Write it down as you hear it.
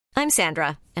I'm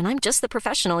Sandra, and I'm just the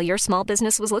professional your small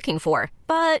business was looking for.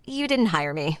 But you didn't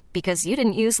hire me because you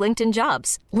didn't use LinkedIn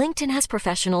Jobs. LinkedIn has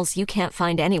professionals you can't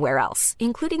find anywhere else,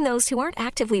 including those who aren't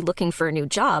actively looking for a new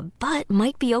job, but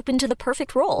might be open to the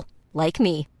perfect role, like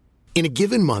me. In a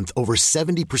given month, over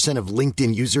 70% of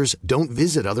LinkedIn users don't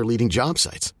visit other leading job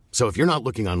sites. So if you're not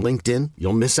looking on LinkedIn,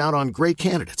 you'll miss out on great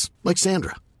candidates like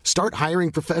Sandra. Start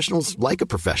hiring professionals like a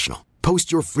professional.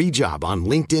 Post your free job on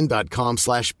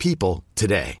linkedin.com/people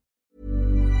today.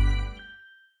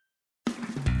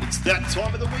 It's that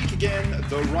time of the week again.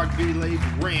 The Rugby League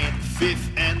rant,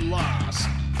 fifth and last.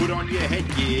 Put on your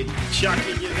headgear, chuck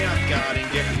in your mouthguard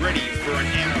and get ready for an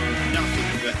hour of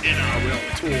nothing but NRL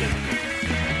talk.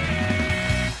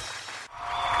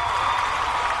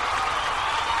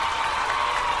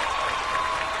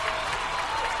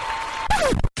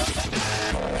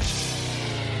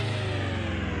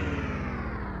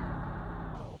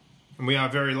 And we are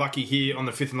very lucky here on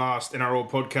the fifth and last NRL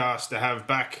podcast to have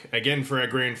back again for our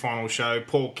grand final show,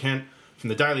 Paul Kent from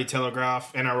the Daily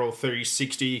Telegraph, NRL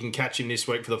 360. You can catch him this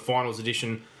week for the finals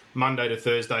edition, Monday to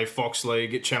Thursday, Fox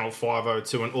League at Channel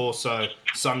 502, and also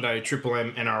Sunday, Triple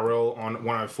M NRL on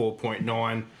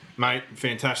 104.9. Mate,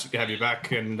 fantastic to have you back,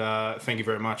 and thank you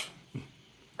very much.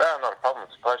 No, not a problem.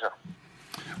 It's a pleasure.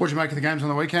 What did you make of the games on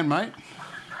the weekend, mate?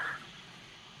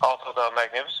 I thought they were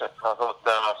magnificent. I thought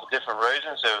for different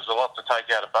reasons, there was a lot to take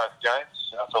out of both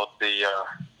games. I thought the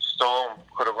Storm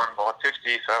could have won by 50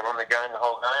 if they won the game, the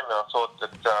whole game. And I thought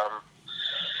that,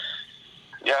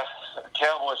 the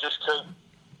Cowboys just keep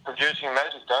producing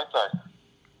magic, don't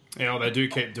they? Yeah, well, they do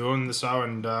keep doing so.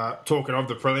 And talking of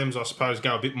the prelims, I suppose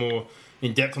go a bit more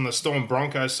in depth on the Storm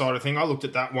Broncos side of thing. I looked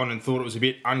at that one and thought it was a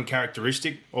bit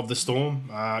uncharacteristic of the Storm.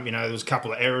 There was a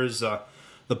couple of errors.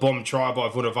 The bomb try by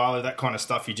Vunivalu, that kind of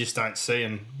stuff you just don't see.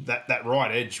 And that right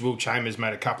edge, Will Chambers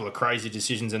made a couple of crazy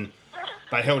decisions and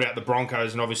they held out the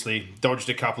Broncos and obviously dodged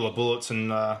a couple of bullets and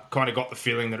kind of got the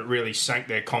feeling that it really sank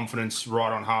their confidence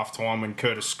right on half-time when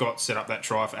Curtis Scott set up that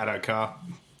try for Addo Carr.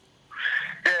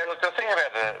 Yeah, look, the thing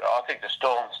about I think the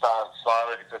Storm started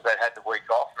slowly because they had the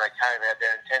week off and they came out,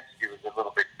 their intensity was a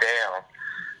little bit down.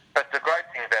 But the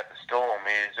great thing about the Storm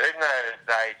is even though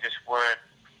they just weren't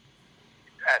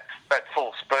at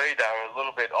full speed, they were a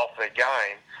little bit off their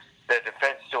game, their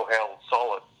defence still held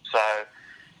solid. So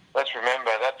let's remember,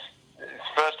 that's the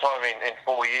first time in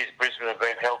 4 years Brisbane have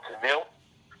been held to nil.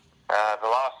 The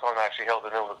last time they actually held to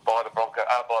nil was by the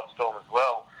Storm as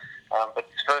well. But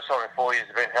it's the first time in 4 years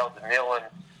they've been held to nil, and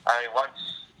only once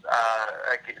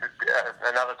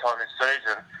another time this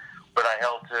season where they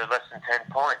held to less than 10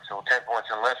 points, or 10 points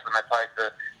and less when they played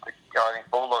the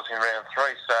Bulldogs in round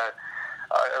 3. So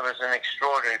it was an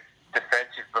extraordinary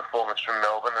defensive performance from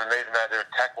Melbourne, and even though their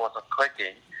attack wasn't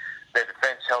clicking, their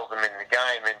defence held them in the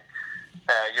game. And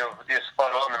you're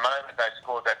spot on. The moment they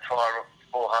scored that try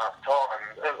before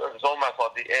half-time, it was almost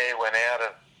like the air went out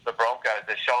of the Broncos.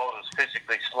 Their shoulders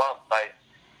physically slumped.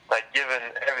 They'd given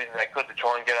everything they could to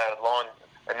try and get out of the line,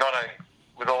 and not only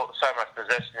with so much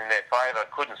possession in their favour,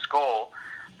 couldn't score,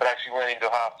 but actually went into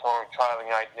half-time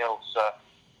trailing 8-0. So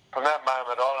from that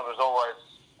moment on, it was always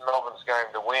Melbourne's game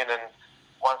to win, and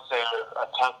once their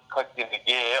attack clicked into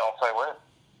gear, off they went.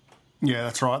 Yeah,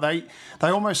 that's right. They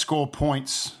almost score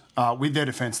points with their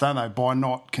defence, don't they, by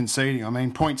not conceding. I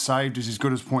mean, points saved is as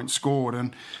good as points scored.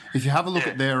 And if you have a look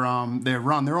at their run,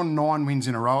 they're on 9 wins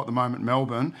in a row at the moment,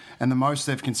 Melbourne, and the most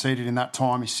they've conceded in that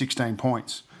time is 16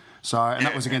 points. So, and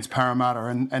that was against Parramatta.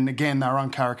 And again, they were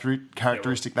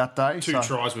uncharacteristic that day. Two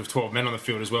tries with 12 men on the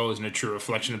field as well isn't a true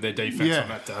reflection of their defence on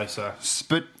that day. So,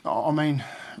 but, I mean,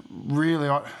 really,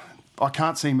 I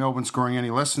can't see Melbourne scoring any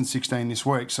less than 16 this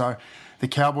week. So the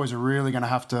Cowboys are really going to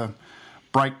have to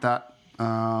break that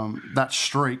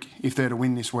streak if they're to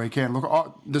win this weekend.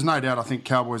 Look, there's no doubt I think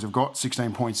Cowboys have got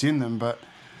 16 points in them, but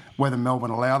whether Melbourne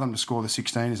allow them to score the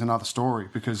 16 is another story,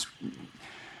 because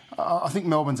I think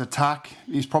Melbourne's attack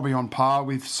is probably on par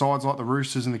with sides like the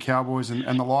Roosters and the Cowboys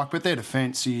and the like, but their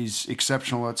defence is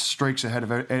exceptional. It's streaks ahead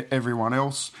of everyone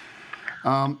else.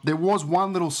 There was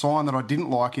one little sign that I didn't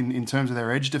like in terms of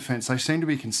their edge defence. They seem to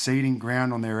be conceding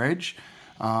ground on their edge.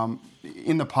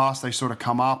 In the past, they sort of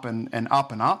come up and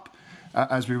up,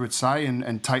 as we would say,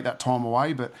 and take that time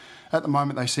away. But at the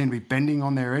moment, they seem to be bending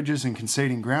on their edges and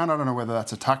conceding ground. I don't know whether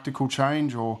that's a tactical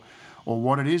change or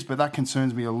what it is, but that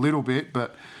concerns me a little bit.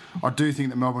 But I do think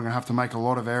that Melbourne are going to have to make a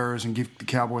lot of errors and give the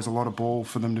Cowboys a lot of ball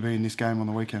for them to be in this game on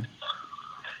the weekend.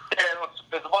 Yeah, look,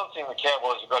 the one thing the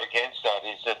Cowboys have got against that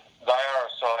is that they are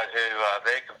a side who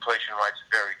their completion rates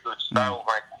are very good. So they will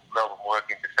make Melbourne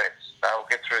work in defence. They will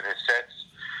get through their sets,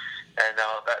 and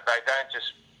they don't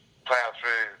just plough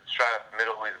through straight up the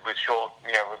middle with short,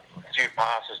 with a few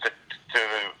passes to to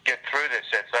get through their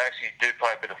sets. They actually do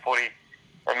play a bit of footy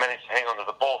and manage to hang on to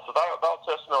the ball. So they'll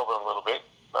test Melbourne a little bit.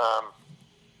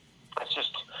 It's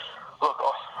just, look,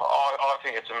 I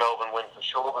think it's a Melbourne win for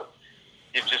sure, but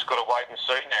you've just got to wait and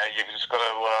see now. You've just got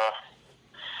to,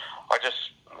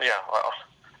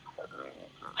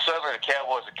 certainly the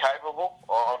Cowboys are capable.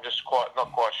 I'm just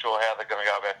not quite sure how they're going to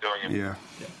go about doing it. Yeah.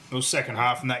 Well, second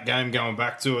half in that game, going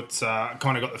back to it,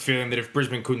 kind of got the feeling that if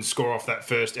Brisbane couldn't score off that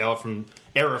first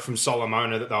error from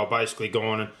Solomona, that they were basically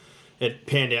gone, and it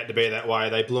panned out to be that way.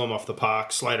 They blew him off the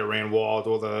park. Slater ran wild.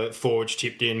 All the forwards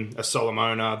chipped in. A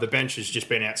Solomona. The bench has just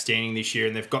been outstanding this year,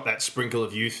 and they've got that sprinkle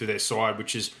of youth to their side,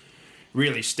 which has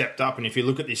really stepped up. And if you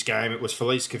look at this game, it was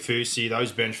Felice Kafusi,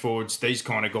 those bench forwards, these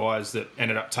kind of guys that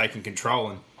ended up taking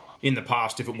control. And in the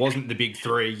past, if it wasn't the big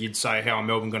three, you'd say, how are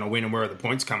Melbourne going to win and where are the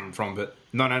points coming from? But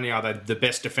not only are they the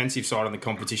best defensive side in the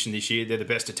competition this year, they're the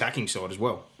best attacking side as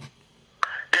well.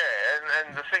 Yeah,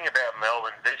 and the thing about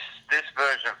Melbourne, this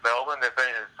version of Melbourne, they've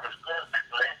been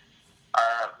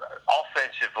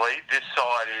offensively, this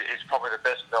side is probably the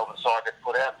best Melbourne side they've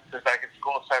put out because they can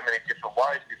score so many different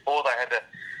ways. Before they had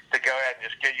to go out and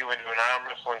just get you into an arm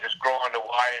wrestle and just grind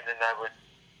away, and then they would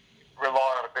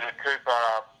rely on a bit of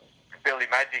Cooper, Billy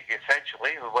Magic,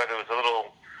 essentially, whether it was a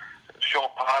little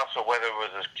short pass or whether it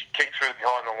was a kick through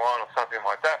behind the line or something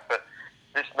like that. But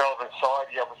this Melbourne side,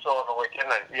 we saw on the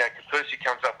weekend, Kafusi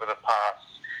comes up with a pass.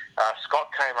 Scott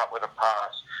came up with a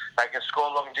pass. They can score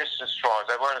long distance tries.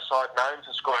 They weren't a side known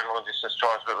for scoring long distance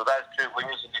tries, but with those two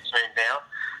wingers in the team now,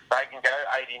 they can go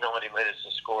 80, 90 metres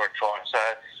to score a try. So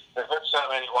they've got so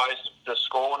many ways to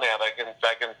score now. They can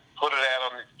put it out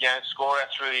on, score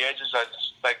out through the edges.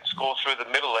 They can score through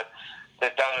the middle.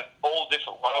 They've done it all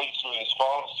different ways through this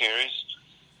final series,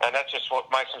 and that's just what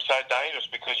makes them so dangerous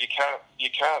because you can't,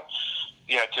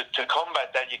 to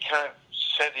combat that, you can't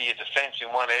center your defence in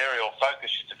one area or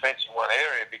focus your defence in one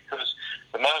area because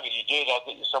the moment you do, they'll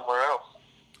get you somewhere else.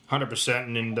 100%.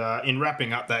 And in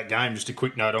wrapping up that game, just a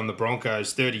quick note on the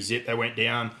Broncos, 30-zip, they went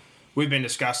down. We've been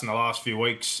discussing the last few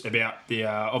weeks about the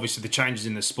obviously the changes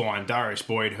in the spine. Darius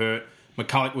Boyd hurt.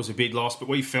 McCulloch was a big loss, but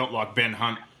we felt like Ben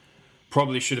Hunt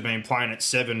probably should have been playing at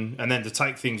 7. And then to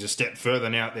take things a step further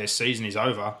now that their season is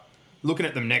over, looking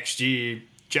at them next year,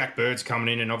 Jack Bird's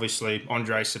coming in and obviously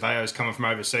Andre Surveyor's coming from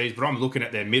overseas, but I'm looking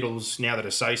at their middles now that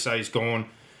Assese's gone.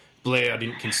 Blair I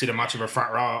didn't consider much of a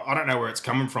front row. I don't know where it's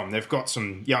coming from. They've got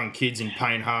some young kids in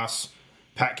Payne Haas,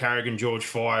 Pat Carrigan, George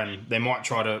Fry, and they might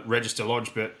try to register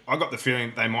Lodge, but I got the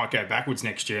feeling that they might go backwards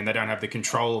next year and they don't have the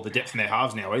control or the depth in their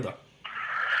halves now either.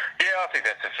 Yeah, I think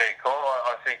that's a fair call.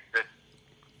 I think that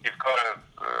you've got to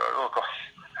look.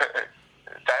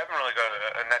 They haven't really got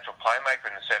a natural playmaker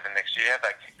in the 7 next year.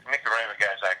 Nicarima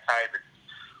goes okay, but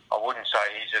I wouldn't say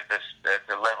he's at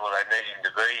the level they need him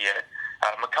to be yet.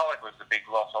 McCulloch was the big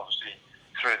loss, obviously,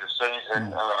 through the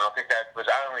season. I think that was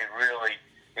only really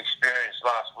experienced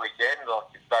last weekend.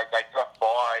 They got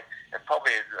by and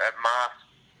probably masked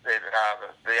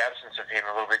the absence of him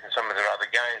a little bit in some of their other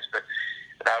games, but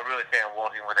they really found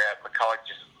wanting without McCulloch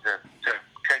just to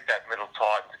keep that middle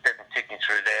tight, to get them ticking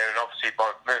through there, and obviously by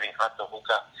moving Hunt to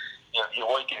hooker, you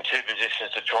weaken two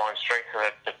positions to try and strengthen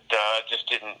it, but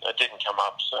it didn't come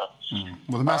up. So,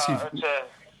 well,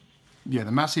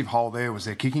 the massive hole there was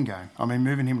their kicking game. I mean,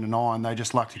 moving him to 9, they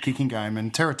just lacked a kicking game,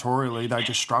 and territorially they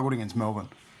just struggled against Melbourne.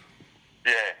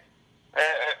 Yeah,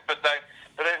 but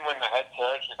even when they had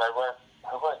surgery, they weren't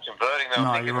converting.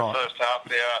 I think in the first half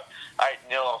they were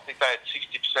 8-0. I think they had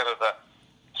 60% of the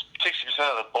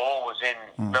ball was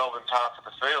in Melbourne's half of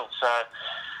the field. So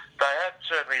they had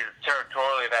certainly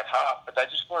territorially that half, but they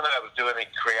just weren't able to do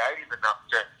anything creative enough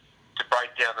to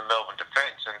break down the Melbourne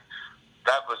defence, and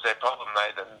that was their problem.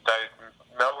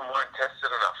 Melbourne weren't tested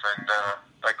enough, and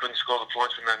they couldn't score the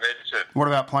points when they needed to. What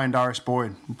about playing Darius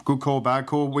Boyd? Good call, bad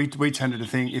call? We tended to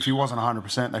think if he wasn't 100%,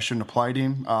 they shouldn't have played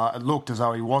him. It looked as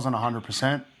though he wasn't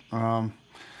 100%. Well,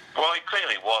 he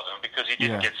clearly wasn't because he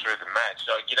didn't get through the match.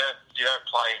 So you don't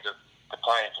play him to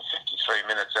play him for 53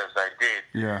 minutes as they did.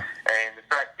 Yeah. And the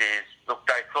fact is, look,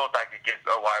 they thought they could get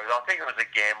away with it. I think it was a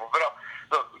gamble, but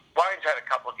look, Wayne's had a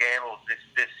couple of gambles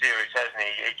this series, hasn't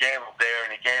he? He gambled there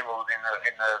and he gambled in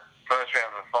the first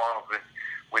round of the finals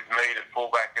with Mead at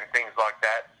fullback and things like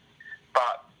that.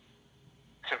 But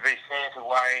to be fair to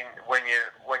Wayne, when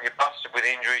you're busted with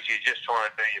injuries, you're just trying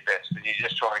to do your best and you're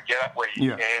just trying to get up where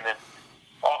you can. And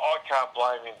I can't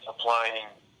blame him for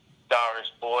playing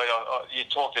Darius Boyd. You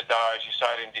talk to Darius, you say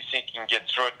to him, do you think you can get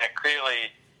through it? Now, clearly,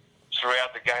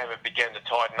 throughout the game, it began to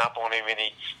tighten up on him, and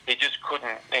he just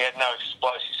couldn't. He had no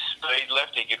explosive speed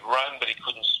left. He could run, but he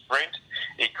couldn't sprint.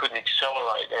 He couldn't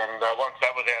accelerate. And once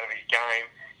that was out of his game,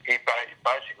 he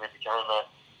basically became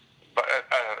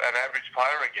average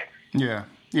player again. Yeah.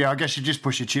 Yeah, I guess you just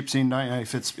push your chips in, don't you?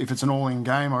 If it's an all-in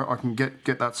game, I can get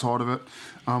that side of it.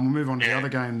 We'll move on to the other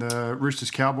game, the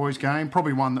Roosters-Cowboys game.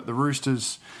 Probably one that the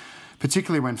Roosters,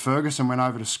 particularly when Ferguson went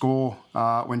over to score,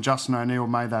 when Justin O'Neill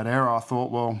made that error, I thought,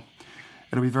 well,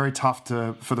 it'll be very tough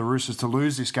for the Roosters to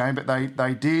lose this game, but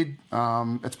they did.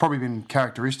 It's probably been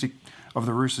characteristic of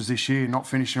the Roosters this year, not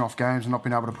finishing off games and not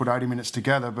being able to put 80 minutes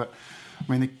together, but I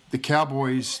mean, the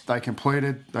Cowboys, they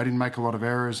completed, they didn't make a lot of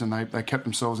errors, and they kept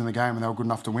themselves in the game, and they were good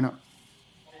enough to win it.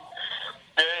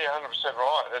 Yeah, 100%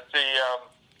 right. The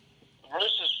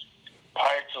Roosters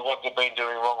paid for what they've been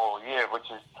doing wrong all year, which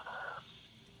is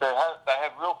they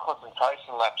have real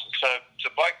concentration lapses. So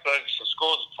Blake Ferguson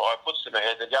scores a try, puts them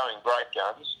ahead, they're going great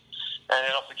guns, and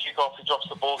then off the kick-off, he drops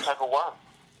the ball, tackle one.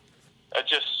 It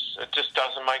just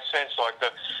doesn't make sense. Like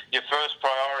your first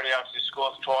priority after you score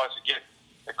the try is to get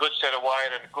a good set of weight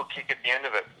and a good kick at the end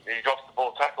of it. He drops the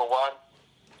ball, tackle one,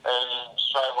 and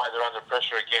straight away they're under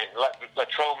pressure again.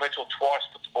 Latrell Mitchell twice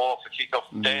put the ball off the kick-off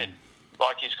dead.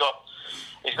 Like he's got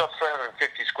 350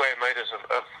 square metres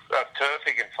of turf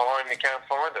he can find, and he can't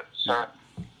find it. So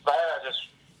they are just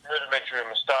rudimentary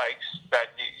mistakes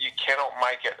that you cannot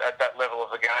make it at that level of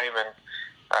the game. And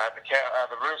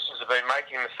the Roosters have been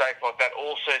making mistakes like that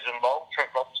all season long.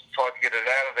 Trent Robinson tried to get it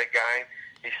out of their game.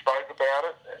 He spoke about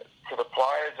it to the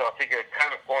players. I think it came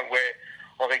to a point where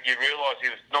I think he realised he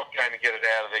was not going to get it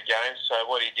out of their game. So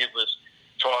what he did was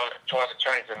try to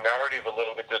change the narrative a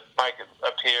little bit to make it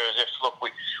appear as if, look,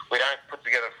 we don't put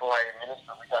together full 80 minutes,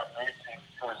 but we don't need to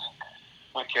because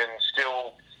we can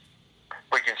still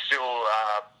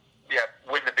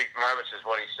win the big moments, is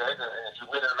what he said. And if you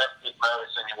win enough big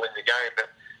moments, then you win the game.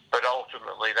 But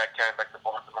ultimately, that came back to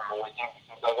bite them on the weekend.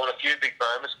 They won a few big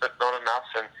moments, but not enough.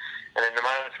 And in the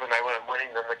moments when they weren't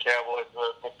winning them, the Cowboys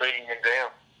were beating them down.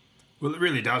 Well, it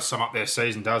really does sum up their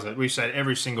season, does it? We've said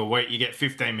every single week you get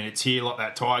 15 minutes here, like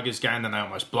that Tigers game, then they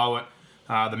almost blow it.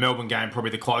 The Melbourne game,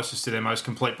 probably the closest to their most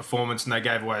complete performance, and they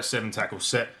gave away a 7-tackle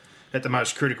set at the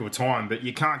most critical time. But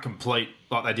you can't complete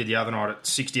like they did the other night at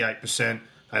 68%.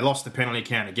 They lost the penalty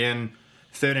count again,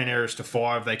 13 errors to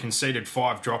 5. They conceded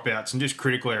 5 dropouts and just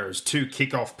critical errors. 2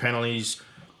 kickoff penalties,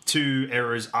 2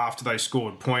 errors after they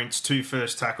scored points, 2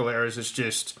 first tackle errors. It's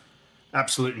just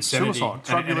absolute insanity.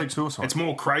 Suicide. Rugby league suicide. It's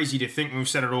more crazy to think, we've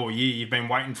said it all year, you've been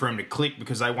waiting for them to click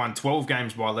because they won 12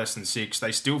 games by less than 6.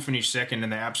 They still finished second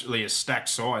and they're absolutely a stacked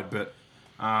side. But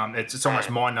it's almost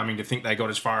mind-numbing to think they got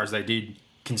as far as they did,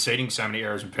 conceding so many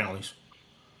errors and penalties.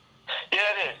 Yeah,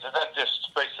 it is. And that just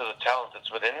speaks to the talent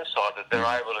that's within the side, that they're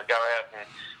able to go out and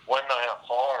when they are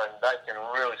firing, they can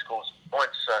really score some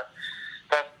points. So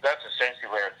that's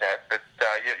essentially where it's at. But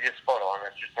you're spot on.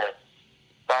 It's just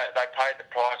they paid the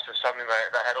price for something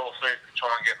they had all through to try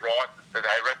and get right, that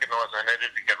they recognised they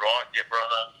needed to get right, yet were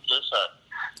unable to do so.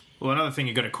 Well, another thing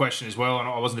you've got to question as well, and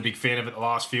I wasn't a big fan of it the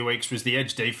last few weeks, was the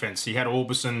edge defence. He had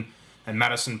Orbison and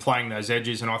Madison playing those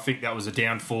edges, and I think that was a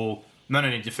downfall, not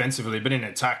only defensively, but in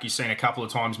attack. You've seen a couple of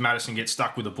times Madison get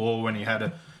stuck with the ball when he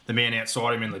had the man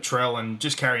outside him in Latrell, and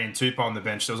just carrying Tupou on the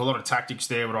bench. There was a lot of tactics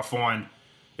there, what I find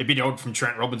a bit odd from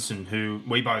Trent Robinson, who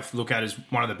we both look at as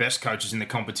one of the best coaches in the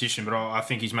competition, but I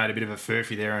think he's made a bit of a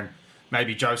furphy there, and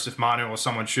maybe Joseph Manu or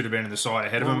someone should have been in the side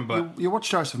ahead of him. But you watched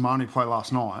Joseph Manu play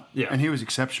last night, and he was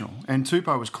exceptional. And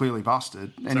Tupou was clearly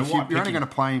busted. And so if you're only going to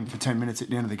play him for 10 minutes at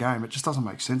the end of the game, it just doesn't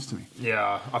make sense to me.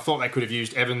 Yeah, I thought they could have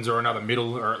used Evans or another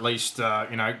middle, or at least,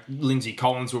 Lindsay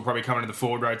Collins will probably come into the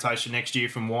forward rotation next year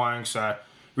from Wyong. So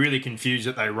really confused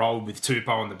that they rolled with Tupou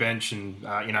on the bench and,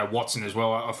 Watson as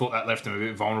well. I thought that left them a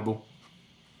bit vulnerable.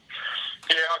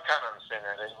 Yeah, I can't understand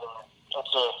that either.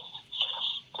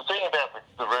 The thing about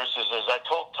the Roosters is they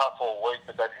talk tough all week,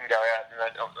 but they didn't go out and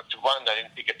they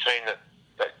didn't pick a team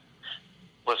that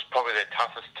was probably their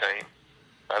toughest team.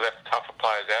 They left tougher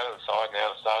players out of the side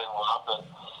now, starting lineup, and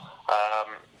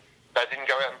they didn't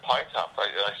go out and play tough.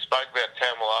 They spoke about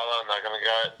Taumalolo and they're going to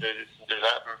go out and do this and do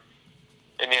that, and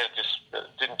in the end it just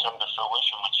didn't come to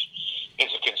fruition, which is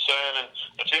a concern. And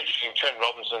it's interesting, Trent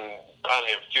Robinson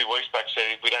only a few weeks back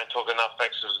said we don't talk enough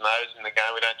X's and O's in the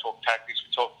game, we don't talk tactics,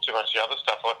 we talk too much of the other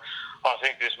stuff. I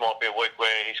think this might be a week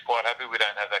where he's quite happy we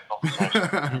don't have that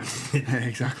conversation. Yeah,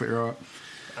 exactly right.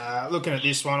 Looking at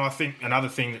this one, I think another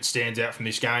thing that stands out from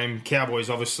this game, Cowboys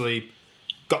obviously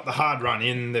got the hard run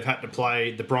in. They've had to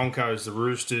play the Broncos, the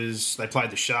Roosters, they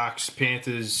played the Sharks,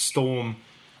 Panthers, Storm.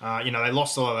 They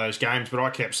lost a lot of those games, but I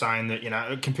kept saying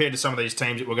that, compared to some of these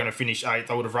teams that were going to finish 8th,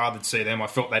 I would have rather see them. I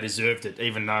felt they deserved it,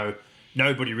 even though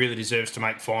nobody really deserves to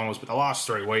make finals. But the last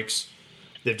 3 weeks,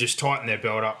 they've just tightened their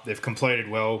belt up. They've completed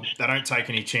well. They don't take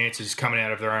any chances coming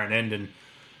out of their own end. And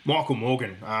Michael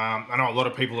Morgan, I know a lot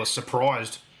of people are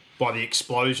surprised by the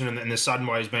explosion and the sudden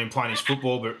way he's been playing his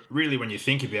football. But really, when you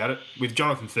think about it, with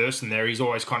Jonathan Thurston there, he's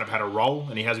always kind of had a role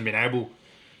and he hasn't been able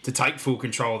to take full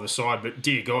control of the side. But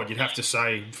dear God, you'd have to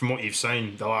say, from what you've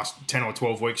seen the last 10 or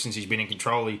 12 weeks since he's been in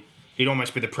control, he'd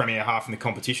almost be the premier half in the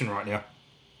competition right now.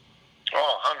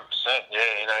 Oh, 100%.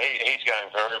 Yeah, he's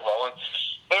going very well. And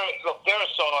they're a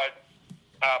side.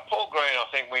 Paul Green, I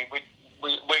think we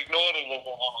ignored it a little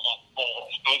while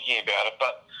speaking about it,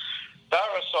 but they're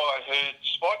a side who,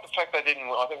 despite the fact they didn't,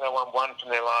 I think they won one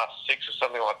from their last 6 or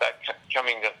something like that,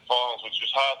 coming to finals, which was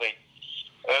hardly,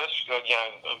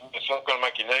 it's not going to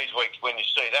make your knees weak when you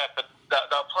see that, but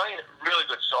they're playing really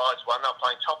good sides. They're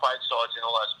playing top 8 sides in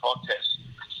all those contests.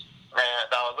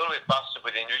 They were a little bit busted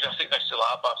with injuries. I think they still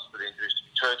are busted with injuries, to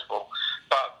be truthful.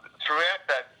 But throughout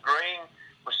that, Green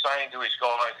was saying to his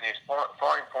guys, and he was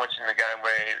finding points in the game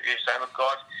where he was saying, look,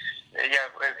 guys,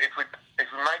 if we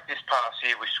make this pass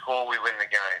here, we score, we win the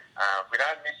game. If we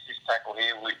don't miss this tackle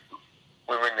here, we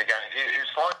win the game. It was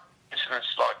finding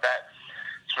incidents like that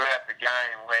throughout the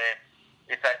game where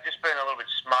if they'd just been a little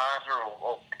bit smarter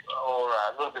or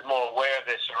a little bit more aware of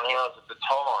their surroundings at the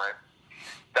time,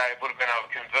 they would have been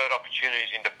able to convert opportunities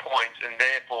into points and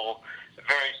therefore a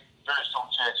very, very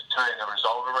strong chance of turning the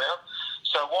result around.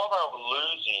 So while they were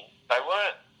losing, they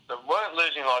weren't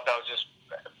losing like they were just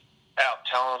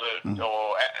out-talented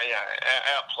or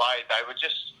outplayed. They were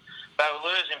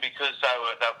losing because they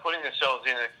were putting themselves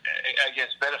in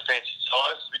against better fancy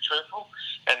sides, to be truthful,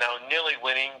 and they were nearly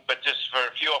winning, but just for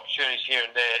a few opportunities here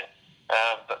and there,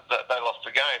 they lost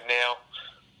the game. Now,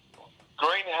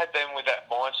 Green had them with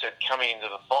that mindset coming into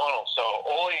the final. So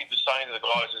all he was saying to the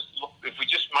guys is, look, if we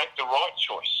just make the right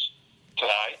choice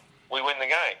today, we win the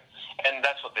game. And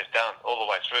that's what they've done all the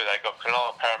way through. They got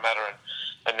Cronulla, Parramatta,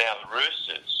 and now the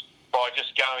Roosters. By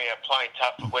just going out playing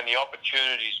tough, when the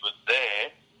opportunities were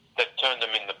there, they've turned them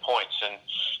into points. And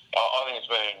I think it's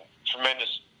been a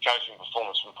tremendous coaching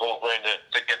performance from Paul Green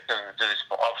to get them to this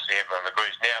point. Obviously, everyone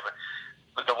agrees now,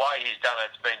 but the way he's done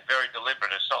it, it's been very deliberate.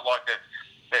 It's not like that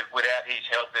without his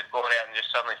help, they've gone out and just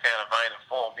suddenly found a vein of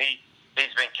form.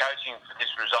 He's been coaching for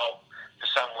this result for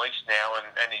some weeks now,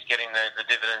 and he's getting the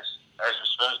dividends as we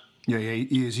speak. Yeah,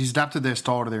 he is. He's adapted their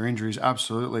style to their injuries,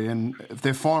 absolutely. And if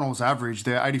their finals average,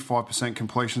 they're 85%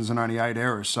 completions and only 8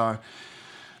 errors. So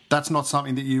that's not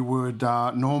something that you would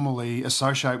normally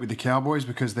associate with the Cowboys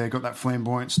because they've got that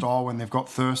flamboyant style when they've got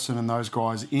Thurston and those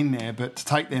guys in there. But to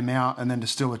take them out and then to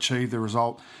still achieve the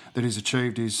result that is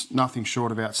achieved is nothing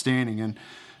short of outstanding. And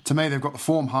to me, they've got the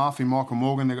form half in Michael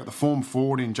Morgan. They've got the form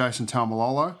forward in Jason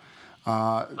Taumalolo.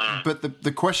 But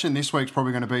the question this week's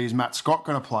probably going to be, is Matt Scott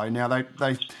going to play? Now, they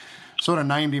sort of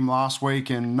named him last week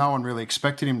and no one really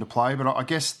expected him to play. But I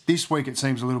guess this week it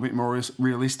seems a little bit more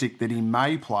realistic that he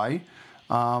may play.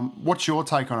 What's your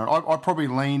take on it? I'd probably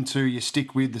lean to you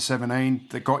stick with the 17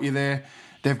 that got you there.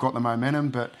 They've got the momentum,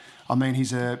 but I mean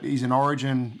he's an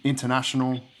Origin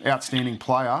international outstanding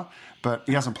player, but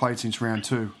he hasn't played since round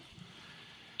 2.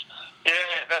 Yeah,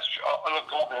 that's true. Look,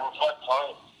 I've played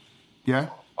playing. Yeah.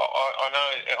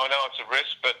 I know it's a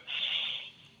risk, but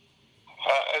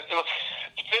look,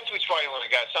 it depends which way you want to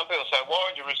go. Some people say, why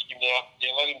would you risk him now? You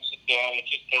let him sit down. He's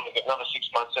just going to get another 6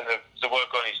 months in to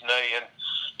work on his knee, and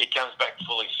he comes back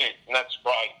fully fit, and that's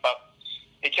great. But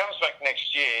he comes back next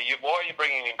year. Why are you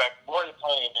bringing him back? Why are you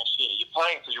playing him next year? You're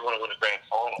playing because you want to win a grand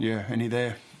final. Yeah, and you're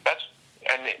there.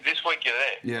 And this week you're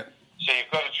there. Yeah. So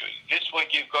this week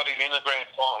you've got him in the grand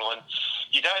final, and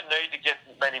you don't need to get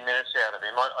many minutes out of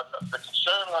him. The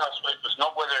concern last week was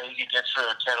not whether he could get through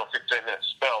a 10 or 15-minute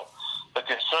spell. The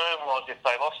concern was if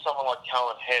they lost someone like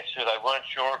Cohen Hess, who they weren't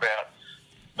sure about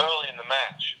early in the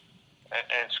match,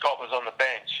 and Scott was on the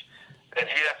bench, then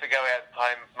he'd have to go out and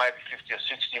play maybe 50 or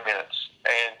 60 minutes.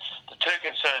 And the two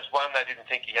concerns, one, they didn't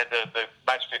think he had the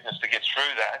match fitness to get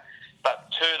through that.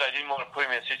 But two, they didn't want to put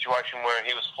him in a situation where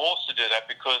he was forced to do that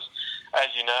because,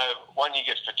 as you know, when you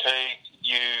get fatigued,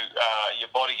 your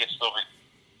body gets a little bit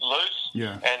loose.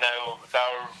 Yeah. And they were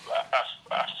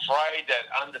afraid that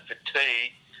under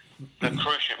fatigue, the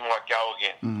cruise ship might go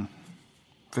again.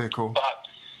 Very cool. But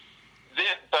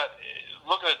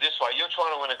look at it this way. You're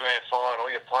trying to win a grand final.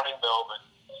 You're playing Melbourne.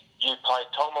 You play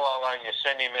Taumalolo and you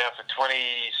send him out for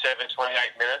 27,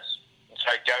 28 minutes. So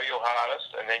go your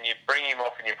hardest, and then you bring him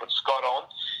off and you put Scott on,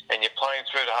 and you're playing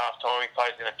through to half-time. He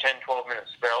plays in a 10, 12-minute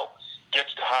spell,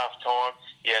 gets to half-time,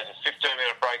 he has a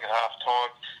 15-minute break at half-time,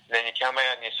 and then you come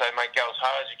out and you say, mate, go as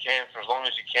hard as you can for as long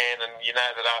as you can, and you know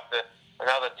that after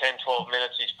another 10, 12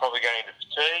 minutes he's probably going to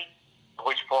fatigue, at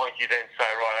which point you then say,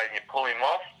 right, and you pull him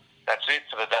off, that's it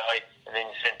for the day, and then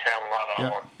you send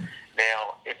Taumalolo on.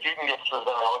 Now, if you can get through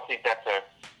that, I think that's a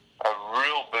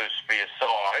real boost for your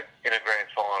side in a grand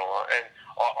final. And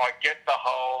I get the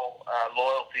whole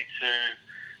loyalty to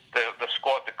the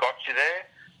squad that got you there,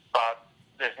 but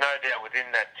there's no doubt within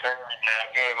that team,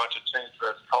 very much a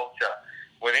team-first culture.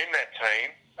 Within that team,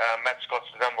 Matt Scott's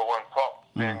the number one prop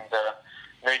and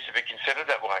needs to be considered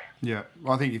that way. Yeah,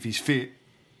 I think if he's fit,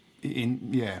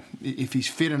 if he's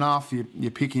fit enough,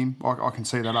 you pick him. I can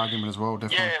see that argument as well,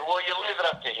 definitely. Yeah, well, you leave it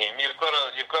up to him. You've got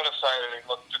to say to him,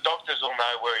 look, the doctors will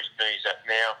know where his knee's at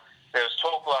now. There was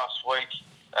talk last week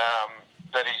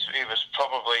that he was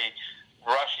probably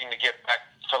rushing to get back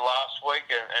for last week,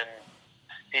 and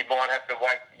he might have to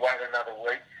wait another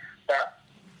week. But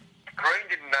Green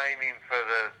didn't name him for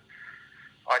the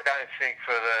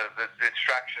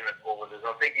distraction at Borders.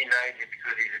 I think he named him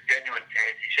because he's a genuine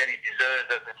chance. He said he deserves,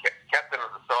 as the captain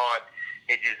of the side,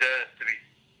 he deserves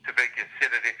to be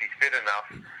considered if he's fit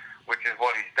enough, which is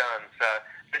what he's done. So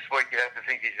this week you have to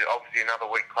think he's obviously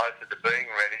another week closer to being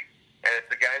ready, and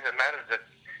it's the game that matters.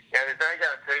 There's no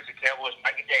guarantees the Cowboys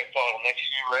make a grand final next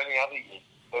year or any other year.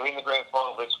 They're in the grand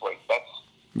final this week. That's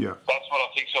what I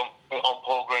think's on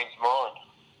Paul Green's mind.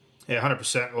 Yeah,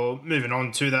 100%. Well, moving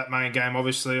on to that main game,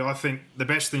 obviously, I think the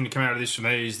best thing to come out of this for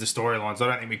me is the storylines. I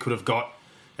don't think we could have got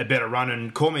a better run,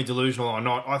 and call me delusional or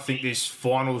not, I think this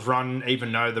finals run,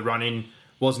 even though the run-in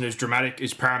wasn't as dramatic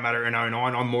as Parramatta in 09,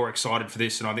 I'm more excited for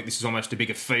this, and I think this is almost a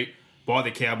bigger feat by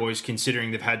the Cowboys,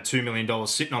 considering they've had $2 million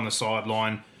sitting on the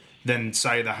sideline than,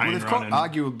 say, the Hayne they've run.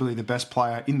 got arguably the best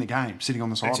player in the game sitting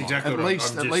on the sideline. Exactly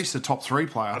at least the top three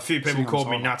player. A few people called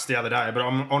me nuts the other day, but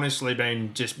I'm honestly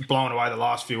been just blown away the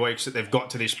last few weeks that they've got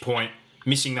to this point,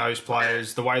 missing those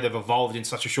players, the way they've evolved in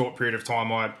such a short period of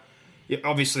time.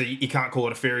 Obviously, you can't call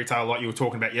it a fairy tale like you were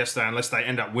talking about yesterday unless they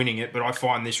end up winning it, but I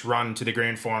find this run to the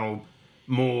grand final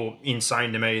more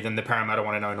insane to me than the Parramatta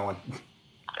one in 09. It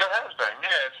has been,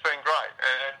 yeah, it's been great.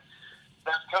 And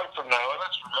that's come from nowhere.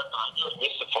 Let's remember, they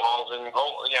missed the finals, and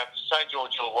St.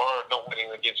 George Illawarra not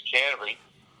winning against Canterbury,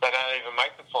 they don't even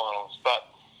make the finals. But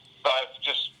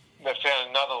they've found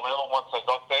another level once they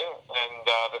got there, and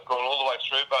they've gone all the way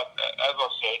through. But as I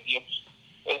said,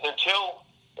 until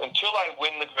they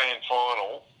win the grand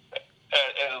final,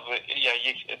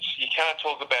 you can't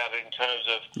talk about it in terms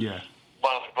of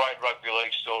one of the great rugby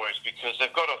league stories, because they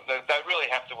really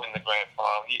have to win the grand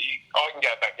final. I can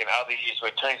go back in other years where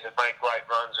teams have made great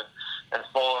runs and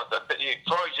fallen. But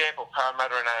for example,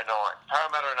 Parramatta in 09.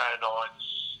 Parramatta in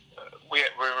 09, we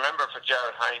remember it for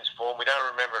Jared Haynes' form. We don't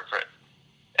remember it for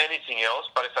anything else.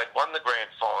 But if they'd won the grand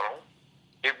final,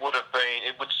 it would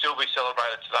still be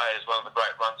celebrated today as one of the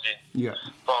great runs in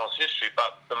finals history.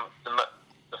 But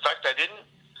the fact they didn't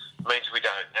means we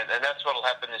don't, and that's what will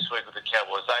happen this week with the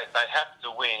Cowboys. They have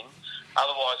to win,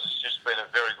 otherwise it's just been a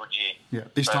very good year. Yeah,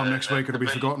 this time next week it'll be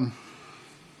forgotten.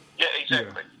 Yeah,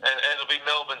 exactly. Yeah. And it'll be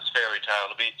Melbourne's fairy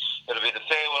tale. It'll be the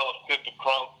farewell of Cooper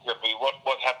Cronk. It'll be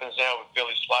what happens now with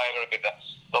Billy Slater. It'll be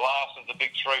the last of the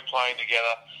big three playing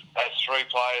together. Those three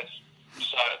players.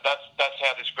 So that's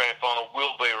how this grand final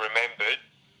will be remembered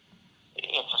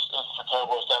if the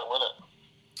Cowboys don't win it.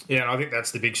 Yeah, and I think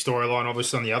that's the big storyline.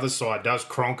 Obviously, on the other side, does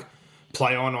Cronk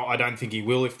play on? I don't think he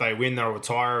will. If they win, they'll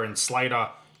retire. And Slater,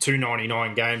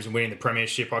 299 games and winning the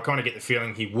premiership, I kind of get the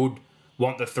feeling he would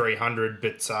want the 300.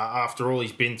 But after all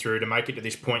he's been through, to make it to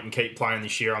this point and keep playing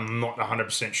this year, I'm not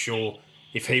 100% sure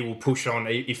if he will push on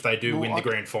if they do win the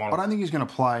grand final. I don't think he's going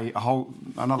to play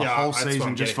another whole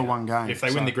season just for one game. If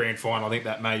they win the grand final, I think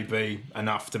that may be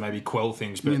enough to maybe quell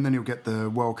things. But and then he'll get the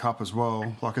World Cup as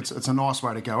well. Like it's a nice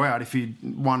way to go out. If he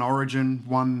won Origin,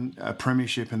 won a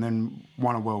premiership, and then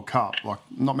won a World Cup, like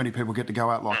not many people get to go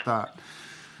out like that.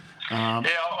 I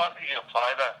think he'll play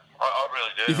that. I really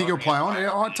do. You think he'll play on?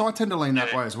 Yeah, I tend to lean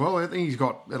that way as well. I think he's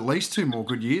got at least 2 more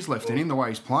good years left in him, the way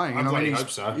he's playing. I hope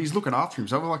so. He's looking after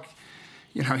himself. Like,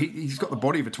 he's got the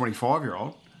body of a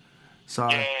 25-year-old. So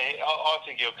yeah, I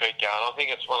think he'll keep going. I think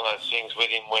it's one of those things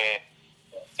with him where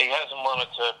he hasn't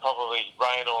wanted to probably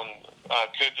rain on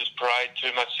Cooper's parade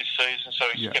too much this season,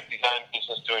 so he's kept his own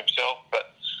business to himself.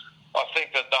 But I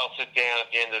think that they'll sit down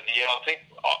at the end of the year. I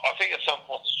think at some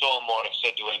point Storm might have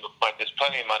said to him, "Look, mate, there's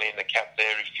plenty of money in the cap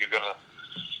there if you're going to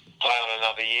play on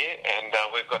another year, and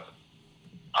we've got the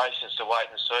patience to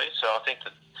wait and see." So I think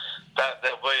that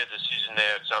there'll be a decision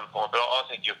there at some point, but I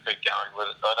think you'll keep going with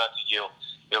it. I don't think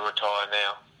you'll retire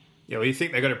now. Yeah, well, you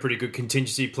think they've got a pretty good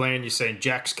contingency plan. You've seen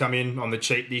Jacks come in on the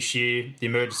cheap this year, the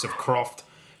emergence of Croft,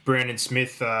 Brandon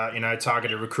Smith,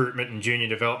 targeted recruitment and junior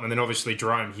development, and then obviously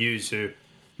Jerome Hughes, who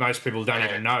most people don't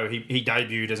even know. He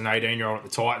debuted as an 18-year-old at the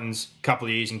Titans, a couple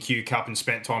of years in Q Cup and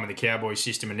spent time in the Cowboys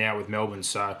system and now with Melbourne.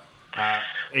 So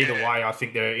either way, I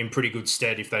think they're in pretty good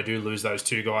stead if they do lose those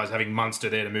two guys, having Munster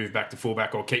there to move back to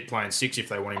fullback or keep playing 6 if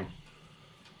they want him.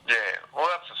 Yeah, well,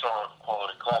 that's the sign of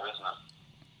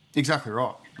Exactly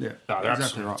right. Yeah, No, they're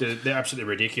exactly right. They're absolutely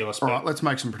ridiculous. All but- right, let's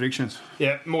make some predictions.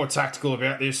 Yeah, more tactical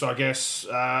about this, I guess.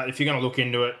 If you're going to look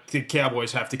into it, the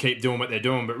Cowboys have to keep doing what they're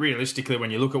doing. But realistically, when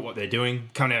you look at what they're doing,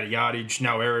 coming out of yardage,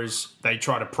 no errors, they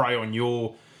try to prey on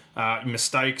your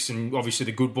mistakes and obviously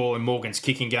the good ball in Morgan's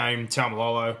kicking game,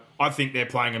 Taumalolo. I think they're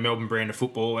playing a Melbourne brand of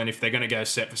football, and if they're going to go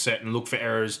set for set and look for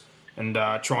errors and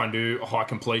try and do a high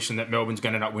completion, that Melbourne's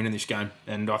going to end up winning this game.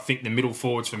 And I think the middle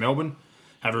forwards for Melbourne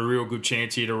have a real good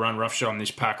chance here to run roughshod on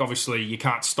this pack. Obviously, you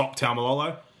can't stop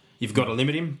Taumalolo. You've got to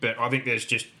limit him, but I think there's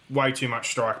just way too much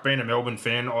strike. Being a Melbourne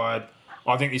fan, I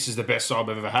think this is the best side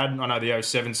I've ever had. I know the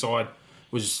 07 side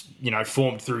was,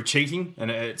 formed through cheating,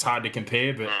 and it's hard to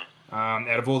compare, but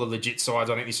out of all the legit sides,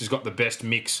 I think this has got the best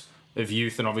mix of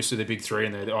youth and obviously the big three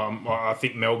in there. I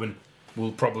think Melbourne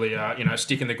will probably,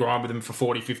 stick in the grind with them for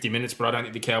 40, 50 minutes, but I don't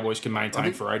think the Cowboys can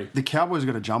maintain for 80. The Cowboys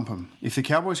got to jump them. If the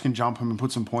Cowboys can jump them and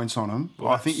put some points on them,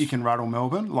 I think you can rattle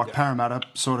Melbourne. Parramatta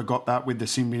sort of got that with the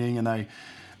sin binning, and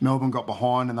Melbourne got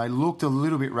behind and they looked a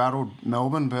little bit rattled,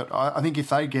 Melbourne. But I think if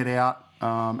they get out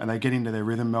and they get into their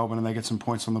rhythm, Melbourne, and they get some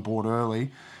points on the board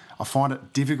early, I find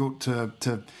it difficult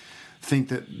to think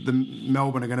that the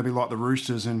Melbourne are going to be like the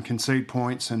Roosters and concede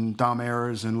points and dumb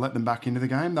errors and let them back into the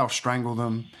game. They'll strangle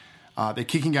them. Their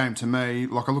kicking game, to me,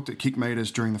 I looked at kick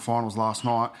meters during the finals last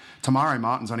night. Tamari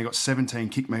Martin's only got 17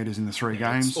 kick meters in the three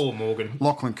games. It's all Morgan.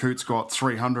 Lachlan Coote's got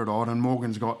 300 odd, and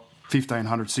Morgan's got 1,500,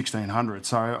 1,600.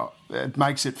 So it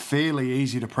makes it fairly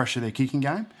easy to pressure their kicking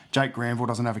game. Jake Granville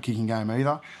doesn't have a kicking game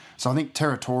either. So I think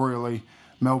territorially,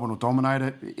 Melbourne will dominate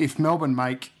it. If Melbourne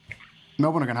are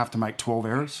going to have to make 12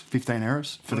 errors, 15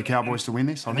 errors for the Cowboys to win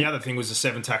this. The other thing was the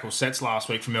 7 tackle sets last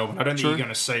week for Melbourne. I don't think you're going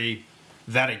to see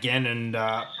that again. And,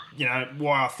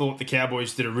 why I thought the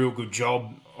Cowboys did a real good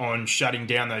job on shutting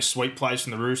down those sweep plays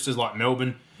from the Roosters, like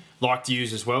Melbourne like to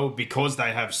use as well, because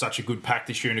they have such a good pack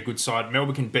this year and a good side.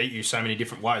 Melbourne can beat you so many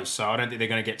different ways. So I don't think they're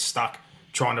going to get stuck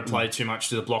trying to play too much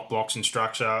to the blocks and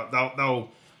structure. They'll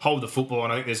hold the football,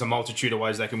 and I think there's a multitude of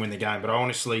ways they can win the game. But I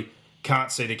honestly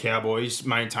can't see the Cowboys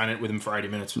maintain it with them for 80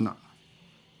 minutes. No.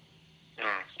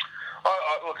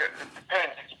 Look, it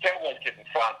depends. If the Cowboys get in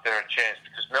front, they're a chance,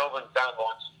 because Melbourne don't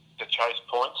like to chase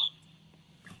points.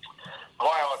 The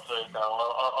way I see it, though,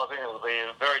 I think it'll be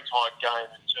a very tight game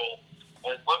until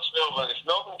if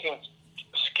Melbourne can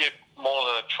skip more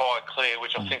than a try clear,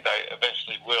 which I think they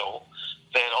eventually will,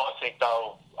 then I think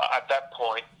they'll, at that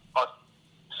point,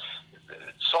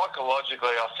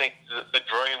 psychologically, I think the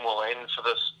dream will end for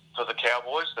the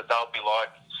Cowboys, that they'll be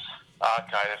like,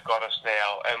 okay, they've got us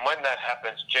now. And when that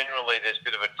happens, generally there's a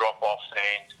bit of a drop-off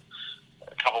and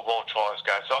a couple more tries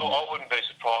go. So I wouldn't be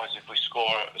surprised if we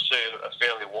see a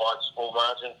fairly wide score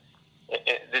margin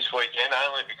this weekend,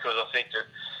 only because I think that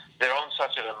they're on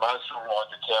such an emotional ride,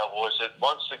 the Cowboys, that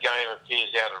once the game appears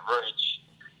out of reach,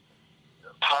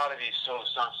 part of you sort of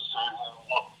starts to say,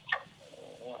 well,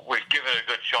 we've given it a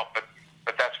good shot, but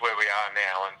that's where we are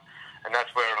now, and that's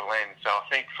where it'll end. So I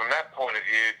think from that point of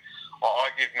view,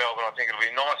 I give Melbourne, I think it'll be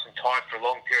nice and tight for a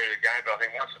long period of game, but I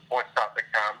think once the points start to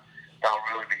come, they'll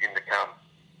really begin to come.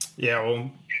 Yeah, well,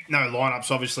 no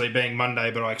lineups obviously being Monday,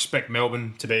 but I expect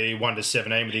Melbourne to be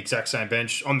 1-17 with the exact same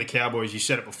bench. On the Cowboys, you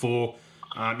said it before,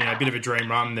 a bit of a dream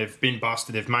run. They've been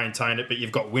busted, they've maintained it, but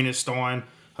you've got Winterstein.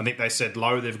 I think they said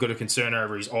Lowe, they've got a concern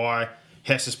over his eye.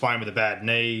 Hess is playing with a bad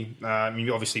knee.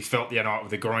 You obviously felt the other night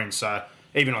with the groin, so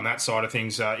even on that side of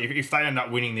things, if they end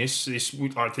up winning this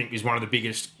I think is one of the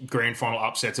biggest grand final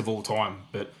upsets of all time.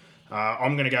 But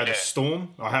I'm going to go the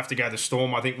Storm. I have to go the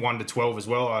Storm. I think 1-12 as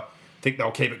well. I think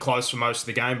they'll keep it close for most of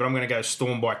the game, but I'm going to go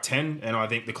Storm by 10, and I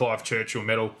think the Clive Churchill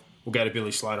medal will go to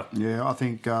Billy Slater. Yeah, I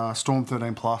think Storm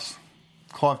 13 plus.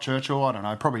 Clive Churchill, I don't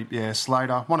know, probably,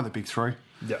 Slater, one of the big three.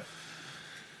 Yeah.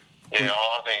 Yeah,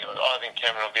 I think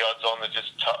Cameron will be odds on to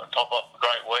just top up a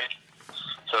great week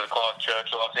to the Clive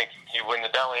Churchill. I think he'll win the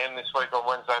Dally M this week on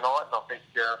Wednesday night, and I think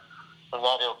from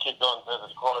that he'll kick on to the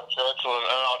Clive Churchill,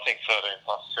 and I think 13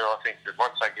 plus too. I think that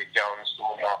once they get going, the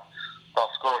Storm,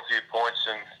 they'll score a few points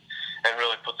and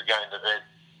really put the game to bed.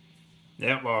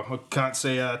 Yeah, well, I can't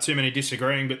see too many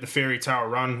disagreeing, but the fairy tale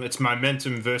run, it's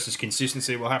momentum versus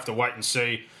consistency. We'll have to wait and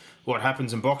see what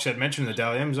happens. And Box had mentioned the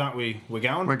Dally M's, aren't we? We're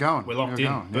going? We're going. We're locked in.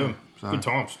 Going, Boom. Yeah. So good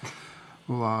times.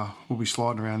 We'll be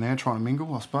sliding around there trying to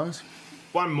mingle, I suppose.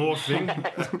 One more thing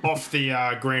off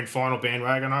the grand final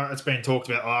bandwagon. It's been talked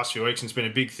about the last few weeks, and it's been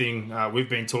a big thing we've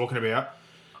been talking about.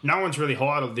 No one's really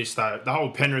highlighted this, though. The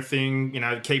whole Penrith thing,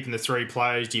 keeping the three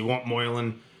players. Do you want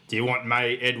Moylan? Do you want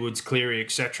May, Edwards, Cleary,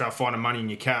 etc., finding money in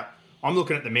your cap? I'm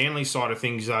looking at the Manly side of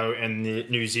things, though, and the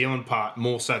New Zealand part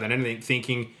more so than anything,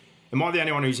 thinking Am I the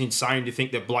only one who's insane to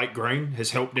think that Blake Green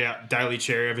has helped out Daly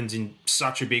Cherry Evans in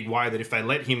such a big way that if they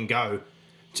let him go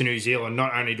to New Zealand,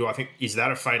 not only do I think is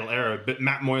that a fatal error, but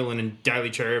Matt Moylan and Daly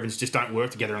Cherry Evans just don't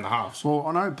work together in the halves. Well,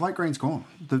 I know Blake Green's gone.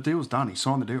 The deal's done. He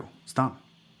signed the deal. It's done.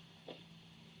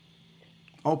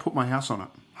 I'll put my house on it.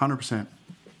 100%.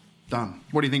 Done.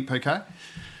 What do you think, PK?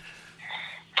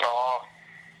 Oh,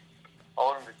 I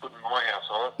wouldn't be putting my house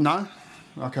on it. No?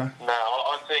 Okay. No,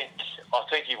 I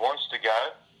think he wants to go,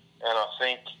 and I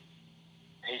think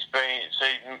he's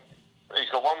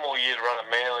got one more year to run at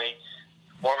Manly.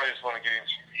 Warriors want to give him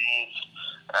 2 years.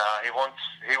 He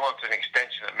wants an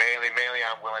extension at Manly. Manly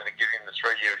aren't willing to give him the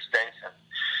 3-year extension.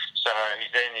 So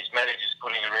his manager's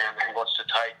putting around that he wants to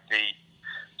take the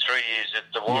 3 years at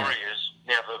the Warriors.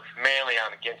 Now, the Manly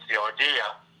aren't against the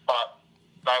idea, but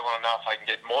they want to know if they can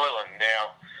get Moylan.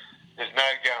 Now, there's no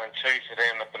guarantee for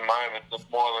them at the moment that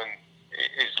Moylan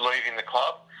is leaving the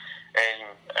club. And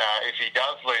if he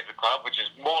does leave the club, which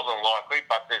is more than likely,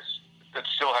 but it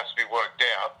still has to be worked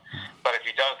out. But if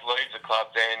he does leave the club,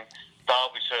 then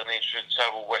they'll be certainly interested. So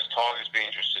will West Tigers be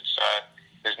interested. So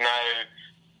there's no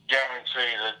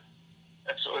guarantee that.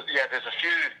 There's a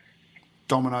few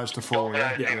dominoes to fall. In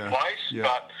place,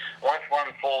 but once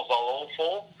one falls, they'll all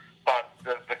fall. But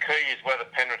the key is whether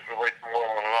Penrith release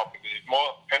Moylan or not. Because if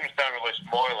Penrith don't release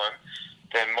Moylan,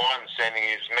 then my understanding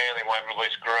is Manly won't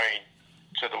release Green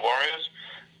to the Warriors,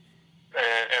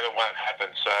 and it won't happen.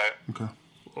 So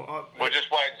we'll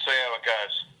just wait and see how it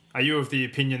goes. Are you of the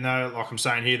opinion, though, like I'm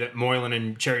saying here, that Moylan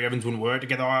and Cherry Evans wouldn't work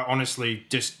together? I honestly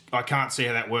I can't see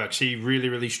how that works. He really,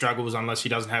 really struggles unless he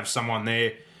doesn't have someone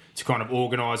there to kind of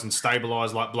organise and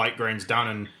stabilise like Blake Green's done.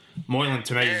 And Moylan,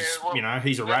 to me,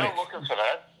 he's erratic. They're not looking for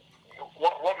that.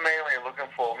 What Manly are looking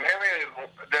for?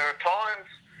 There are times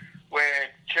where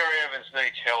Cherry Evans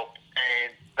needs help,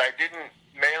 and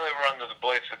Manly were under the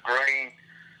belief that Green,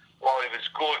 while he was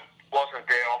good, wasn't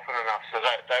there often enough. So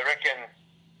they reckon,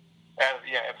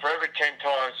 for every 10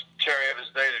 times Cherry Evans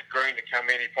needed Green to come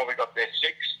in, he probably got there 6.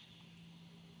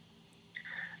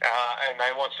 And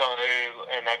they want someone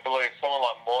and they believe someone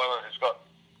like Moylan who's got,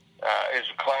 is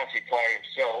a classy player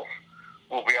himself,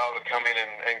 will be able to come in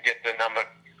and get the number,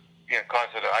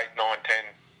 closer to 8, 9,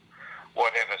 10,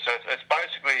 whatever. So it's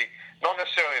basically not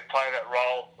necessarily play that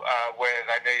role where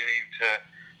they need him to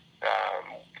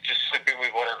just slip in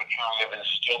with whatever Cherry Evans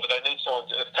is doing, but they need someone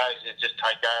to occasionally just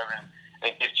take over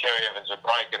and give Cherry Evans a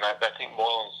break, and they think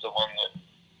Moylan's the one that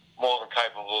more than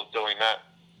capable of doing that.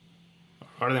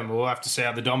 All right, then we'll have to see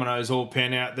how the dominoes all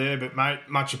pan out there. But, mate,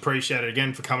 much appreciated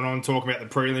again for coming on, talking about the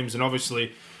prelims, and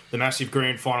obviously the massive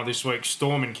grand final this week.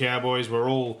 Storm and Cowboys, we're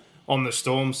all on the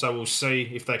Storm, so we'll see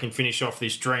if they can finish off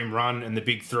this dream run and the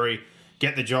big three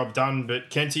get the job done. But,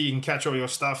 Kenty, you can catch all your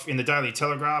stuff in the Daily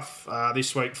Telegraph.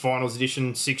 This week, finals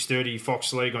edition, 6:30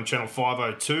 Fox League on Channel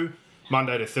 502,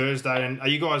 Monday to Thursday. And are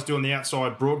you guys doing the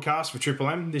outside broadcast for Triple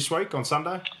M this week on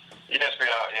Sunday? Yes, we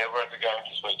are. Yeah, we're at the game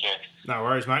this weekend. No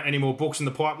worries, mate. Any more books in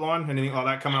the pipeline? Anything like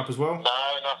that coming up as well? No,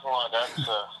 nothing like that.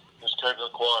 Just keep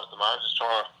it quiet at the moment. Just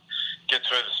trying to get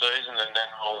through the season, and then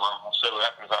we'll see what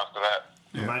happens after that.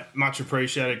 Yeah. Mate, much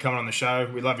appreciated coming on the show.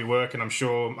 We love your work, and I'm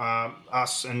sure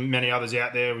us and many others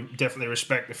out there definitely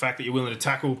respect the fact that you're willing to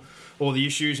tackle all the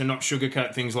issues and not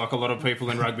sugarcoat things like a lot of people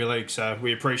in rugby league. So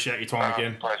we appreciate your time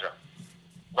again. Pleasure.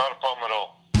 Not a problem at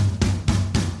all.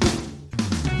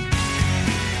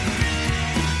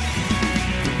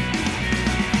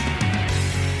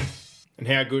 And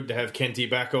how good to have Kenty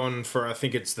back on for, I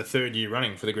think it's the 3rd year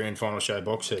running for the Grand Final Show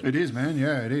box set. It is, man.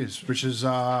 Yeah, it is. Which is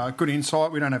good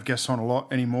insight. We don't have guests on a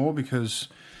lot anymore because,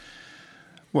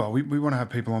 well, we want to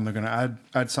have people on that are going to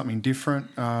add something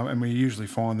different. And we usually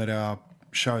find that our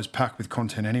show's packed with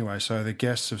content anyway. So the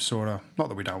guests have sort of, not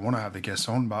that we don't want to have the guests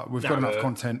on, but we've got enough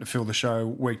content to fill the show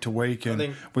week to week.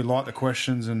 And we like the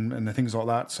questions and the things like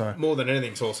that. So more than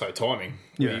anything, it's also timing.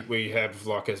 Yeah. We have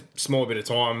like a small bit of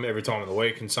time every time of the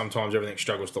week, and sometimes everything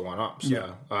struggles to line up.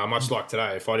 So much like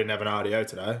today, if I didn't have an RDO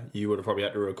today, you would have probably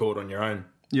had to record on your own.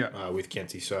 With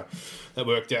Kenty. So that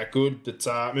worked out good.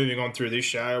 But moving on through this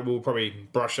show, we'll probably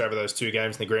brush over those 2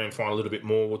 games in the grand final a little bit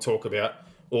more. We'll talk about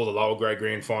all the lower grade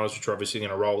grand finals, which are obviously going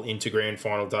to roll into grand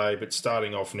final day. But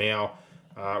starting off now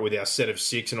with our set of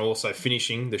 6, and also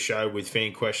finishing the show with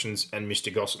fan questions and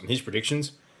Mr. Gossip and his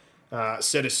predictions.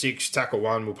 Set of 6, tackle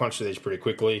 1, we'll punch through these pretty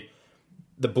quickly.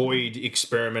 The Boyd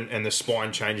experiment and the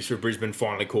spine changes for Brisbane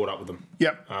finally caught up with them.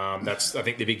 Yep. That's, I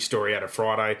think, the big story out of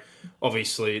Friday.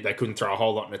 Obviously, they couldn't throw a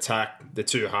whole lot in attack. The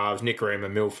 2 halves, Nicarima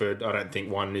and Milford, I don't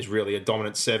think one is really a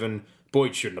dominant 7.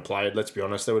 Boyd shouldn't have played, let's be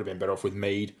honest. They would have been better off with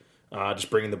Mead just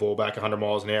bringing the ball back 100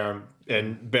 miles an hour.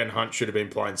 And Ben Hunt should have been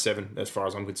playing 7, as far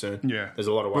as I'm concerned. Yeah. There's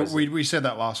a lot of ways. We said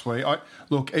that last week.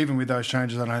 Look, even with those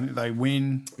changes, I don't think they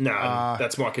win. No,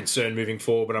 that's my concern moving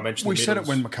forward. But I mentioned we the said it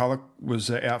middles. when McCulloch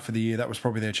was out for the year. That was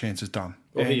probably their chances done.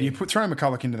 Well, and you throw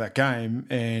McCulloch into that game,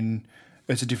 and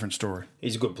it's a different story.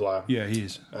 He's a good player. Yeah, he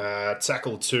is.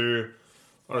 Tackle 2.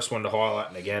 I just wanted to highlight,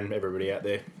 and again, everybody out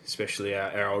there, especially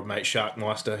our old mate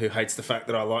Sharkmeister, who hates the fact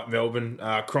that I like Melbourne.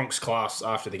 Cronk's class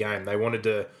after the game. They wanted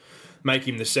to make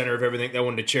him the centre of everything. They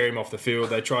wanted to cheer him off the field.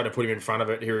 They tried to put him in front of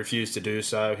it. He refused to do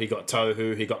so. He got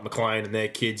Tohu, he got McLean and their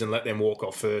kids and let them walk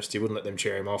off first. He wouldn't let them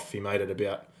cheer him off. He made it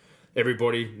about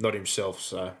everybody, not himself.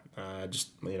 So, I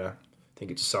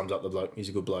think it just sums up the bloke. He's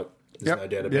a good bloke. There's no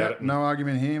doubt about it. No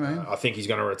argument here, man. I think he's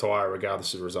going to retire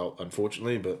regardless of the result,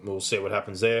 unfortunately, but we'll see what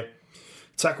happens there.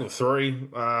 Tackle 3,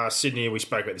 Sydney, we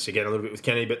spoke about this again a little bit with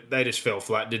Kenny, but they just fell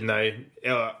flat, didn't they?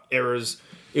 Errors,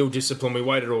 ill discipline. We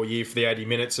waited all year for the 80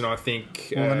 minutes, and I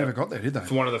think... Well, they never got there, did they?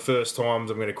 For one of the first times,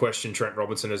 I'm going to question Trent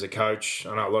Robinson as a coach.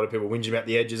 I know a lot of people whinge about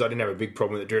the edges. I didn't have a big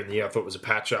problem with it during the year. I thought it was a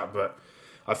patch-up, but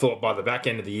I thought by the back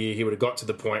end of the year, he would have got to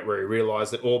the point where he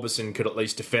realised that Orbison could at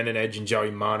least defend an edge and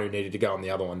Joey Manu needed to go on the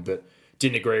other one, but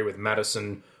didn't agree with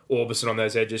Madison, Orbison on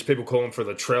those edges. People call him for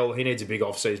Latrell. He needs a big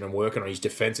off-season and working on his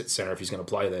defence at centre if he's going to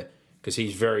play there, because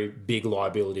he's very big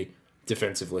liability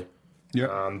defensively.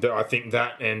 Yeah. I think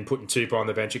that and putting Tupou on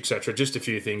the bench, etc., just a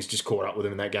few things just caught up with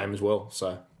him in that game as well.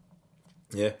 So,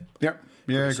 yeah. Yep.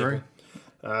 Yeah, I agree.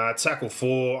 Tackle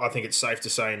 4, I think it's safe to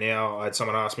say now. I had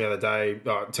someone ask me the other day,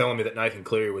 telling me that Nathan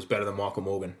Cleary was better than Michael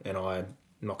Morgan, and I'm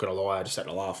not going to lie, I just had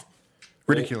to laugh.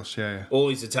 Ridiculous, yeah. All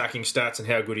his attacking stats and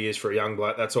how good he is for a young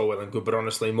bloke, that's all well and good, but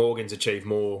honestly, Morgan's achieved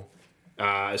more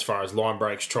as far as line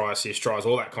breaks, try assists, tries,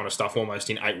 all that kind of stuff, almost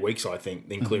in 8 weeks, I think,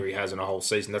 than Cleary has in a whole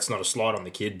season. That's not a slight on the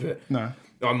kid, but No.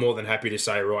 I'm more than happy to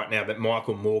say right now that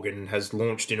Michael Morgan has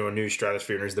launched into a new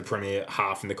stratosphere and is the premier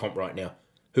half in the comp right now.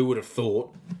 Who would have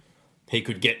thought he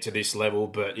could get to this level?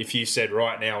 But if you said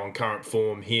right now on current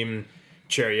form, him,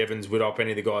 Cherry Evans, Widdop, any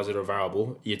of the guys that are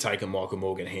available, you're taking Michael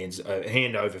Morgan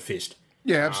hand over fist.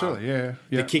 Yeah, absolutely, yeah.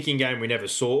 The kicking game we never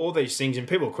saw, all these things, and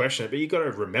people question it, but you've got to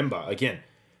remember, again,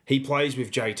 he plays with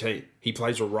JT. He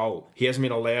plays a role. He hasn't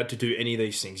been allowed to do any of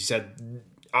these things. He's had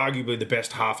arguably the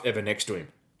best half ever next to him.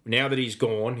 Now that he's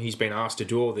gone, he's been asked to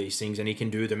do all these things, and he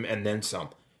can do them and then some.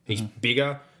 He's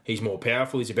bigger, he's more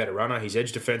powerful, he's a better runner, he's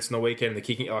edge defence on the weekend, the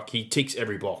kicking, he ticks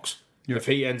every box. Yep. If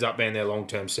he ends up being their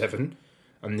long-term 7,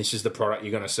 and this is the product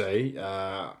you're going to see,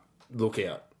 look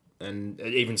out. And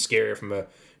even scarier from a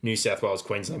New South Wales,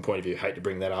 Queensland point of view. Hate to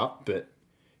bring that up, but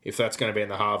if that's going to be in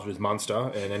the halves with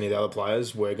Munster and any of the other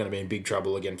players, we're going to be in big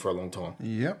trouble again for a long time.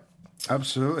 Yep,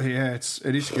 absolutely. Yeah,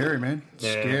 it is scary, man.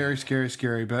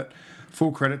 Scary. But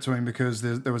full credit to him because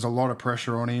there was a lot of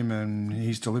pressure on him and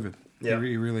he's delivered. Yeah.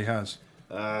 He really has.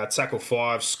 Tackle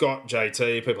 5, Scott,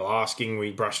 JT, people asking,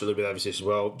 we brushed a little bit over this as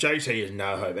well. JT is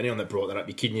no hope. Anyone that brought that up,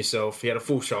 you're kidding yourself. He had a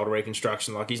full shoulder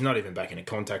reconstruction, like he's not even back into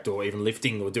contact or even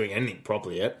lifting or doing anything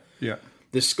properly yet. Yeah.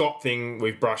 The Scott thing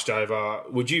we've brushed over.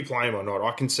 Would you play him or not?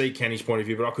 I can see Kenny's point of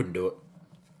view, but I couldn't do it.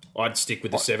 I'd stick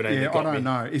with the 17. Yeah, I don't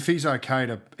know if he's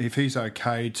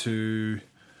okay to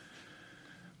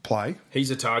play.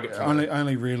 He's a target.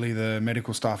 Only really the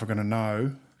medical staff are going to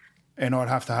know, and I'd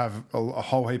have to have a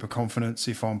whole heap of confidence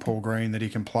if I'm Paul Green that he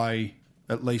can play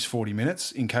at least 40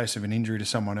 minutes in case of an injury to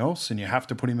someone else, and you have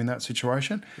to put him in that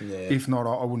situation. Yeah. If not,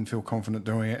 I wouldn't feel confident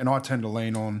doing it, and I tend to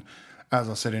lean on, as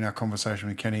I said in our conversation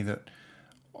with Kenny, that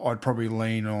I'd probably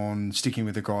lean on sticking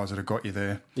with the guys that have got you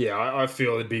there. Yeah, I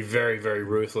feel it'd be very, very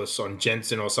ruthless on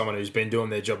Jensen or someone who's been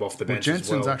doing their job off the bench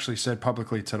Jensen's as well. actually said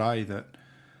publicly today that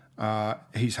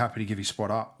he's happy to give his spot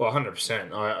up. Well,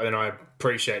 100%. I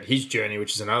appreciate his journey,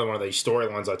 which is another one of these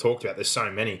storylines I talked about. There's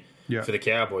so many for the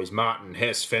Cowboys. Martin,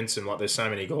 Hess, Fenson, there's so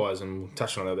many guys, and we'll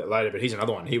touch on it a little bit later, but he's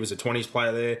another one. He was a 20s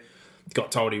player there.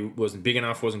 Got told he wasn't big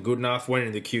enough, wasn't good enough, went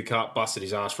into the Q Cup, busted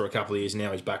his ass for a couple of years.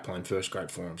 Now he's back playing first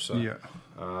grade for him. So,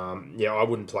 I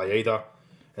wouldn't play either.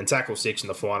 And tackle 6 in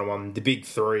the final one. The big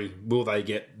 3, will they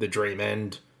get the dream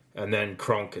end? And then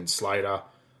Cronk and Slater.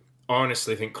 I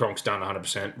honestly think Cronk's done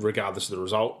 100% regardless of the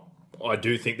result. I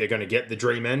do think they're going to get the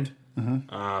dream end.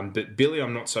 Mm-hmm. But Billy,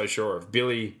 I'm not so sure of.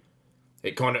 Billy,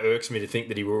 it kind of irks me to think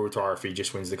that he will retire if he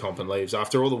just wins the comp and leaves.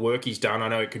 After all the work he's done, I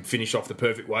know it could finish off the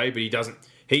perfect way, but he doesn't.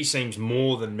 He seems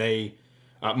more to me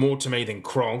than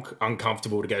Cronk,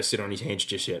 uncomfortable to go sit on his hands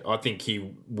just yet. I think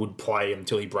he would play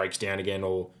until he breaks down again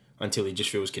or until he just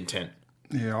feels content.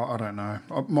 Yeah, I don't know.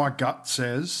 My gut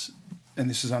says, and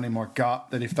this is only my gut,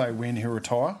 that if they win, he'll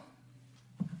retire.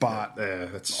 But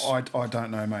I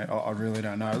don't know, mate. I really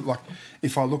don't know. Like,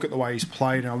 if I look at the way he's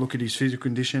played and I look at his physical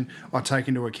condition, I take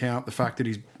into account the fact that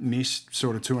he's missed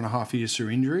sort of 2.5 years through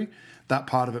injury. That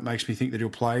part of it makes me think that he'll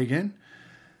play again.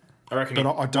 I reckon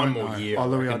but I don't one more know. year.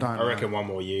 I reckon one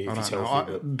more year if he's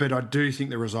healthy. But I do think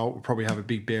the result will probably have a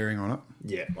big bearing on it.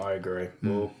 Yeah, I agree.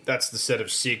 Well, that's the set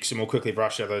of 6, and we'll quickly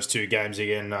brush over those 2 games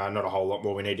again. Not a whole lot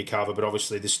more we need to cover, but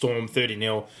obviously the Storm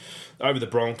 30-0 over the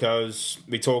Broncos.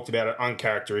 We talked about it,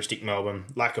 uncharacteristic Melbourne,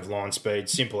 lack of line speed,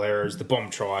 simple errors, the bomb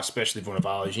try, especially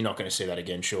Vunivalu. You're not going to see that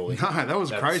again, surely. No, that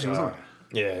was crazy, wasn't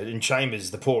it? Yeah, in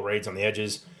Chambers, the poor reads on the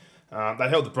edges. They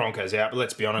held the Broncos out, but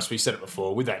let's be honest, we said it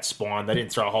before, with that spine, they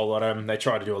didn't throw a whole lot at them. They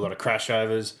tried to do a lot of crash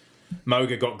overs.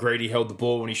 Moga got greedy, held the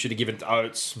ball when he should have given it to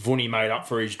Oates. Vunny made up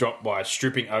for his drop by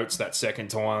stripping Oates that second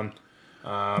time.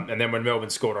 And then when Melbourne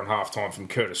scored on half-time from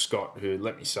Curtis Scott, who,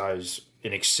 let me say, is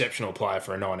an exceptional player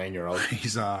for a 19-year-old.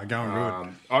 He's going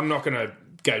good. I'm not going to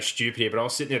go stupid here, but I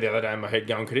was sitting there the other day in my head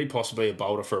going, could he possibly have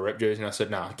bowled for a rep jersey? And I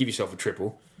said, nah, give yourself a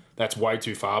triple. That's way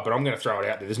too far, but I'm going to throw it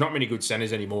out there. There's not many good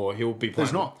centres anymore. He'll be playing.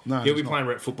 There's not. No, he'll be playing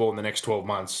rep football in the next 12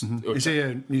 months. Mm-hmm. Is he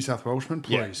a New South Welshman?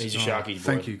 Please. Yeah, he's a Sharky boy.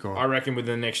 Thank you, God. I reckon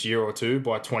within the next year or two,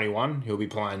 by 21, he'll be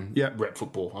playing rep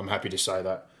football. I'm happy to say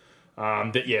that.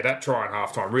 But yeah, that try in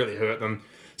halftime really hurt them.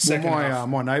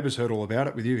 My neighbours heard all about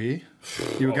it with you here.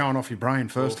 You were going off your brain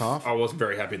first half. I wasn't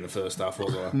very happy in the first half,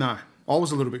 was I? No. I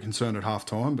was a little bit concerned at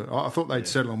halftime, but I thought they'd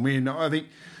settle and win. I think,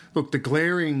 look, the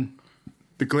glaring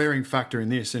factor in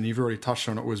this, and you've already touched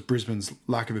on it, was Brisbane's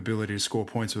lack of ability to score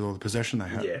points with all the possession they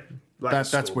had. Yeah.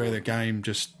 That's where the game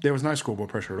there was no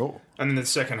scoreboard pressure at all. And then the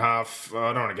second half,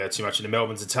 I don't want to go too much into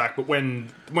Melbourne's attack, but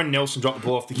when Nelson dropped the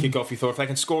ball off the kickoff, you thought if they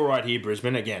can score right here,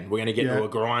 Brisbane, again, we're going to get to a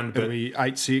grind. But it'll be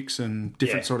 8-6 and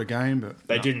different sort of game. But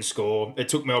they didn't score. It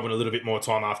took Melbourne a little bit more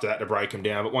time after that to break them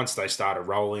down, but once they started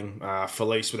rolling,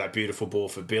 Felice with that beautiful ball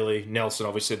for Billy, Nelson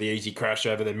obviously the easy crash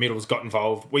over the middles got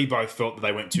involved. We both felt that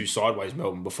they went too sideways,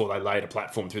 Melbourne, before they laid a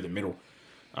platform through the middle.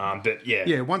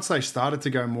 Once they started to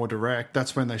go more direct,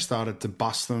 that's when they started to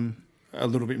bust them a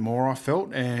little bit more, I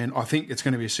felt. And I think it's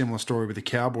going to be a similar story with the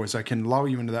Cowboys. They can lull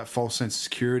you into that false sense of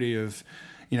security of,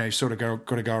 you sort of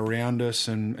got to go around us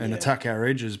and attack our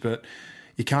edges, but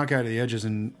you can't go to the edges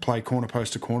and play corner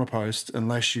post to corner post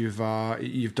unless you've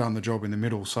done the job in the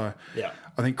middle. So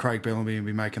I think Craig Bellamy will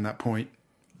be making that point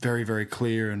very, very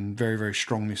clear and very, very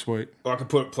strong this week. I could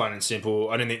put it plain and simple.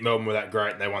 I didn't think Melbourne were that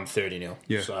great, and they won 30-0.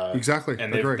 Yeah, so, exactly.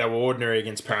 And they were ordinary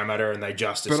against Parramatta, and they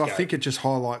just escaped. But I think it just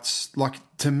highlights, like,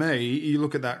 to me, you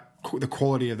look at the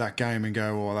quality of that game and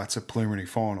go, "Oh, that's a preliminary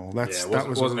final." That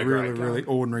was a really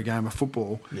ordinary game of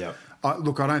football. Yeah.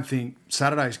 Look, I don't think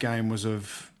Saturday's game was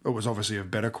obviously of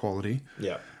better quality.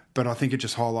 Yeah. But I think it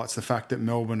just highlights the fact that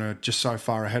Melbourne are just so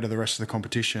far ahead of the rest of the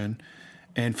competition.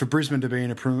 And for Brisbane to be in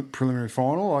a preliminary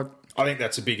final, I think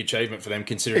that's a big achievement for them,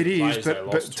 considering the players they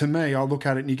lost. But to me, I look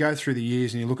at it and you go through the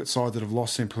years and you look at sides that have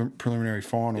lost in preliminary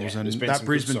finals, and that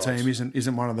Brisbane team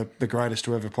isn't one of the greatest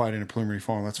to ever played in a preliminary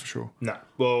final, that's for sure. No.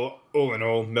 Well, all in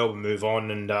all, Melbourne move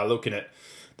on, and looking at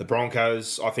the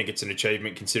Broncos, I think it's an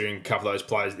achievement considering a couple of those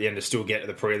players at the end to still get to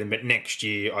the prelim. But next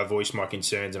year, I voiced my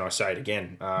concerns and I say it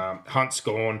again. Hunt's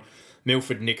gone.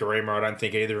 Milford and Nikorima, I don't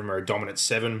think either of them are a dominant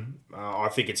 7. I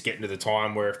think it's getting to the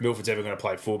time where if Milford's ever going to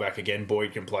play fullback again,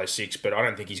 Boyd can play 6, but I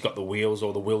don't think he's got the wheels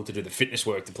or the will to do the fitness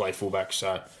work to play fullback.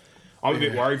 So I'm a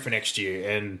bit worried for next year.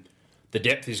 And the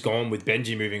depth is gone with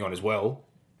Benji moving on as well.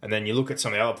 And then you look at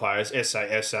some of the other players, SA,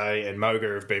 and Moga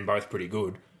have been both pretty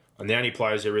good. And the only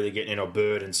players that are really getting in are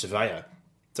Bird and Surveyor.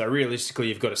 So realistically,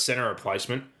 you've got a centre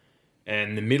replacement.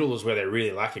 And the middle is where they're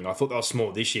really lacking. I thought they were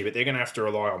small this year, but they're going to have to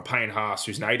rely on Payne Haas,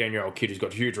 who's an 18-year-old kid who's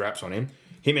got huge raps on him.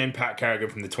 Him and Pat Carrigan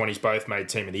from the 20s both made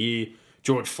Team of the Year.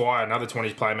 George Fire, another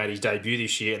 20s player, made his debut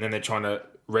this year, and then they're trying to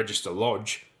register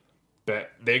Lodge.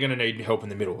 But they're going to need help in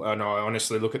the middle. And I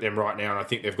honestly look at them right now, and I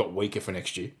think they've got weaker for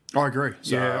next year. I agree.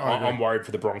 So I agree. I'm worried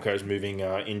for the Broncos moving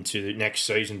into next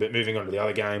season. But moving on to the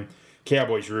other game,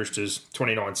 Cowboys-Roosters,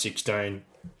 29-16.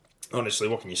 Honestly,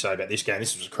 what can you say about this game?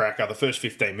 This was a cracker. The first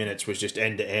 15 minutes was just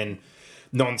end-to-end,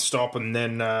 non-stop. And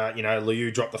then,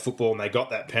 Liu dropped the football and they got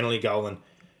that penalty goal. And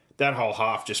that whole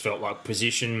half just felt like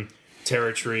position,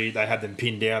 territory. They had them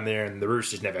pinned down there and the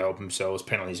Roosters never helped themselves.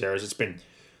 Penalties, errors. It's been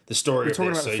the story of their season.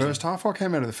 You're talking about the first half? I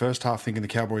came out of the first half thinking the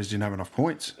Cowboys didn't have enough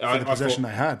points for the possession they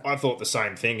had. I thought the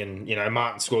same thing. And,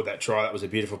 Martin scored that try. That was a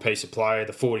beautiful piece of play.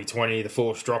 The 40-20, the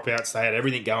forced dropouts. They had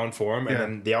everything going for them. And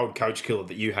then the old coach killer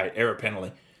that you hate, error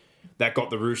penalty. That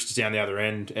got the Roosters down the other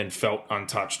end and felt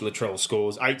untouched. Latrell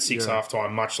scores 8-6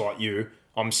 halftime, much like you.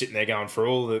 I'm sitting there going, for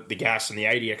all the gas and the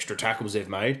 80 extra tackles they've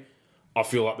made, I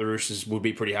feel like the Roosters would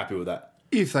be pretty happy with that.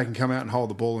 if they can come out and hold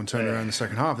the ball and turn around in the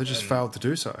second half. They just failed to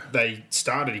do so. They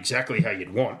started exactly how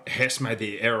you'd want. Hess made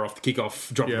the error off the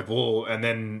kickoff, dropping the ball, and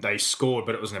then they scored,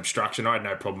 but it was an obstruction. I had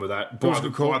no problem with that. By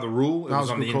the rule, it was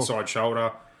on the inside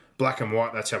shoulder. Black and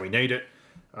white, that's how we need it.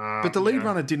 But the lead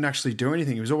runner didn't actually do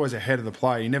anything. He was always ahead of the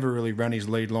play. He never really ran his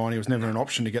lead line. He was never an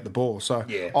option to get the ball. So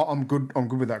I'm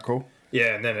good with that call.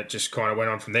 Yeah, and then it just kind of went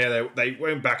on from there. They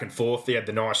went back and forth. They had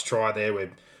the nice try there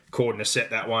where Cordner set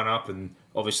that one up, and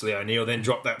obviously O'Neill then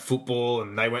dropped that football,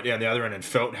 and they went down the other end and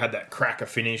Felt had that cracker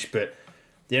finish. But at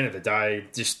the end of the day,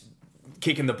 just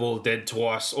kicking the ball dead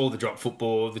twice, all the drop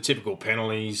football, the typical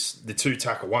penalties, the 2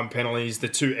 tackle 1 penalties, the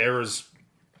 2 errors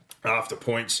after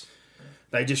points.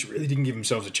 They just really didn't give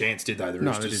themselves a chance, did they? The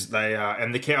Roosters. They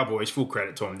and the Cowboys, full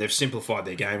credit to them. They've simplified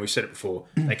their game. We said it before.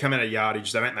 They come out of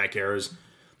yardage. They don't make errors.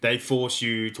 They force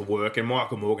you to work. And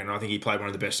Michael Morgan, I think he played one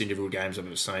of the best individual games I've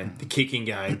ever seen. The kicking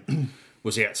game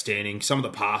was outstanding. Some of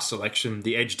the pass selection,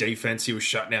 the edge defense, he was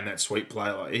shutting down that sweep play.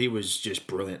 Like, he was just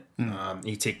brilliant.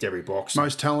 He ticked every box.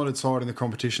 Most talented side in the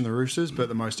competition, the Roosters, but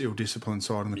the most ill-disciplined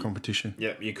side in the competition.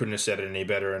 Yeah, you couldn't have said it any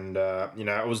better. And,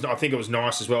 I think it was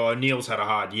nice as well. O'Neill's had a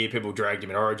hard year. People dragged him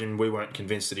in Origin. We weren't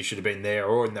convinced that he should have been there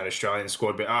or in that Australian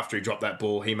squad. But after he dropped that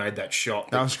ball, he made that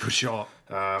shot. That was a good shot.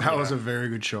 That was a very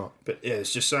good shot. But, yeah,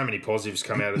 there's just so many positives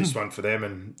come out of this one for them.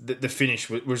 And the finish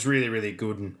was really, really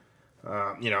good. And,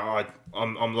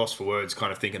 I'm lost for words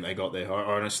kind of thinking they got there.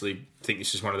 I honestly think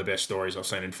this is one of the best stories I've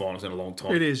seen in finals in a long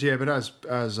time. It is, yeah, but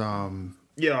as I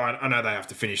know they have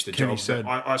to finish the job, said,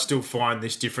 but I still find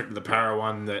this different to the Para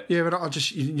one. That yeah,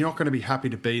 but you're not going to be happy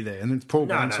to be there. And then Paul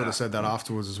Green sort of said that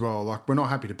afterwards as well. Like, we're not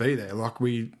happy to be there. Like,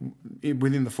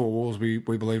 within the 4 walls, we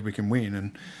believe we can win,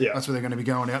 and that's what they're going to be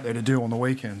going out there to do on the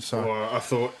weekend. So I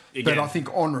thought, again, but I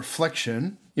think on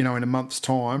reflection, in a month's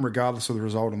time, regardless of the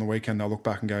result on the weekend, they'll look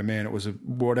back and go, man, it was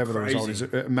whatever the result is,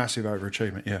 a massive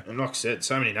overachievement. Yeah, and like I said,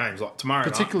 so many names like tomorrow,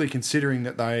 particularly considering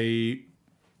that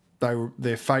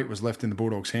their fate was left in the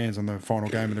Bulldogs' hands on the final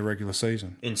game of the regular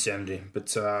season. Insanity.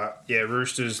 But,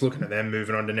 Roosters, looking at them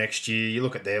moving on to next year, you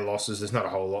look at their losses, there's not a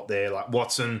whole lot there. Like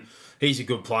Watson, he's a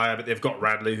good player, but they've got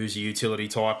Radley, who's a utility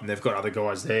type, and they've got other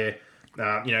guys there.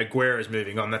 Guerra's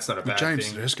moving on. That's not a bad James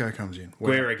thing. James Tedesco comes in.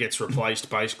 Guerra gets replaced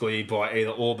basically by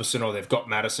either Orbison or they've got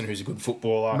Madison, who's a good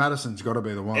footballer. Madison's got to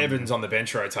be the one. Evans on the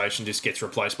bench rotation just gets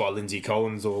replaced by Lindsay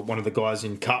Collins or one of the guys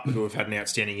in Cup who have had an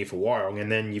outstanding year for Wyong. And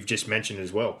then you've just mentioned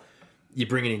as well, you're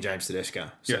bringing in James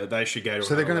Tedesco. So they should go to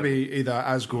So they're going to be either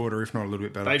as good or if not a little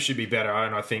bit better. They should be better,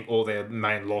 and I think all their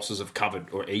main losses have covered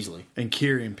or easily. And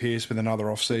Kieran Pearce with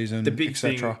another off-season, the big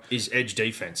thing is edge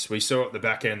defence. We saw at the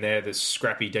back end there, the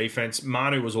scrappy defence.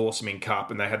 Manu was awesome in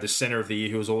Cup, and they had the centre of the year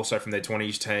who was also from their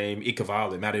 20s team,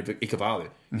 Matty Ikuvalu.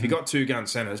 If you got 2 gun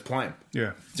centres, play them.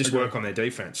 Yeah. Just work on their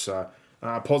defence. So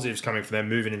positives coming for them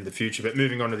moving into the future. But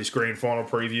moving on to this grand final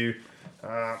preview,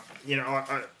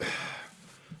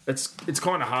 It's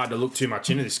kind of hard to look too much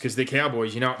into this because the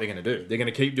Cowboys, you know what they're going to do. They're going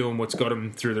to keep doing what's got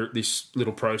them through this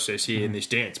little process here in this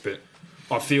dance. But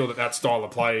I feel that style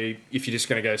of play, if you're just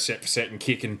going to go set for set and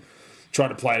kick and try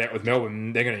to play it out with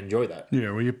Melbourne, they're going to enjoy that.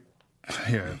 Yeah, well,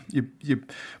 you're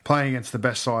playing against the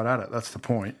best side at it. That's the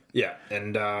point. Yeah,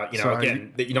 and,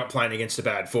 you're not playing against a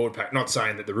bad forward pack. Not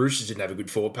saying that the Roosters didn't have a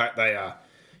good forward pack. They are...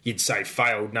 You'd say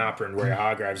failed. Napa and Ria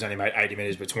Hargraves only made 80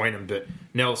 metres between them. But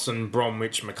Nelson,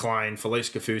 Bromwich, McLean, Felice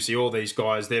Kafusi, all these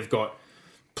guys, they've got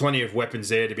plenty of weapons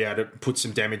there to be able to put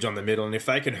some damage on the middle. And if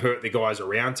they can hurt the guys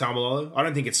around Taumalolo, I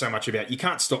don't think it's so much about... You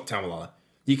can't stop Taumalolo.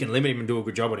 You can limit him and do a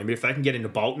good job on him. But if they can get into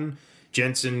Bolton,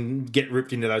 Jensen, get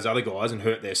ripped into those other guys and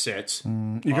hurt their sets...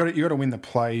 You got to win the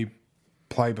play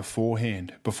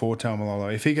beforehand, before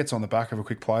Taumalolo. If he gets on the back of a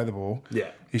quick play of the ball...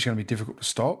 Yeah. He's going to be difficult to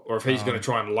stop. Or if he's going to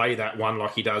try and lay that one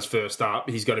like he does first up,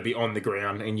 he's got to be on the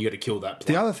ground and you got to kill that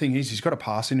play. The other thing is he's got a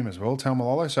pass in him as well,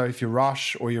 Taumalolo. So if you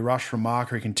rush from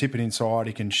marker, he can tip it inside,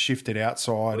 he can shift it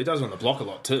outside. Well, he does on the block a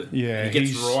lot too. Yeah. He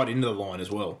gets right into the line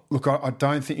as well. Look, I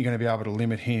don't think you're going to be able to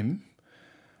limit him.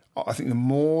 I think the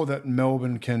more that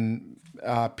Melbourne can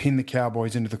pin the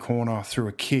Cowboys into the corner through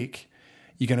a kick,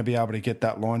 you're going to be able to get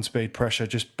that line speed pressure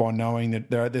just by knowing that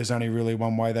there's only really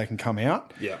one way they can come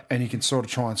out. Yeah. And you can sort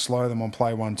of try and slow them on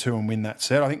play 1-2 and win that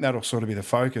set. I think that'll sort of be the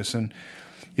focus. And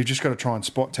you've just got to try and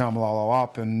spot Taumalolo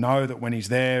up and know that when he's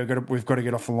there, we've got to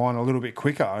get off the line a little bit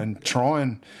quicker and try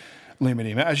and limit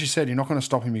him. As you said, you're not going to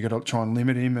stop him. You've got to try and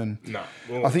limit him. And no.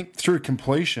 I think through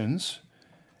completions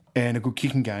and a good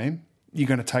kicking game, you're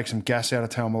going to take some gas out of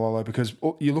Taumalolo, because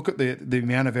you look at the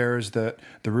amount of errors that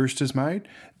the Roosters made,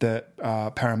 that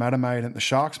Parramatta made, and the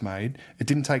Sharks made. It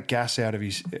didn't take gas out of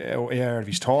his air out of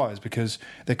his tyres, because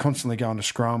they're constantly going to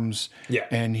scrums,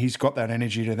 and he's got that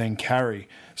energy to then carry.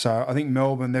 So I think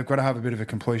Melbourne, they've got to have a bit of a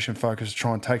completion focus to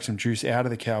try and take some juice out of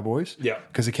the Cowboys. Yeah,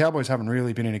 because the Cowboys haven't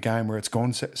really been in a game where it's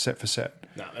gone set for set.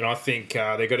 No, and I think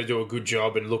they've got to do a good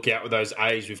job and look out with those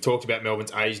A's. We've talked about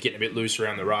Melbourne's A's getting a bit loose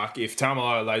around the ruck. If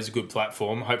Taumalolo lays a good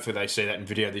platform, hopefully they see that in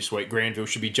video this week. Granville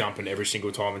should be jumping every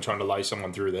single time and trying to lay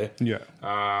someone through there. Yeah.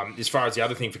 As far as the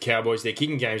other thing for Cowboys, their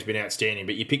kicking game's been outstanding,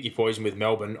 but you pick your poison with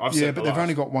Melbourne. But they've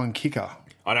only got one kicker.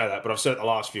 I know that, but I've said it the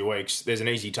last few weeks. There's an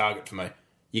easy target for me.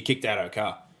 You kicked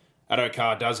Addo-Carr.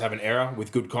 Addo-Carr does have an error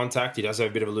with good contact. He does have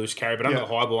a bit of a loose carry, but under the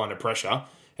high ball, under pressure.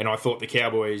 And I thought the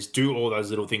Cowboys do all those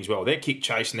little things well. Their kick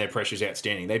chase and their pressure is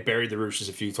outstanding. They buried the Roosters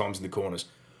a few times in the corners.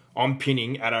 I'm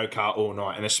pinning Addo-Carr all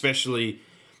night, and especially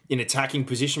in attacking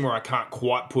position where I can't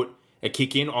quite put a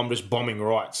kick in, I'm just bombing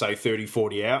right, say 30,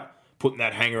 40 out, putting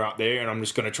that hanger up there, and I'm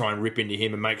just going to try and rip into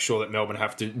him and make sure that Melbourne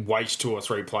have to waste 2 or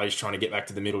 3 plays trying to get back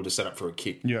to the middle to set up for a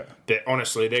kick. Yeah.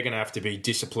 Honestly, they're going to have to be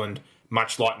disciplined,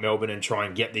 much like Melbourne, and try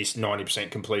and get this 90%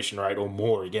 completion rate or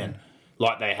more again,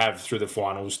 like they have through the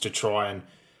finals, to try and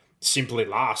simply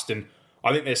last. And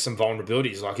I think there's some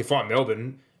vulnerabilities. Like, if I'm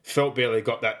Melbourne, Felt barely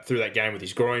got that through that game with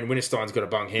his groin. Winterstein's got a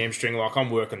bung hamstring. Like, I'm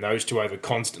working those two over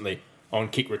constantly on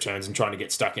kick returns and trying to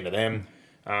get stuck into them.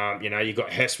 You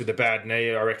got Hess with a bad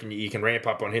knee. I reckon you can ramp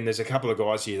up on him. There's a couple of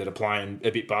guys here that are playing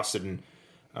a bit busted, and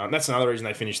that's another reason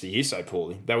they finished the year so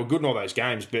poorly. They were good in all those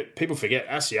games, but people forget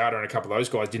Asiata and a couple of those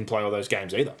guys didn't play all those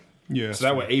games either. Yeah, so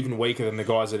they were even weaker than the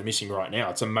guys that are missing right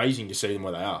now. It's amazing to see them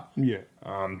where they are. Yeah.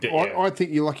 I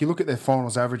think you look at their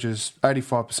finals averages,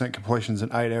 85% completions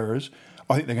and 8 errors.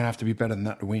 I think they're going to have to be better than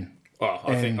that to win. Oh,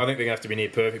 I think they're going to have to be near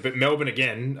perfect. But Melbourne,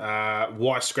 again,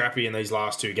 why scrappy in these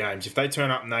last 2 games? If they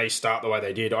turn up and they start the way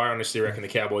they did, I honestly reckon the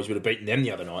Cowboys would have beaten them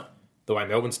the other night, the way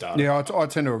Melbourne started. Yeah, I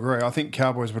tend to agree. I think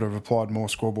Cowboys would have applied more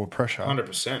scoreboard pressure.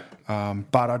 100%.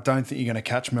 But I don't think you're going to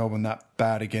catch Melbourne that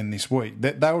bad again this week.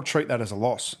 They'll treat that as a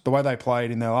loss, the way they played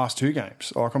in their last 2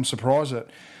 games. Like, I'm surprised that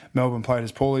Melbourne played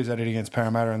as poorly as they did against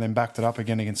Parramatta and then backed it up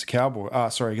again against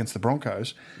against the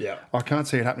Broncos. Yeah. I can't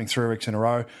see it happening 3 weeks in a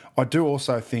row. I do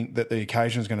also think that the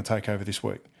occasion is going to take over this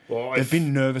week. Well, they've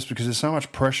been nervous because there's so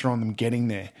much pressure on them getting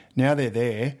there. Now they're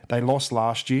there. They lost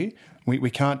last year. We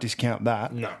can't discount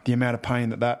that. No. The amount of pain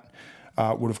that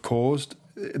would have caused.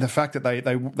 The fact that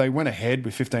they went ahead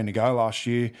with 15 to go last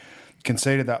year,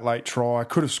 conceded that late try,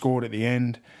 could have scored at the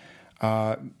end.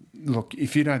 Look,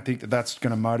 if you don't think that that's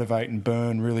going to motivate and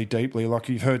burn really deeply, like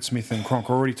you've heard Smith and Cronk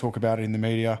already talk about it in the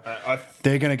media,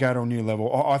 they're going to go to a new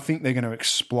level. I think they're going to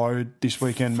explode this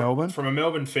weekend, Melbourne. From a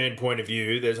Melbourne fan point of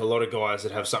view, there's a lot of guys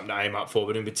that have something to aim up for,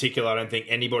 but in particular, I don't think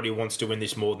anybody wants to win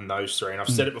this more than those 3. And I've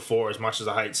said it before, as much as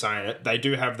I hate saying it, they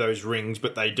do have those rings,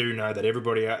 but they do know that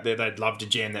everybody out there, they'd love to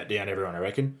jam that down everyone, I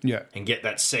reckon. Yeah. And get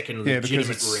that second legitimate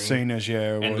ring. Seen as,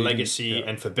 and legacy,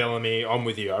 and for Bellamy, I'm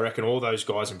with you. I reckon all those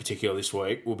guys in particular this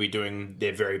week will be doing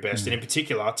their very best, and in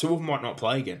particular, 2 of them might not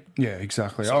play again. Yeah,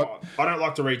 exactly. So I don't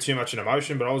like to read too much in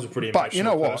emotion, but I was a pretty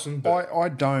emotional person. But you know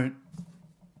what?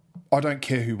 I don't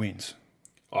care who wins.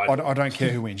 I don't care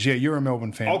who wins. Yeah, you're a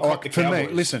Melbourne fan.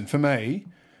 For me,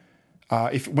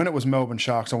 when it was Melbourne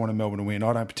Sharks, I wanted Melbourne to win.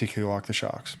 I don't particularly like the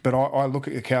Sharks, but I look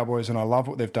at the Cowboys and I love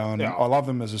what they've done. Yeah. I love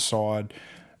them as a side.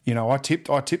 You know, I tipped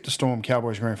the Storm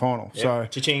Cowboys grand final. Yep. So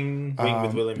Cha-ching, win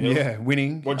with William Hill. Yeah,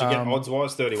 winning. What'd you get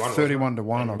odds-wise? 31. 31 to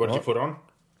 1. What'd you put on?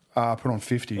 Put on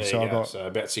 50. There so you I got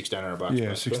about $1,600.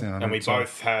 Yeah, $1,600. And we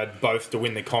both had both to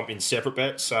win the comp in separate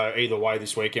bets. So either way,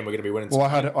 this weekend we're going to be winning. Well,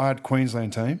 I had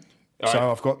Queensland team. Right.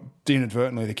 So I've got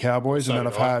inadvertently the Cowboys, and then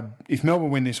I've had, if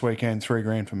Melbourne win this weekend,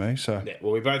 $3,000 for me. So yeah,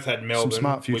 well, we both had Melbourne. Some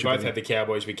smart future. We both had the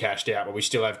Cowboys. We cashed out, but we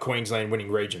still have Queensland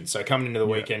winning regions. So coming into the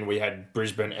weekend, we had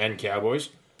Brisbane and Cowboys.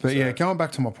 But yeah, going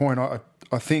back to my point, I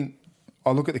think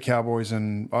I look at the Cowboys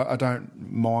and I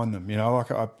don't mind them. You know, like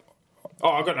I've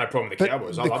got no problem with the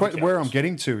Cowboys. I love the Cowboys. Where I'm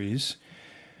getting to is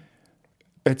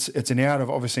it's an out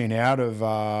of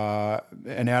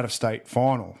state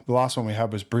final. The last one we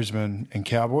had was Brisbane and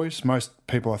Cowboys. Most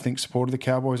people, I think, supported the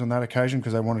Cowboys on that occasion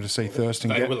because they wanted to see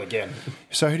Thurston They will again.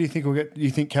 So who do you think will get? Do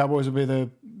you think Cowboys will be the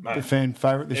fan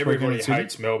favourite this weekend? Everybody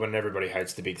hates Melbourne. Everybody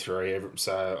hates the big 3.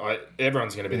 So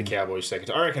everyone's going to be the Cowboys second.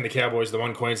 I reckon the Cowboys are the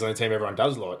one Queensland team everyone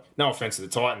does like. No offence to the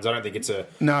Titans. I don't think it's a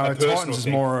Titans is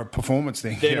more a performance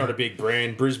thing. They're not a big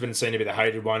brand. Brisbane seem to be the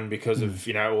hated one because of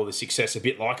all the success, a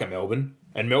bit like a Melbourne.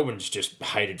 And Melbourne's just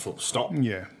hated full stop.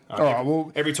 Yeah. All right.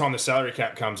 Well, every time the salary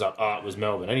cap comes up, it was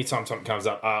Melbourne. Anytime something comes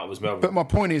up, it was Melbourne. But my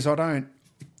point is, I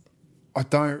I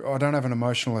don't have an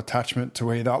emotional attachment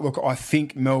to either. Look, I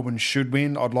think Melbourne should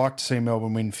win. I'd like to see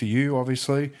Melbourne win for you,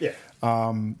 obviously. Yeah.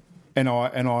 And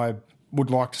I would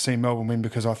like to see Melbourne win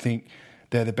because I think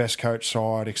they're the best coach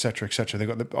side, etc., etc.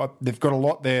 They've got a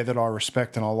lot there that I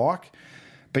respect and I like.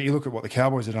 But you look at what the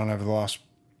Cowboys have done over the last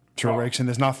 3 weeks, and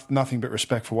there's nothing but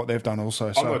respect for what they've done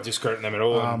also. So, I'm not discrediting them at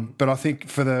all. But I think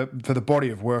for the body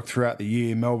of work throughout the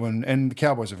year, Melbourne and the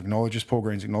Cowboys have acknowledged, as Paul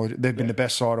Green's acknowledged, they've been the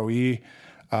best side all year.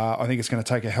 I think it's going to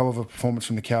take a hell of a performance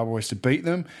from the Cowboys to beat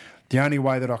them. The only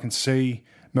way that I can see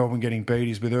Melbourne getting beat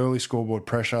is with early scoreboard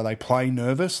pressure. They play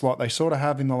nervous, like they sort of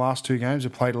have in the last 2 games. They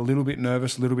played a little bit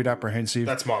nervous, a little bit apprehensive.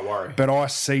 That's my worry. But I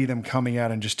see them coming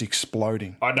out and just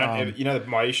exploding. I don't.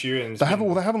 My issue, and they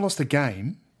haven't lost a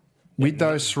game with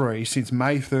those 3 since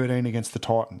May 13 against the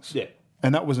Titans. Yeah.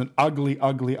 And that was an ugly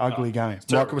game.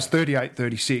 Like it was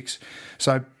 38-36.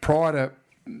 So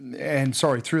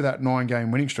through that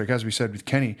 9-game winning streak, as we said with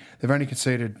Kenny, they've only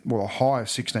conceded, a high of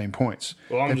 16 points.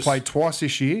 They've played twice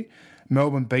this year.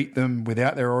 Melbourne beat them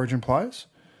without their origin players,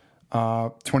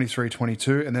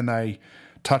 23-22, and then they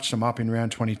touched them up in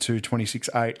round 22,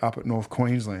 26-8 up at North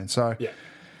Queensland. So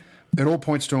it all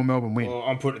points to a Melbourne win. Well,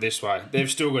 I'm putting it this way. They've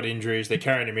still got injuries. They're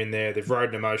carrying him in there. They've rode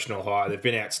an emotional high. They've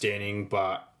been outstanding,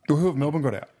 but... Well, who have Melbourne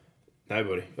got out?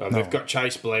 Nobody. They've got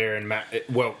Chase Blair and Matt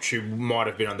Welch, who might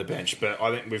have been on the bench, but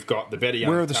I think we've got the better young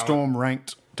Where are the talent. Storm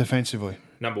ranked defensively?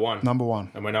 Number one.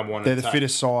 And we're number one. They're the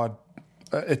fittest side.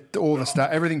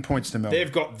 Everything points to Melbourne.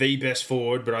 They've got the best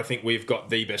forward, but I think we've got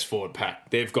the best forward pack.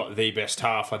 They've got the best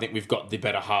half. I think we've got the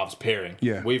better halves pairing.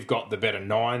 Yeah. We've got the better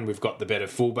 9. We've got the better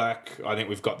fullback. I think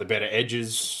we've got the better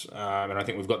edges, and I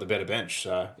think we've got the better bench.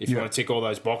 So if you want to tick all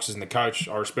those boxes in the coach,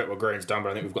 I respect what Green's done, but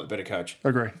I think we've got the better coach.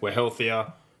 Agree. We're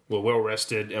healthier. We're well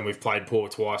rested, and we've played poor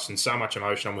twice, and so much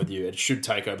emotion. I'm with you. It should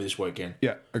take over this weekend.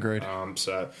 Yeah, agreed.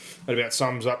 So that about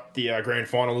sums up the grand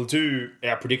final. We'll do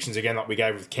our predictions again like we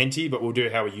gave with Kenty, but we'll do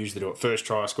how we usually do it. First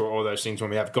try, score, all those things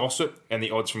when we have gossip and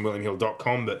the odds from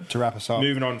WilliamHill.com. But to wrap us up,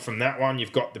 moving on from that one,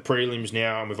 you've got the prelims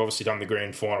now, and we've obviously done the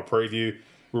grand final preview.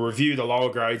 We'll review the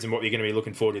lower grades and what you're going to be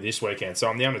looking forward to this weekend. So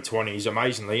I'm the under-20s,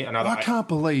 amazingly. I can't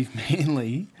believe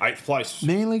Manly... 8th place.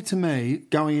 Manly, to me,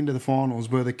 going into the finals,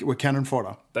 were cannon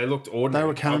fodder. They looked ordinary. They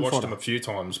were cannon I watched fodder. them a few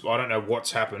times. I don't know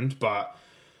what's happened, but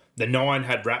the 9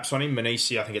 had raps on him.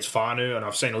 Manisi, I think it's Fanu, and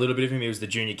I've seen a little bit of him. He was the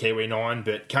junior Kiwi 9,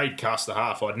 but Cade Cust, the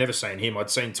half, I'd never seen him. I'd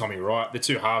seen Tommy Wright. The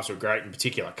 2 halves were great, in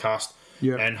particular Cust.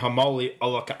 Yeah. And Hamoli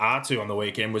Olaka'atu on the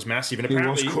weekend was massive. And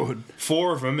apparently, he was good.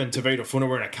 4 of them and Tavita Funa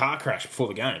were in a car crash before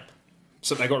the game.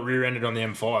 So they got rear-ended on the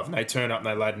M5, and they turned up and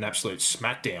they laid an absolute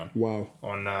smackdown. Wow.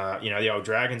 On the old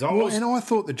Dragons. And I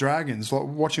thought the Dragons, like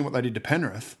watching what they did to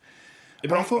Penrith,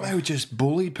 but I thought they were just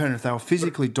bullied Penrith. They were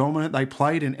physically dominant. They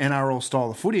played an NRL style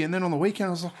of footy, and then on the weekend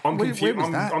I was like, where was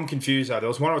that? I'm confused though. There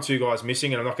was 1 or 2 guys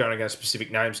missing, and I'm not going to go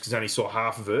specific names because I only saw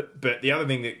half of it. But the other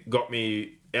thing that got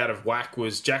me out of whack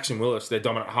was Jackson Willis, their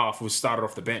dominant half, was started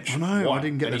off the bench. I know. Why? I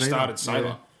didn't get and that he started either. Sailor.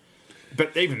 Yeah.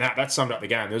 But even that summed up the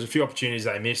game. There was a few opportunities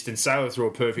they missed, and Sailor threw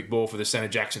a perfect ball for the centre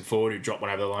Jackson Ford, who dropped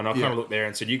one over the line. I kind of looked there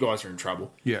and said, you guys are in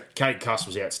trouble. Yeah. Cade Cuss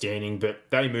was outstanding, but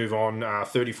they move on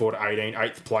 34-18,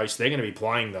 8th place. They're going to be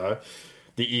playing, though,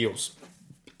 the Eels.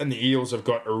 And the Eels have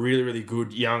got a really, really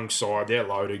good young side. They're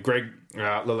loaded. Greg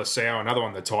Lilasau, another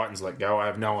one the Titans let go. I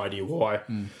have no idea why.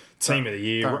 Team of the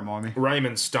year. Don't remind me.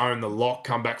 Raymond Stone, the lock,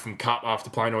 come back from Cup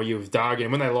after playing all year with Dargan.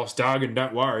 And when they lost Dargan,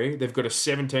 don't worry, they've got a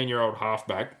 17-year-old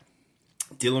halfback,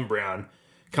 Dylan Brown,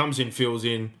 comes in, fills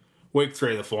in, week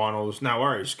 3 of the finals. No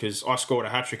worries, because I scored a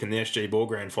hat-trick in the SG Ball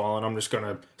Grand Final, and I'm just going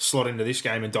to slot into this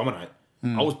game and dominate.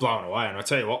 I was blown away, and I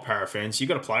tell you what, Para fans, you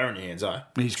got a player on your hands, eh?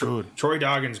 He's good. Troy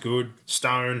Dargan's good.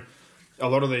 Stone, a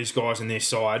lot of these guys in their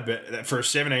side, but for a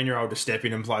 17-year-old to step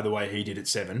in and play the way he did at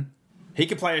 7, he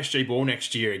could play SG Ball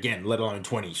next year again, let alone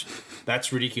 20s.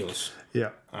 That's ridiculous.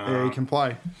 Yeah. Yeah, he can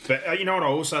play. But you know what I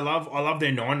also love? I love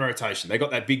their 9 rotation. They got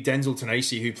that big Denzel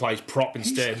Tanisi who plays prop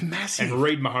instead. He's massive. And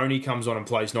Reid Mahoney comes on and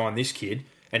plays 9, this kid.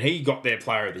 And he got their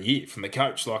player of the year from the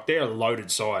coach. Like, they're a loaded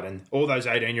side. And all those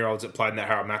 18-year-olds that played in that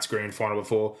Harold Matts Grand Final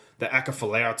before, the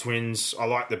Akafalau twins, I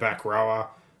like the back rower.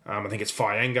 I think it's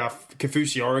Faienga.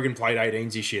 Kafusi Oregon played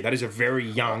 18s this year. That is a very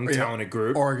young, talented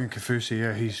group. Oregon Kafusi,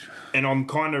 yeah, he's... And I'm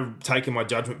kind of taking my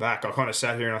judgment back. I kind of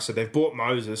sat here and I said, they've bought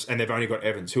Moses and they've only got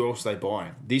Evans. Who else are they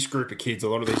buying? This group of kids, a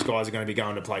lot of these guys are going to be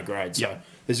going to play grade. So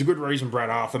there's a good reason Brad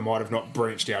Arthur might have not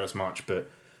branched out as much. But,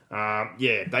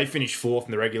 they finished 4th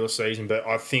in the regular season. But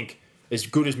I think as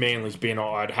good as Manly's been,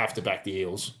 I'd have to back the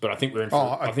Eels. But I think we're in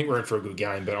for I think we're in for a good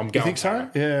game. But I'm going. You think so?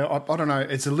 Parramatta. Yeah, I don't know.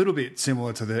 It's a little bit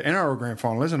similar to the NRL Grand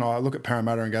Final, isn't it? I look at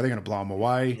Parramatta and go, they're going to blow them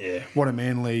away. Yeah. What a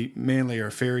Manly are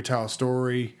a fairy tale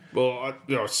story. Well,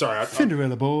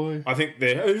 Cinderella boy. I think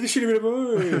they're Cinderella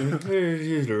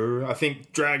boy. I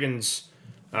think Dragons.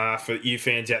 For you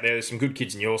fans out there, there's some good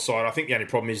kids on your side. I think the only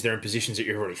problem is they're in positions that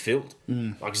you've already filled.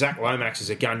 Like Zach Lomax is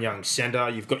a gun young centre.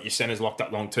 You've got your centres locked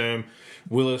up long term.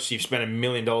 Willis, you've spent $1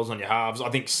 million on your halves. I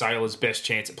think Saylor's best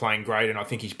chance at playing grade, and I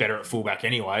think he's better at fullback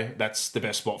anyway. That's the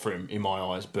best spot for him in my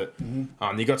eyes. But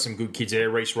you got some good kids there.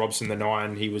 Reece Robson, the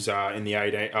 9, he was in the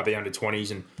the under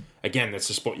 20s, and again, that's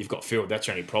the spot you've got filled. That's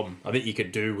your only problem. I think you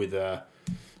could do with.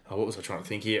 What was I trying to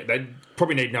think here? They'd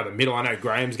probably need another middle. I know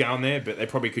Graham's going there, but they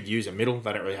probably could use a middle.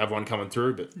 They don't really have one coming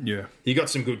through. But yeah, you got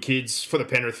some good kids. For the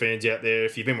Penrith fans out there,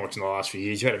 if you've been watching the last few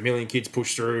years, you've had 1 million kids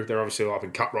push through. They're obviously up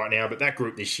in cup right now. But that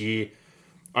group this year,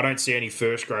 I don't see any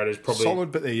first graders probably.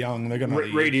 Solid, but they're young. They're going to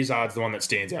Reed Izzard's the one that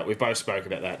stands out. We've both spoke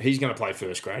about that. He's going to play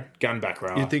first grade. Gun back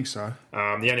rower. You'd think so.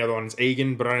 The only other one's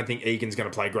Egan, but I don't think Egan's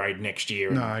going to play grade next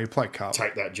year. No, he'll play cup.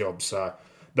 Take that job. So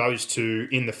those two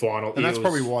in the final. And that's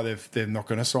probably why they're not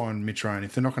going to sign Mitch Rain.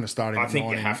 If they're not going to start him, I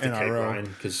think you have to NRL. keep Rain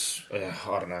because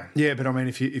I don't know. Yeah, but I mean,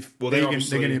 if they're going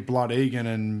to blood Egan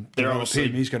and develop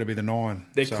him, he's going to be the 9.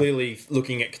 They're clearly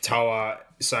looking at Katoa,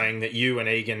 saying that you and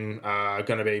Egan are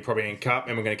going to be probably in cup,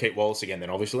 and we're going to keep Wallace again. Then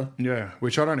obviously, yeah,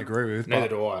 which I don't agree with. Neither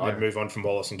do I. I'd move on from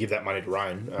Wallace and give that money to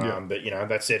Rain. But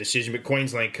that's their decision. But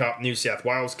Queensland Cup, New South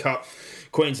Wales Cup.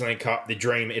 Queensland Cup, the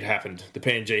dream, it happened. The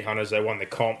PNG Hunters, they won the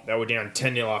comp. They were down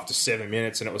 10-0 after 7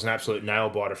 minutes, and it was an absolute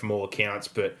nail-biter from all accounts.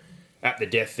 But at the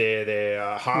death there,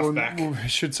 their halfback... Well, I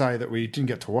should say that we didn't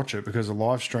get to watch it because the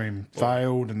live stream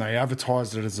failed and they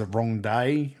advertised it as the wrong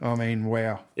day. I mean,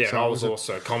 wow. Yeah, so and I was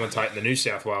also commentating the New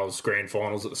South Wales Grand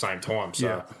Finals at the same time, so...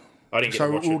 Yeah. I didn't get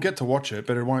to watch it. We'll get to watch it,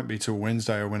 but it won't be till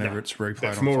Wednesday or whenever it's replayed.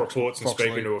 But from more reports and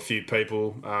speaking to a few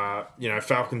people,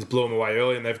 Falcons blew them away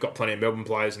early, and they've got plenty of Melbourne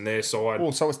players in their side.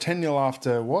 Oh, so it's 10-0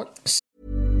 after what?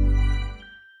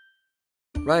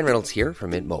 Ryan Reynolds here from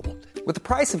Mint Mobile. With the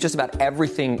price of just about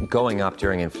everything going up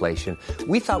during inflation,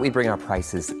 we thought we'd bring our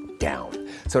prices down.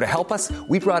 So to help us,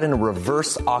 we brought in a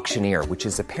reverse auctioneer, which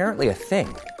is apparently a thing.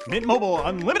 Mint Mobile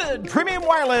Unlimited Premium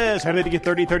Wireless. How to get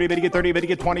 30, 30, bit to get 30, bit to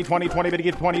get 20, 20, 20, bit to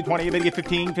get 20, 20, bit to get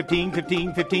 15, 15,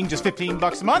 15, 15, just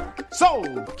 $15 a month?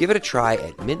 Sold! Give it a try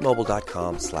at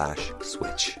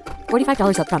mintmobile.com/switch.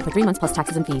 $45 up front for 3 months plus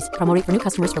taxes and fees. Promo rate for new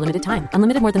customers for limited time.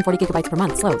 Unlimited more than 40 gigabytes per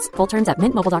month. Slows full terms at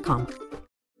mintmobile.com.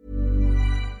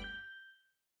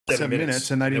 7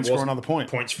 minutes and they didn't score another point.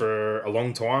 Points for a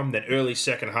long time. Then early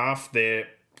second half, their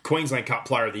Queensland Cup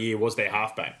Player of the Year was their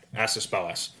halfback, Assis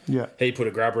Boas. Yeah. He put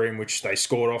a grabber in, which they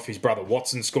scored off. His brother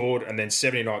Watson scored, and then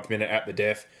 79th minute at the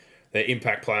death, their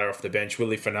impact player off the bench,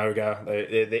 Willie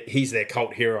Fanoga, he's their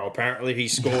cult hero apparently. He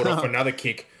scored off another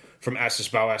kick from Assis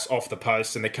Boas off the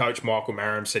post, and the coach, Michael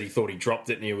Maram, said he thought he dropped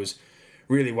it, and he was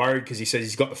really worried because he says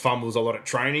he's got the fumbles a lot at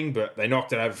training, but they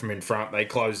knocked it over from in front. They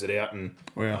closed it out, and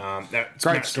that's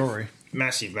great story.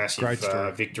 Massive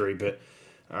victory. But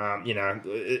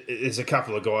there's a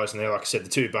couple of guys in there, like I said, the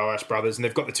two Boas brothers, and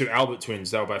they've got the two Albert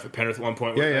twins. They were both at Penrith at one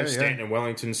point. Stanton and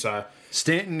Wellington. So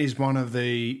Stanton is one of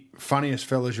the funniest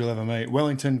fellas you'll ever meet.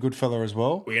 Wellington, good fella as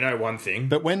well. Well, you know one thing,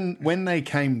 but when they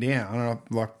came down,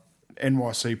 like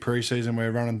NYC preseason, we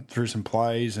were running through some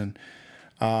plays and.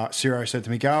 Ciro said to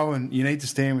me, go and you need to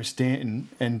stand with Stanton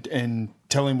and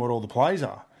tell him what all the plays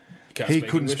are. He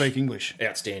couldn't speak English.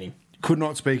 Outstanding. Could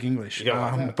not speak English.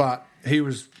 But he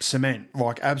was cement,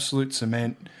 like absolute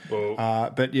cement.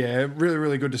 Well, but yeah, really,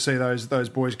 really good to see those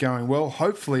boys going well.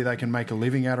 Hopefully they can make a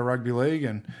living out of rugby league.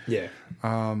 And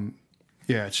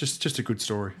it's just a good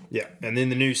story. Yeah, and then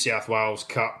the New South Wales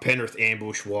Cup, Penrith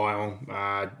ambush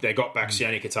Wyong. They got back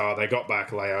Sione Katoa, they got back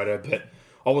Leota, but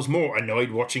I was more annoyed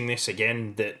watching this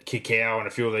again that Kikau and a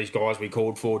few of these guys we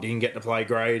called for didn't get to play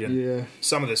grade. And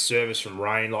some of the service from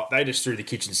Rain, like they just threw the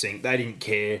kitchen sink. They didn't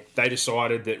care. They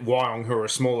decided that Wyong, who are a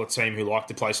smaller team who like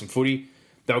to play some footy,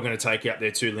 they were going to take out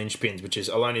their two linchpins, which is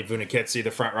Aloni Vunaketsi,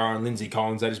 the front rower, and Lindsay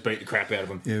Collins. They just beat the crap out of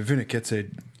them. Yeah, Vunaketsi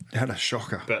had a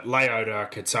shocker. But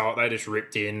Leota, Katoa, they just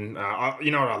ripped in. You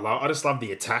know what I love? I just love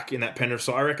the attack in that Penrith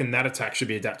side. I reckon that attack should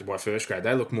be adapted by first grade.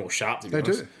 They look more sharp, to be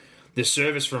honest. They do. The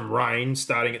service from Rain,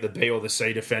 starting at the B or the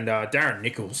C defender, Darren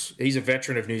Nichols. He's a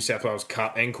veteran of New South Wales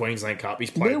Cup and Queensland Cup.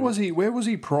 He's played. Where was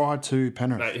he prior to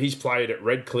Penrith? No, he's played at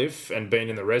Redcliffe and been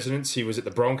in the Residents. He was at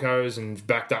the Broncos and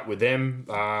backed up with them.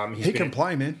 He can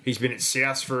play, man. He's been at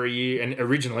Souths for a year, and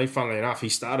originally, funnily enough, he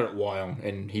started at Wyong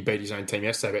and he beat his own team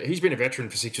yesterday. But he's been a veteran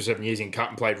for 6 or 7 years in Cup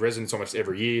and played Residents almost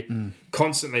every year.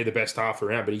 Constantly the best half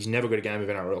around, but he's never got a game of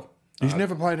NRL. He's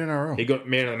never played NRL. He got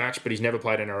man of the match, but he's never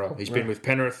played NRL. He's been with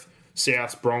Penrith,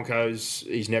 Souths, Broncos.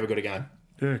 He's never got a game.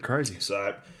 Yeah, crazy.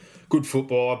 So, good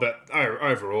footballer, but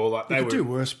overall, like They could do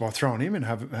worse by throwing him in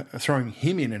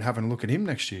and having a look at him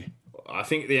next year. I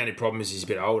think the only problem is he's a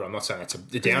bit older. I'm not saying that's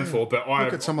a downfall, but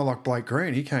Look at someone like Blake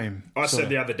Green. He came. I said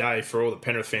the other day, for all the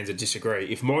Penrith fans that disagree,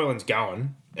 if Moylan's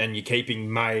going and you're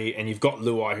keeping May and you've got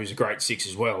Luai, who's a great 6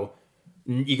 as well,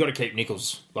 you got to keep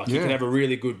Nichols. Like you can have a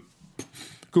really good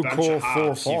call, 4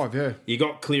 or 5. You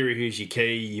got Cleary, who's your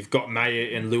key. You've got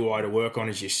May and Luai to work on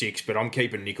as your 6, but I'm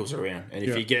keeping Nichols around. And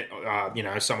if you get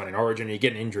someone in Origin, you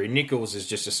get an injury, Nichols is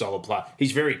just a solid player.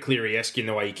 He's very Cleary-esque in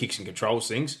the way he kicks and controls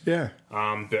things. Yeah.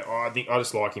 But I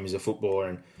just like him as a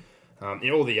footballer.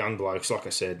 And all the young blokes, like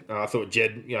I said, I thought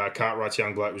Jed Cartwright's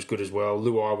young bloke was good as well.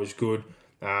 Luai was good.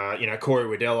 Corey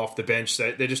Waddell off the bench.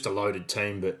 They're just a loaded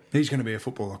team, but he's going to be a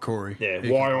footballer, Corey. Yeah,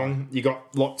 Wyong, you got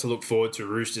a lot to look forward to.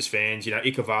 Roosters fans,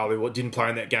 Ikavalu, didn't play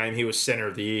in that game. He was centre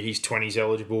of the year. He's 20s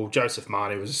eligible. Joseph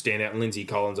Manu was a standout, and Lindsay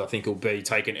Collins, I think, will be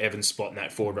taking Evans' spot in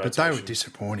that forward rotation. But they were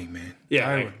disappointing, man.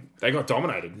 Yeah, they got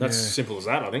dominated. That's simple as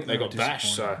that. I think they got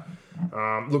bashed. So,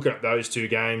 looking at those two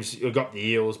games, you've got the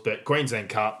Eels, but Queensland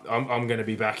Cup, I'm going to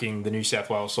be backing the New South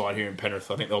Wales side here in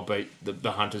Penrith. I think they'll beat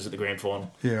the Hunters at the grand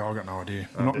final. Yeah, I've got no idea.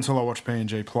 Not until I watch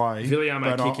PNG play. Villiers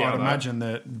but I'd imagine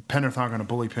that Penrith aren't going to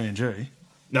bully PNG.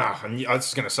 No, and I was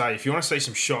just going to say, if you want to see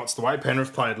some shots, the way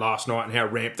Penrith played last night and how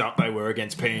ramped up they were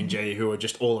against PNG, who are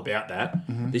just all about that,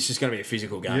 this is going to be a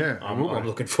physical game. Yeah, I'm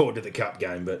looking forward to the Cup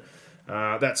game, but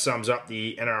that sums up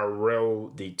the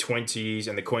NRL, the 20s,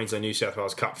 and the Queensland New South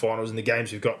Wales Cup finals and the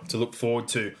games we've got to look forward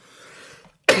to.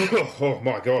 Oh,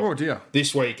 my God. Oh, dear.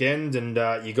 This weekend, and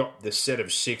you got the set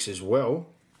of 6 as well.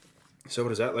 So what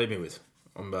does that leave me with?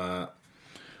 I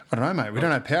don't know, mate. We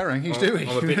don't have power rankings, do we?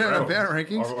 We don't have power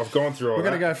rankings. I've gone through all We're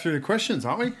going to go through the questions,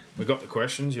 aren't we? We've got the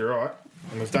questions, you're right.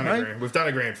 And we've done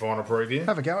a grand final preview.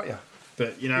 Have a go at you.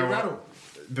 But you know what?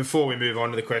 Before we move on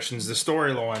to the questions, the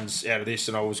storylines out of this,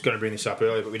 and I was going to bring this up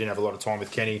earlier, but we didn't have a lot of time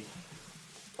with Kenny.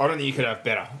 I don't think you could have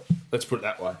better. Let's put it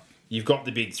that way. You've got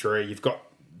the big three. You've got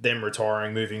them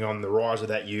retiring, moving on, the rise of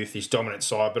that youth, this dominant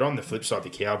side. But on the flip side, the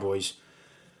Cowboys,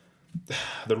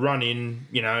 the run in,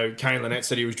 Kane Lynette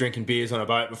said he was drinking beers on a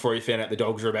boat before he found out the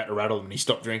dogs were about to rattle him, and he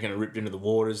stopped drinking and ripped into the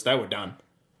waters. They were done.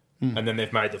 And then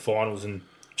they've made the finals, and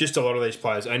just a lot of these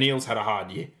players. O'Neill's had a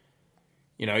hard year.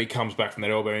 He comes back from that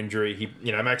elbow injury. He,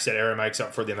 makes that error, makes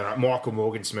up for it the other night. Michael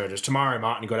Morgan smirges. Tamari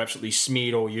Martin got absolutely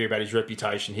smeared all year about his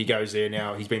reputation. He goes there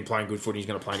now. He's been playing good footy. He's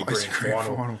going to play in a grand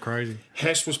final. Crazy.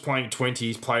 Hess was playing 20.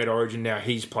 He's played Origin. Now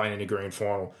he's playing in a grand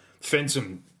final.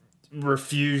 Fensom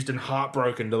refused and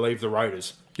heartbroken to leave the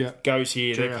Raiders. Yeah. Goes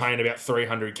here. They're paying about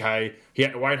 $300K. He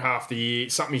had to wait half the year.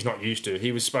 Something he's not used to.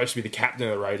 He was supposed to be the captain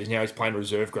of the Raiders. Now he's playing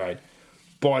reserve grade.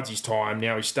 Bides his time.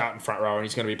 Now he's starting front row and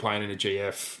he's going to be playing in a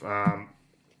GF.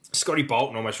 Scotty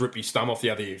Bolton almost ripped his thumb off the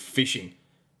other year fishing.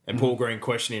 And Paul Green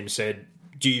questioned him and said,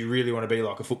 do you really want to be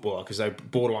like a footballer? Because they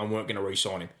borderline weren't going to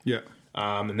re-sign him. Yeah.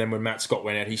 And then when Matt Scott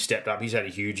went out, he stepped up. He's had a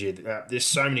huge year. There's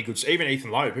so many good... Even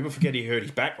Ethan Lowe. People forget he hurt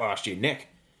his back last year, neck.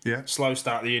 Yeah. Slow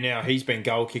start of the year now. He's been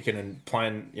goal kicking and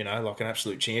playing, like an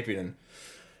absolute champion. And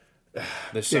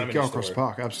there's so many go stories. across the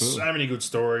park, absolutely. So many good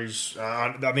stories.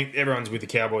 I think everyone's with the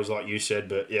Cowboys, like you said,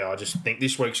 but I just think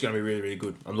this week's going to be really, really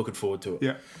good. I'm looking forward to it.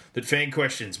 Yeah. But fan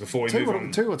questions before we move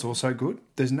on. Tell you what's also good.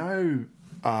 There's no,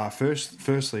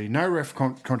 firstly, no ref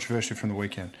controversy from the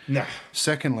weekend. No.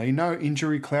 Secondly, no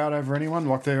injury cloud over anyone.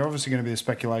 Like, they're obviously going to be the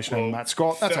speculation on Matt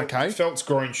Scott. That's okay. Felt's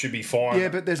groin should be fine. Yeah,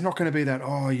 but there's not going to be that,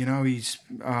 he's...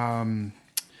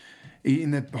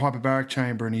 in the hyperbaric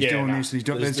chamber and he's doing this and he's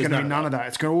doing... There's going to be none of that.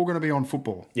 It's all going to be on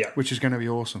football, which is going to be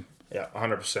awesome. Yeah,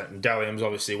 100%. And Dalium's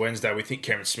obviously Wednesday. We think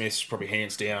Cameron Smith's probably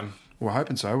hands down. We're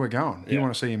hoping so. We're going. You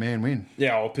want to see your man win.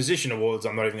 Yeah, position awards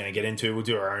I'm not even going to get into. We'll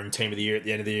do our own team of the year at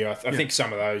the end of the year. I think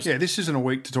some of those... Yeah, this isn't a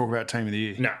week to talk about team of the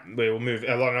year. No, we'll move...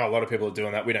 I know a lot of people are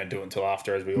doing that. We don't do it until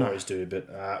after, as we always do.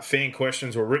 But fan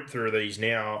questions, we'll rip through these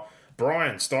now.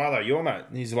 Brian Stylo, your mate,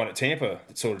 he's the one at Tampa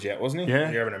that sorted you out, wasn't he?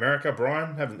 Yeah. You're over in America.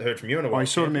 Brian, haven't heard from you in a while. He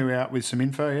sorted me out with some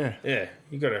info, yeah. Yeah,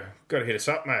 you got to hit us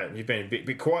up, mate. You've been a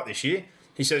bit quiet this year.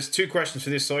 He says 2 questions for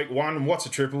this week. 1, what's a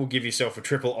triple? Give yourself a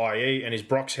triple IE. And is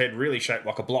Brock's head really shaped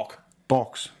like a block?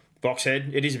 Box head.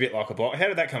 It is a bit like a block. How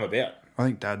did that come about? I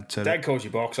think Dad said Dad calls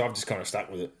you box. I've just kind of stuck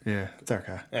with it. Yeah, it's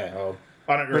okay. Yeah, well,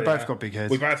 I don't really We both know. got big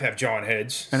heads. We both have giant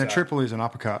heads. And a triple is an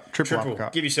uppercut. Triple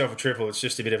uppercut. Give yourself a triple. It's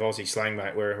just a bit of Aussie slang,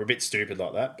 mate. We're a bit stupid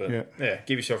like that. But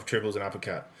give yourself a triple as an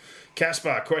uppercut.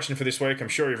 Caspar, question for this week. I'm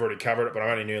sure you've already covered it, but I'm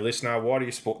only a new listener. Why do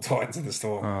you support Titans in the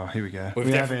Storm? Oh, here we go. We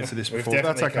have answered this before.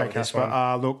 That's okay, covered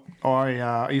Caspar. Look,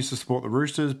 I used to support the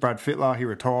Roosters. Brad Fittler, he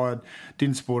retired.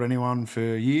 Didn't support anyone for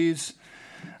years.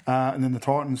 And then the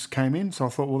Titans came in, so I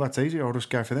thought, well, that's easy. I'll just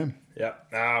go for them.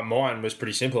 Yeah, mine was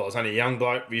pretty simple. I was only a young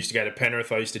bloke. We used to go to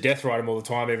Penrith. I used to death ride him all the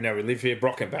time, even though we live here.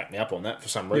 Brock can back me up on that for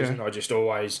some reason. Yeah. I just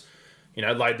always,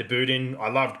 laid the boot in. I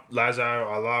loved Lazo.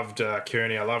 I loved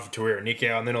Kearney. I loved Tawira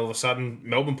Nikau. And then all of a sudden,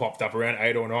 Melbourne popped up around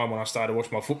 8 or 9 when I started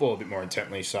watching my football a bit more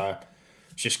intently. So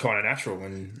it's just kind of natural.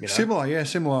 And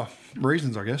Similar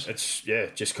reasons, I guess. It's,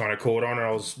 just kind of caught on. And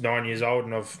I was 9 years old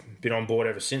and I've been on board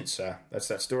ever since. So that's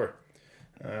that story.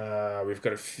 We've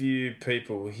got a few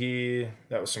people here.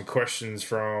 That was some questions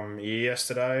from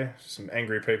yesterday. Some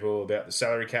angry people about the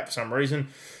salary cap for some reason.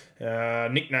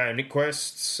 Nick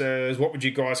Quest says, what would you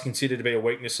guys consider to be a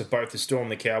weakness of both the Storm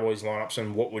and the Cowboys lineups,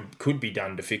 and what could be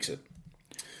done to fix it?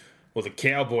 Well, the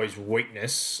Cowboys'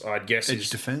 weakness, I'd guess, Edge is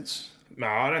defence. No,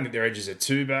 I don't think their edges are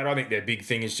too bad. I think their big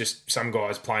thing is just some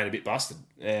guys playing a bit busted.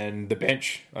 And the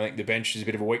bench. I think the bench is a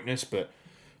bit of a weakness, but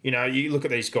you look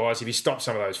at these guys, if you stop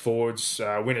some of those forwards,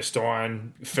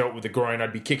 Winterstein felt with the groin,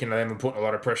 I'd be kicking them and putting a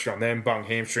lot of pressure on them. Bung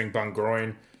hamstring, bung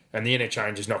groin. And the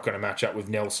interchange is not going to match up with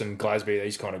Nelson, Glasby,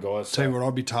 these kind of guys. Tell you what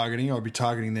I'd be targeting. I'd be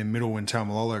targeting their middle when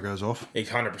Taumalolo goes off.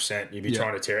 100%. You'd be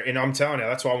trying to tear it. And I'm telling you,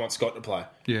 that's why I want Scott to play.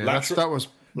 Yeah, that was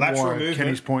why movement,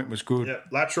 Kenny's point was good. Yeah,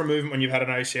 lateral movement when you've had an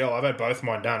ACL. I've had both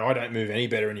mine done. I don't move any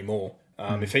better anymore.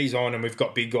 If he's on and we've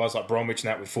got big guys like Bromwich and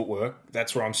that with footwork,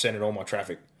 that's where I'm sending all my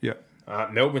traffic. Yeah.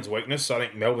 Melbourne's weakness, I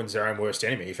think Melbourne's their own worst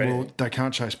enemy. If anything. They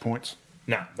can't chase points.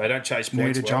 No, they don't chase points.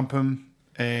 Need to jump them.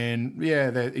 And,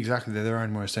 they're their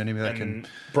own worst enemy. They can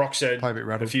Brock said play a bit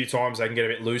rattled. A few times they can get a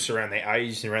bit loose around their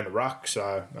A's and around the ruck,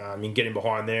 so you can get him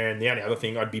behind there. And the only other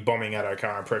thing, I'd be bombing at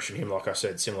O'Car and pressuring him, like I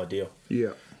said, similar deal.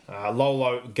 Yeah.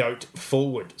 Lolo Goat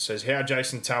Forward says, how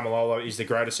Jason Taumalolo is the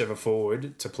greatest ever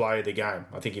forward to play the game.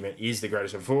 I think he meant is the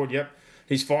greatest ever forward, yep.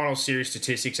 His final series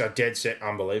statistics are dead set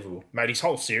unbelievable. Mate, his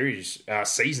whole series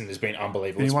season has been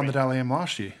unbelievable. And he won the Dally M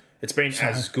last year. It's been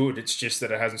as good. It's just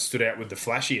that it hasn't stood out with the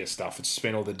flashier stuff. It's just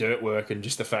been all the dirt work and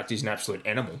just the fact he's an absolute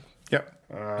animal.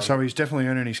 Yep. So he's definitely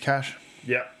earning his cash.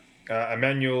 Yep.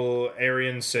 Emmanuel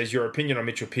Arian says, your opinion on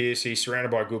Mitchell Pearce. He's surrounded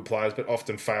by good players, but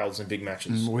often fails in big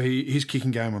matches. Well, his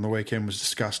kicking game on the weekend was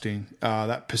disgusting.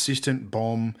 That persistent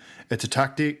bomb, it's a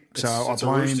tactic. It's a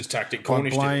Roosters tactic. I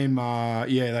blame,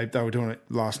 they were doing it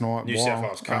last night. New South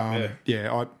Wales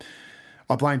Cup,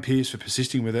 I blame Pearce for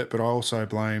persisting with it, but I also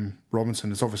blame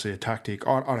Robinson. It's obviously a tactic.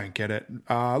 I don't get it.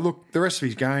 Look, the rest of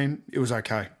his game, it was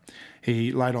okay.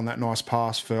 He laid on that nice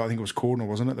pass for, I think it was Cordner,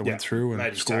 wasn't it, that went through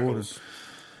and scored.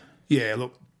 Yeah,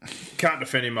 look. Can't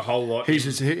defend him a whole lot.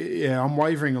 I'm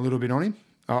wavering a little bit on him,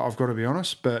 I've got to be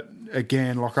honest. But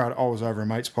again, like I was over a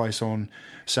mate's place on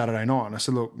Saturday night, and I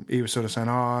said, look, he was sort of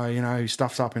saying, he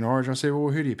stuffs up in Origin. I said, well,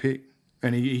 who do you pick?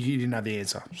 And he didn't have the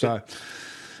answer. So...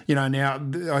 now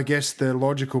I guess the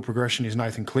logical progression is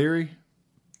Nathan Cleary.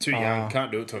 Too young, can't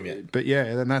do it to him yet. But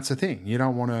then that's the thing. You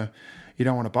don't want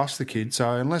to bust the kid.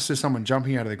 So unless there's someone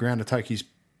jumping out of the ground to take his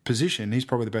position, he's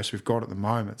probably the best we've got at the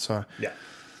moment. So yeah.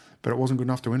 But it wasn't good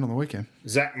enough to win on the weekend.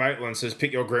 Zach Maitland says,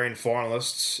 pick your grand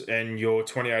finalists and your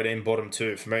 2018 bottom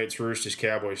two. For me, it's Roosters,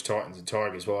 Cowboys, Titans and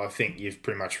Tigers. Well, I think you've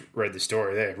pretty much read the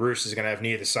story there. Roosters are going to have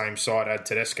near the same side, add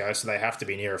Tedesco, so they have to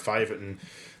be near a favourite. And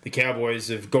the Cowboys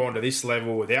have gone to this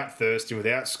level without Thurston,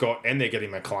 without Scott, and they're getting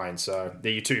McLean. So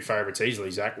they're your two favourites easily,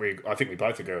 Zach. I think we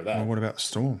both agree with that. Well, what about the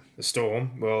Storm? The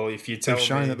Storm? Well, if you tell me... They've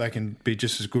shown that they can be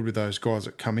just as good with those guys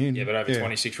that come in. Yeah, but over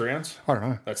 26 rounds? I don't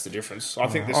know. That's the difference. I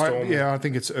think the Storm... I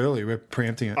think it's early. We're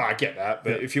preempting it. I get that,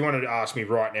 but if you wanted to ask me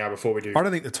right now before we do... I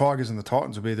don't think the Tigers and the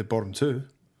Titans will be the bottom two.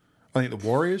 I think the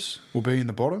Warriors will be in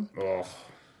the bottom.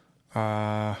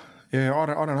 I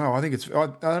don't know. I think I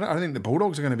don't think the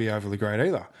Bulldogs are going to be overly great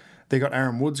either. They got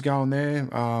Aaron Woods going there.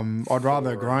 I'd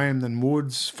rather Graham than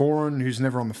Woods. Foran, who's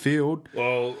never on the field.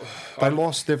 Well,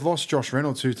 they've lost Josh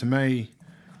Reynolds, who to me,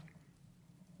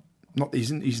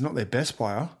 he's not their best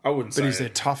player. I wouldn't say, but he's their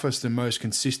toughest and most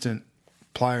consistent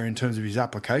player in terms of his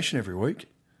application every week.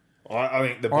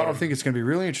 I think it's going to be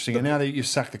really interesting. And now that you've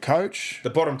sacked the coach... The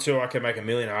bottom two, I can make a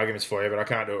million arguments for you, but I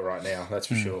can't do it right now, that's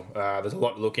for sure. There's a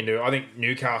lot to look into. I think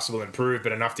Newcastle will improve,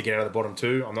 but enough to get out of the bottom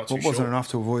two, I'm not too sure. It wasn't enough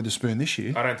to avoid the spoon this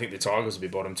year. I don't think the Tigers will be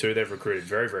bottom two. They've recruited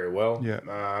very, very well.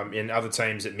 Yeah. In other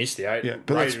teams that missed the eight. Yeah,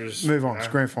 but Raiders, let's move on. It's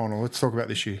grand final. Let's talk about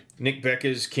this year. Nick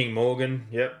Beckers, King Morgan.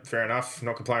 Yep, fair enough.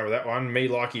 Not complaining with that one. Me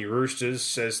Likey Roosters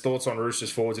says, thoughts on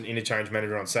Roosters forwards and interchange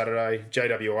manager on Saturday.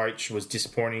 JWH was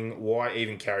disappointing. Why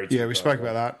even carry two? Yeah, we spoke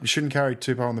about that. You shouldn't carry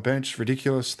Tupou on the bench.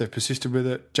 Ridiculous. They've persisted with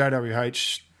it.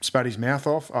 JWH spat his mouth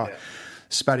off.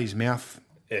 Spat his mouth.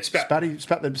 Yeah, spat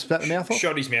the mouth off?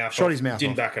 Shot his mouth off.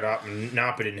 Didn't back it up, and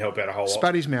Napa didn't help out a whole lot.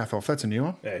 Spat his mouth off. That's a new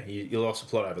one. Yeah, you lost the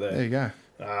plot over there. There you go.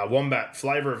 Wombat,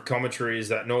 flavour of commentary is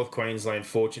that North Queensland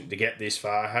fortunate to get this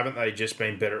far. Haven't they just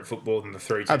been better at football than the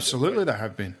three teams? Absolutely, they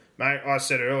have been. Mate, I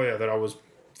said earlier that I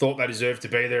thought they deserved to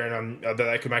be there and that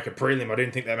they could make a prelim. I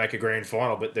didn't think they'd make a grand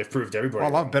final, but they've proved everybody. I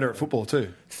love better at football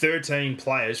too. 13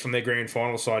 players from their grand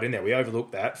final side in there. We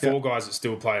overlooked that. 4 guys that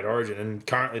still play at Origin, and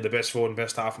currently the best forward and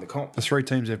best half in the comp. The 3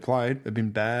 teams they've played have been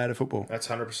bad at football. That's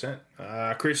 100%.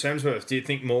 Chris Hemsworth, do you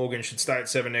think Morgan should stay at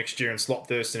 7 next year and slot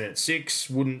Thurston at 6?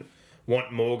 Wouldn't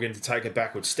want Morgan to take a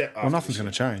backward step. Well, nothing's going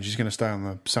to change. He's going to stay on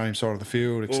the same side of the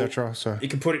field, etc. So you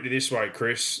can put it this way,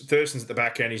 Chris. Thurston's at the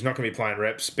back end. He's not going to be playing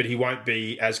reps, but he won't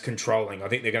be as controlling. I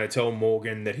think they're going to tell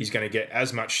Morgan that he's going to get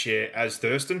as much share as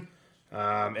Thurston.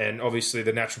 And obviously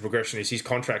the natural progression is his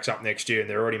contract's up next year and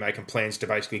they're already making plans to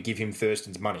basically give him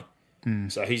Thurston's money.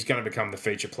 So he's going to become the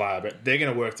feature player, but they're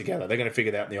going to work together. They're going to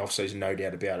figure that out in the off-season, no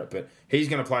doubt about it. But he's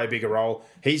going to play a bigger role.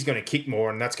 He's going to kick more,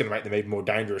 and that's going to make them even more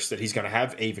dangerous that he's going to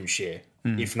have even share,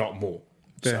 if not more.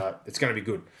 Yeah. So it's going to be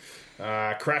good.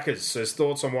 Crackers says,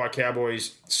 thoughts on why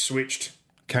Cowboys switched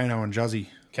Kano and Juzzy.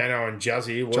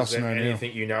 Was Justin there O'Neill.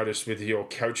 anything you noticed with your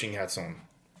coaching hats on?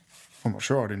 I'm not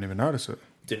sure. I didn't even notice it.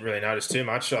 Didn't really notice too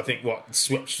much. I think, they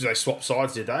swapped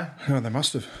sides, did they? Oh, they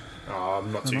must have. Oh,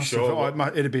 I'm not too sure.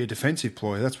 It'd be a defensive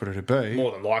ploy. That's what it'd be.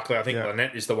 More than likely. I think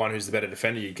Lynette is the one who's the better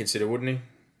defender, you'd consider, wouldn't he?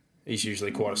 He's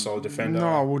usually quite a solid defender.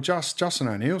 No, well, Justin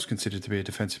O'Neill's considered to be a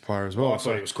defensive player as well. I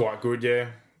thought he was quite good,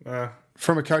 yeah.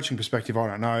 From a coaching perspective, I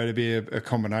don't know. It'd be a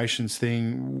combinations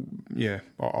thing. Yeah,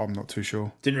 I'm not too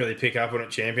sure. Didn't really pick up on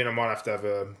it, champion. I might have to have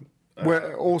a...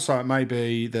 Well, also, it may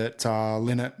be that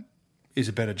Lynette is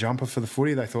a better jumper for the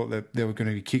footy. They thought that there were going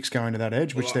to be kicks going to that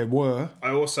edge, which there were.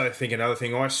 I also think another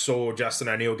thing, I saw Justin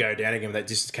O'Neill go down again with that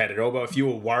dislocated elbow. If you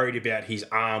were worried about his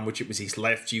arm, which it was his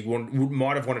left, you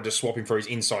might have wanted to swap him for his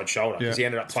inside shoulder because he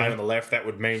ended up playing on the left. That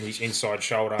would mean his inside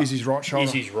shoulder is his right shoulder.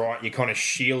 Is his right. You're kind of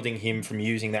shielding him from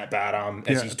using that bad arm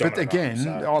as his dominant But again,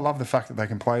 arm, so. I love the fact that they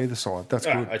can play either side. That's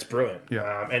good. It's brilliant.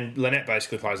 Yeah. And Lynette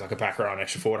basically plays like a back row and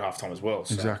extra forward half time as well.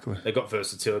 So exactly. They've got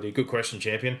versatility. Good question,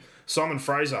 champion. Simon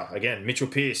Fraser, again, Mitchell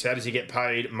Pearce, how does he get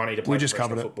paid money to play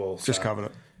professional football? Just covered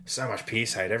it. So much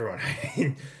Pearce hate. Everyone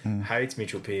hates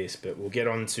Mitchell Pearce. But we'll get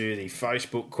on to the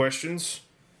Facebook questions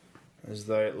as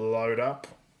they load up.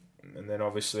 And then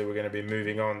obviously we're going to be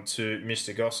moving on to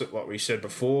Mr. Gossip, like we said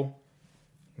before,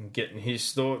 and getting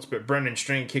his thoughts. But Brendan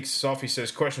String kicks us off. He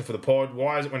says, question for the pod.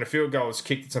 Why is it when a field goal is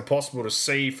kicked, it's impossible to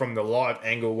see from the live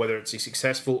angle whether it's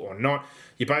successful or not?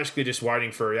 You're basically just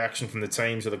waiting for a reaction from the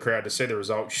teams or the crowd to see the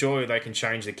result. Surely they can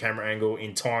change the camera angle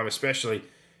in time, especially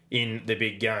in the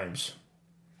big games.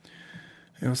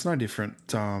 Yeah, it's no different.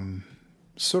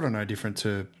 Sort of no different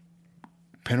to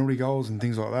penalty goals and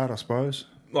things like that, I suppose.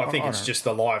 Well, I think it's just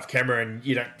the live camera, and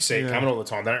you don't see it coming all the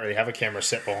time. They don't really have a camera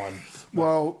set behind.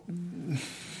 Well,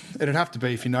 it'd have to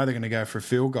be, if you know they're going to go for a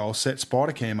field goal, set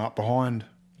Spider Cam up behind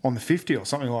on the 50 or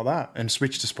something like that and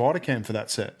switch to Spider Cam for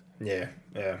that set. Yeah.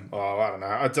 Oh, I don't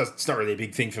know. It's not really a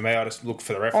big thing for me. I just look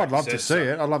for the reference. I'd love to see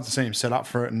it. I'd love to see him set up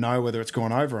for it and know whether it's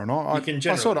gone over or not. I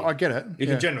get it. You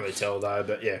can generally tell, though,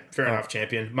 but yeah, fair enough,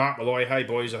 champion. Mark Malloy, hey,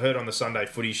 boys, I heard on the Sunday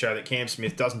Footy show that Cam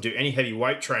Smith doesn't do any heavy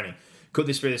weight training. Could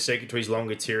this be the secret to his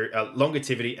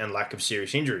longevity and lack of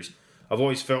serious injuries? I've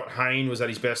always felt Hayne was at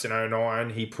his best in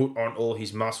 2009. He put on all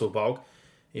his muscle bulk.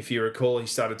 If you recall, he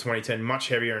started 2010 much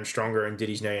heavier and stronger and did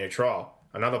his knee in a trial.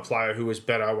 Another player who was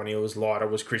better when he was lighter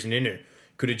was Chris Ninu.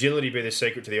 Could agility be the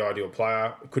secret to the ideal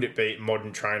player? Could it be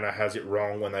modern trainer has it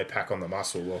wrong when they pack on the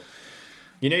muscle? Well,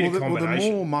 you need a combination.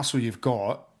 The more muscle you've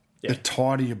got, the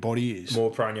tighter your body is.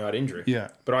 More prone you are to injury. Yeah.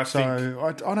 But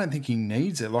I don't think he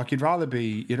needs it. Like you'd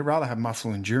rather have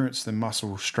muscle endurance than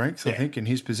muscle strength, I think, in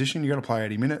his position. You've got to play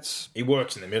 80 minutes. He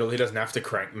works in the middle. He doesn't have to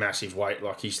crank massive weight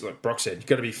like Brock said. You've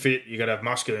got to be fit, you've got to have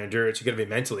muscular endurance, you've got to be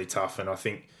mentally tough, and I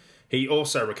think he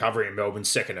also, recovery in Melbourne,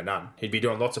 second to none. He'd be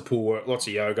doing lots of pool work, lots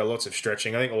of yoga, lots of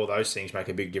stretching. I think all those things make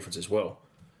a big difference as well.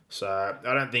 So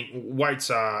I don't think weights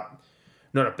are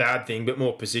not a bad thing, but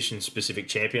more position-specific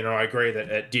champion. And I agree that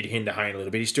it did hinder Hayne a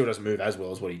little bit. He still doesn't move as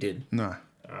well as what he did. No.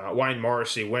 Wayne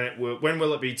Morrissey, when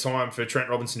will it be time for Trent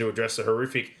Robinson to address the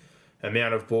horrific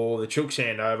amount of ball the Chooks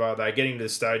hand over? They're getting to the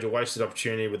stage, a wasted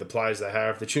opportunity with the players they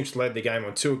have. The Chooks led the game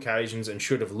on 2 occasions and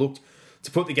should have looked to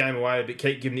put the game away, but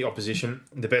keep giving the opposition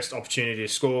the best opportunity to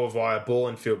score via ball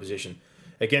and field position.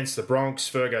 Against the Bronx,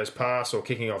 Fergo's pass or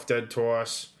kicking off dead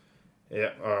twice.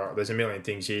 Yeah, there's a million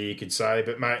things here you could say.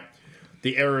 But, mate,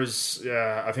 the errors,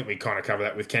 I think we kind of cover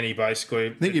that with Kenny, basically.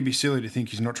 I think it'd be silly to think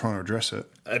he's not trying to address it.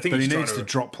 But he needs to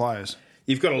drop players.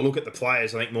 You've got to look at the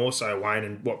players, I think, more so, Wayne,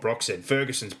 and what Brock said.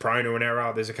 Ferguson's prone to an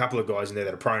error. There's a couple of guys in there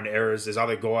that are prone to errors. There's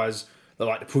other guys that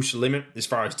like to push the limit as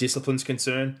far as discipline's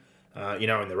concerned.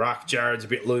 in the ruck. Jared's a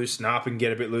bit loose. Napa can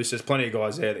get a bit loose. There's plenty of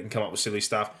guys there that can come up with silly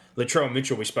stuff. Latrell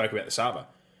Mitchell, we spoke about the Saba.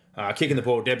 Kicking the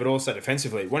ball dead, but also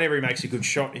defensively. Whenever he makes a good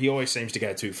shot, he always seems to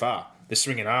go too far. The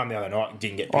swinging arm the other night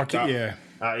didn't get picked up. Yeah.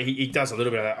 He does a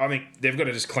little bit of that. I think they've got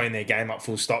to just clean their game up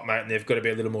full stop, mate, and they've got to be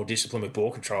a little more disciplined with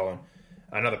ball control. And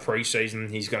another pre-season,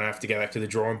 he's going to have to go back to the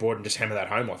drawing board and just hammer that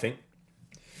home, I think.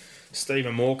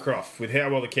 Stephen Moorcroft, with how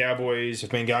well the Cowboys have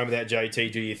been going without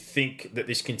JT, do you think that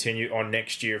this continue on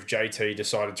next year if JT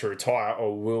decided to retire,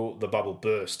 or will the bubble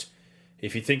burst?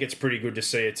 If you think it's pretty good to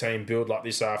see a team build like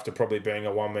this after probably being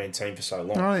a one-man team for so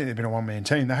long. I don't think they've been a one-man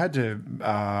team. They had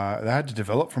to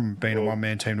develop from being a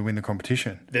one-man team to win the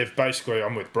competition. They've basically,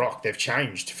 I'm with Brock, they've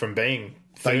changed from being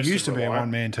They used to be a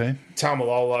one-man team.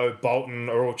 Tamalolo, Bolton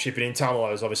are all chipping in.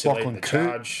 Tamalolo's obviously leading the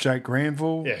charge. Jake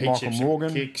Granville, Michael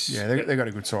Morgan. Kicks. Yeah, they got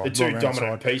a good side. The two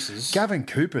dominant pieces. Gavin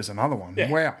Cooper's another one. Yeah.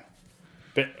 Wow.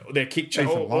 But their kick chase,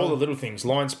 all the little things,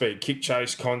 line speed, kick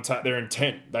chase, contact, their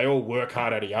intent, they all work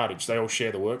hard out of yardage. They all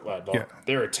share the workload.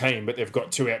 They're a team, but they've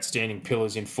got two outstanding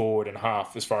pillars in forward and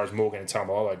half as far as Morgan and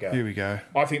Tamalolo go. Here we go.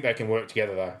 I think they can work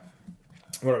together, though.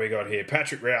 What have we got here?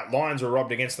 Patrick Rout, Lions were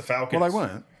robbed against the Falcons.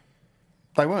 Well,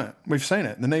 they weren't. We've seen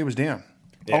it. The knee was down.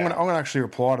 Yeah. I'm going to actually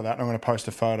reply to that and I'm going to post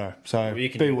a photo. So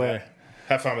beware.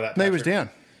 Have fun with that, Patrick. Knee was down.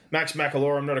 Max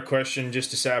McAlorum, not a question,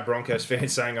 just a sad Broncos fan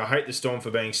saying, I hate the Storm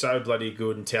for being so bloody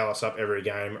good and towel us up every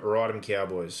game. Ride 'em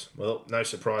Cowboys. Well, no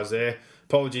surprise there.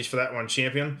 Apologies for that one,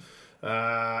 champion.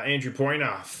 Andrew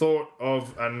Pointer, thought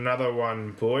of another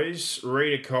one, boys.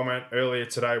 Read a comment earlier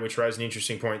today which raised an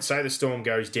interesting point. Say the Storm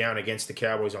goes down against the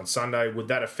Cowboys on Sunday. Would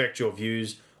that affect your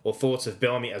views or thoughts of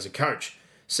Bellamy as a coach?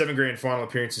 7 grand final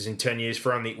appearances in 10 years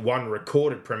for only 1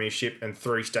 recorded premiership and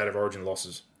 3 State of Origin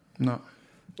losses. No.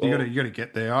 You got to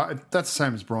get there. That's the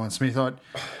same as Brian Smith. I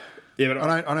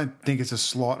don't think it's a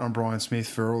slight on Brian Smith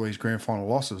for all these grand final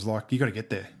losses. Like, you got to get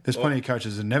there. There's plenty of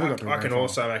coaches that never got to a grand final. I can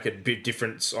also make a big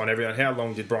difference on everyone. How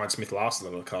long did Brian Smith last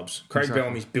at the clubs? Craig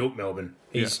Bellamy's built Melbourne.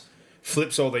 He's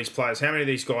flips all these players. How many of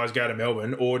these guys go to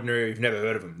Melbourne? Ordinary, you've never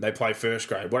heard of them. They play first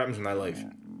grade. What happens when they leave?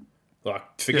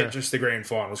 Like, forget just the grand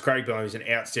finals. Craig Bellamy's an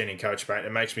outstanding coach, mate.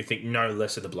 It makes me think no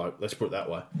less of the bloke. Let's put it that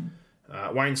way.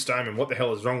 Wayne Stoneman, what the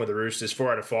hell is wrong with the Roosters?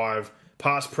 4 out of 5.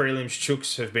 Past prelims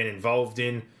Chooks have been involved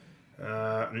in.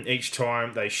 And each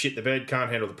time they shit the bed, can't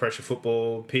handle the pressure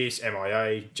football. Pearce,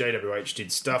 MIA. JWH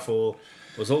did stuff all.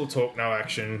 It was all talk, no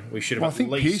action. We should have I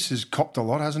think Pearce has copped a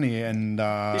lot, hasn't he? And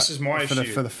this is my issue.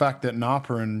 For the fact that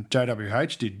Napa and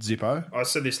JWH did Zippo. I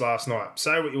said this last night.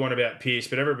 Say what you want about Pearce,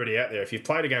 but everybody out there, if you've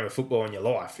played a game of football in your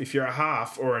life, if you're a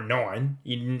half or a 9,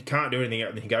 you can't do anything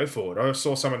other than go forward. I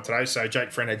saw someone today say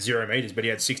Jake Friend had 0 metres, but he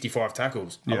had 65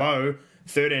 tackles. Yeah. Hello,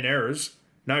 13 errors,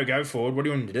 no go forward. What do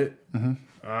you want him to do?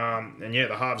 Mm-hmm. And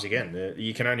the halves again.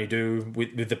 You can only do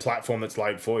with the platform that's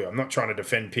laid for you. I'm not trying to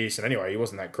defend Pearson anyway. He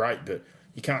wasn't that great, but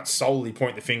you can't solely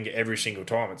point the finger every single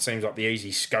time. It seems like the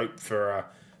easy scope for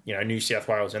New South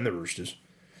Wales and the Roosters.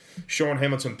 Sean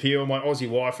Hamilton Peel, my Aussie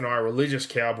wife and I are religious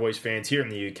Cowboys fans here in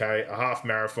the UK. A half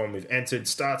marathon we've entered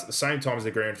starts at the same time as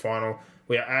the grand final.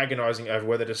 We are agonising over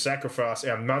whether to sacrifice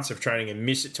our months of training and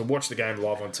miss it to watch the game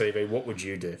live on TV. What would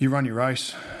you do? You run your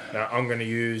race. No, I'm going to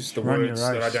use the words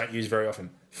that I don't use very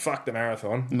often. Fuck the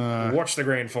marathon. No. Watch the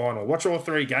grand final. Watch all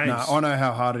 3 games. No, I know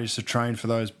how hard it is to train for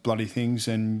those bloody things,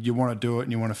 and you want to do it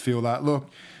and you want to feel that. Look,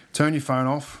 turn your phone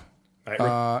off.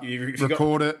 Mate,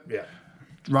 record it. Yeah.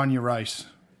 Run your race.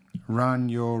 Run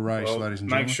your race, ladies and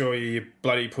gentlemen. Make sure you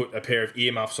bloody put a pair of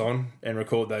earmuffs on and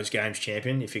record those games,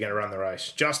 champion, if you're going to run the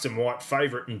race. Justin White,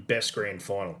 favourite and best grand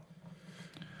final.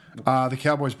 The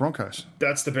Cowboys-Broncos.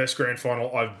 That's the best grand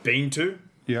final I've been to.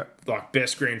 Yeah. Like,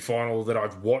 best grand final that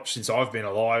I've watched since I've been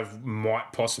alive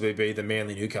might possibly be the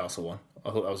Manly-Newcastle one. I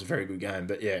thought that was a very good game.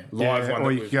 But, live one.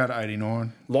 Or you could go to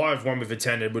 89. Live one we've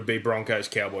attended would be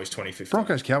Broncos-Cowboys 2015.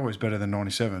 Broncos-Cowboys better than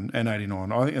 97 and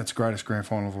 89. I think that's the greatest grand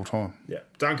final of all time. Yeah.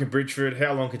 Duncan Bridgeford,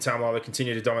 how long can Tamalolo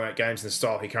continue to dominate games in the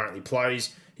style he currently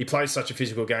plays? He plays such a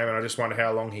physical game, and I just wonder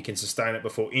how long he can sustain it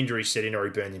before injuries set in or he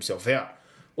burns himself out.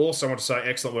 Also, I want to say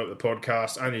excellent work with the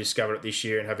podcast. Only discovered it this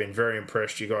year and have been very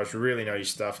impressed. You guys really know your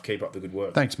stuff. Keep up the good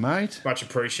work. Thanks, mate. Much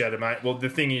appreciated, mate. Well, the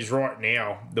thing is, right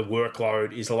now, the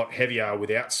workload is a lot heavier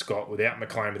without Scott, without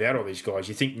McLean, without all these guys.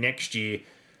 You think next year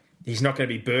he's not going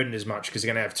to be burdened as much because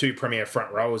they're going to have 2 premier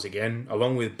front rowers again,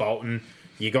 along with Bolton.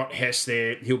 You got Hess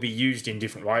there. He'll be used in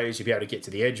different ways. You'll be able to get to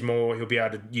the edge more. He'll be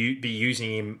able to be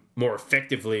using him more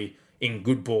effectively in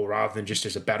good ball rather than just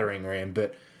as a battering ram.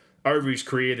 But over his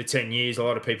career, the 10 years, a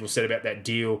lot of people said about that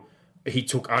deal, he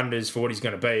took unders for what he's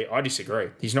going to be. I disagree.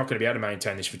 He's not going to be able to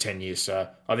maintain this for 10 years. So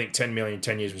I think 10 million,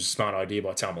 10 years was a smart idea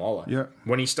by Tamalolo. Yeah.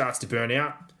 When he starts to burn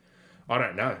out, I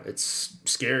don't know. It's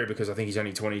scary because I think he's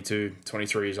only 22,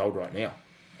 23 years old right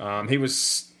now. He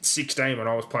was 16 when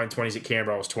I was playing 20s at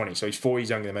Canberra. I was 20, so he's 4 years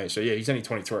younger than me. So, yeah, he's only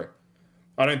 23.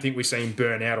 I don't think we see him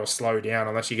burn out or slow down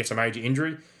unless he gets a major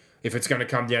injury. If it's going to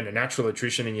come down to natural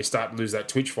attrition and you start to lose that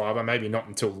twitch fibre, maybe not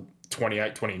until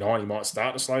 28, 29, he might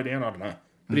start to slow down. I don't know.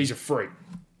 But he's a freak.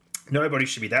 Nobody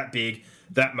should be that big,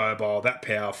 that mobile, that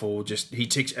powerful. Just he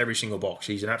ticks every single box.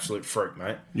 He's an absolute freak,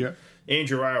 mate. Yeah.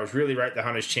 Andrew Wales really rate the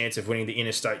Hunters' chance of winning the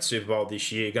Interstate Super Bowl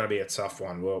this year. Going to be a tough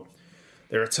one. Well,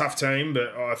 they're a tough team,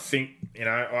 but I think,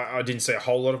 I didn't see a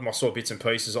whole lot of them. I saw bits and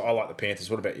pieces. I like the Panthers.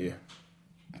 What about you?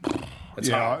 It's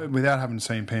hard. Without having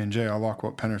seen PNG, I like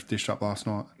what Penrith dished up last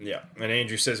night. Yeah, and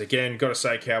Andrew says again, got to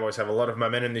say Cowboys have a lot of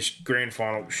momentum. This grand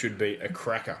final should be a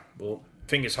cracker. Well,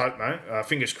 fingers hope, mate.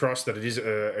 Fingers crossed that it is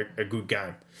a good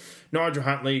game. Nigel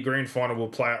Huntley, grand final will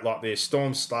play out like this.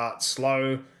 Storm start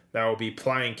slow. They will be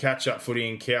playing catch-up footy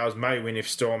and Cows may win if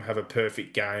Storm have a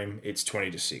perfect game. It's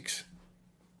 20-6.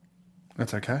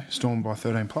 That's okay. Storm by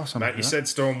 13 plus. Mate, you said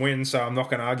Storm wins, so I'm not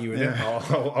going to argue with it.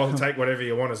 I'll take whatever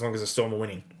you want as long as the Storm are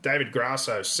winning. David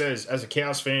Grasso says, as a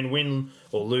Cows fan, win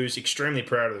or lose, extremely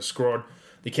proud of the squad.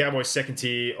 The Cowboys' second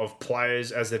tier of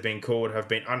players, as they've been called, have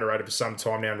been underrated for some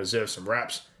time now and deserve some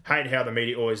raps. Hate how the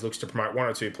media always looks to promote one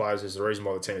or two players as the reason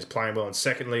why the team is playing well. And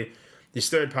secondly, this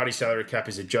third-party salary cap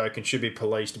is a joke and should be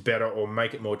policed better or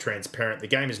make it more transparent. The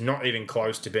game is not even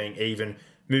close to being even.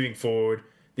 Moving forward,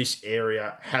 this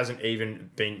area hasn't even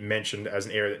been mentioned as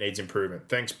an area that needs improvement.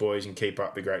 Thanks, boys, and keep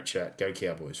up the great chat. Go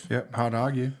Cowboys. Yep, hard to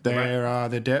argue. Their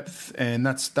depth, and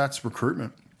that's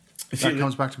recruitment. That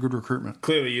comes back to good recruitment.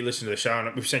 Clearly, you listen to the show,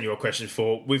 and we've sent you a question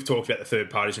before. We've talked about the third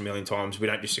parties a million times. We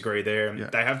don't disagree there. Yeah,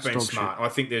 they have been smart. Shit. I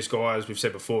think there's guys, we've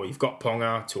said before, you've got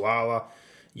Ponga, Tuala,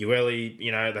 Ueli,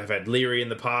 they've had Leary in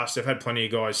the past. They've had plenty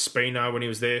of guys. Spino when he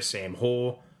was there, Sam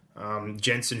Hoare,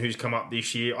 Jensen, who's come up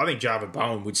this year. I think Java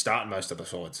Bowen would start in most of the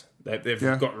sides. They've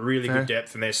got really good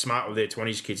depth, and they're smart with their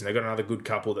 20s kids, and they've got another good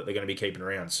couple that they're going to be keeping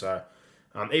around. So,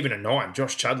 even a 9,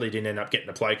 Josh Chudley didn't end up getting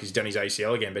to play because he's done his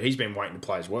ACL again, but he's been waiting to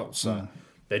play as well. So,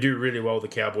 they do really well, the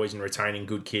Cowboys, in retaining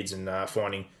good kids and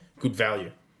finding good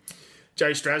value.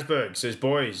 Jay Strasberg says,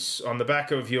 boys, on the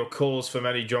back of your calls for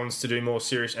Matty Johns to do more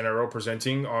serious NRL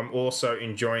presenting, I'm also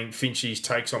enjoying Finchy's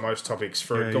takes on most topics.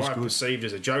 For a guy perceived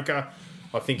as a joker,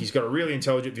 I think he's got a really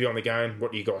intelligent view on the game.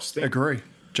 What do you guys think? Agree.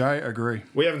 Jay, agree.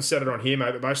 We haven't said it on here,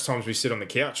 mate, but most times we sit on the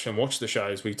couch and watch the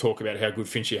shows. We talk about how good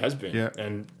Finchy has been. Yeah.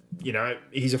 And,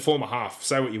 he's a former half.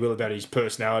 Say what you will about his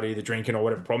personality, the drinking or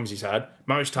whatever problems he's had.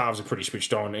 Most halves are pretty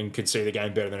switched on and can see the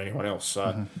game better than anyone else.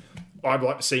 So I'd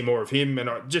like to see more of him. And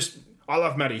I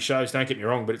love Matty's shows, don't get me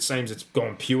wrong, but it seems it's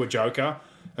gone pure joker.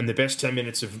 And the best 10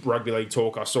 minutes of rugby league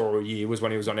talk I saw all year was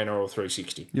when he was on NRL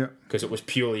 360. Yeah. Because it was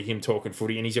purely him talking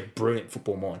footy, and he's a brilliant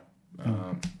football mind.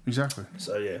 Exactly.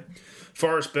 So, yeah.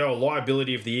 Forrest Bell,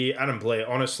 liability of the year. Adam Blair,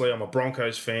 honestly, I'm a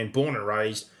Broncos fan, born and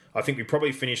raised. I think we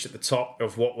probably finished at the top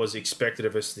of what was expected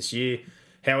of us this year.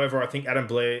 However, I think Adam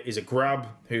Blair is a grub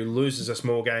who loses us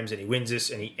more games than he wins us,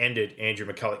 and he ended Andrew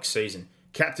McCulloch's season.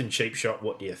 Captain Cheap Shot,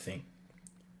 what do you think?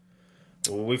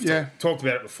 Well, we've talked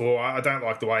about it before. I don't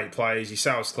like the way he plays. He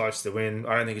sails close to the win.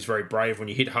 I don't think he's very brave when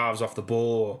you hit halves off the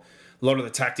ball, or a lot of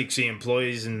the tactics he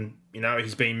employs. And,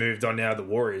 he's been moved on now to the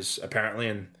Warriors, apparently,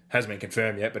 and hasn't been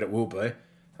confirmed yet, but it will be.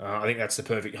 I think that's the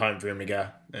perfect home for him to go.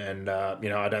 And,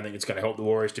 I don't think it's going to help the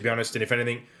Warriors, to be honest. And if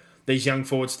anything, these young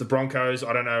forwards, the Broncos,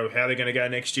 I don't know how they're going to go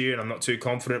next year, and I'm not too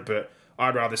confident, but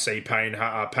I'd rather see Payne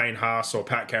Haas or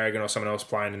Pat Carrigan or someone else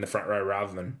playing in the front row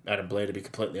rather than Adam Blair, to be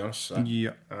completely honest. So,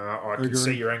 I can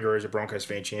see your anger as a Broncos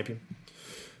fan champion.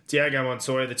 Tiago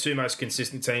Montoya, the two most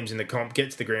consistent teams in the comp, get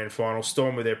to the grand final,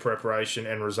 Storm with their preparation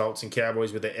and results, and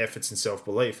Cowboys with their efforts and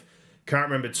self-belief. Can't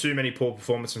remember too many poor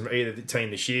performances from either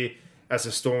team this year. As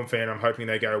a Storm fan, I'm hoping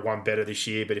they go one better this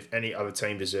year, but if any other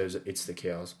team deserves it, it's the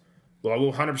Cows. Well, I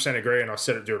will 100% agree, and I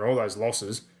said it during all those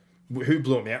losses. Who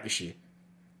blew them out this year?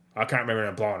 I can't remember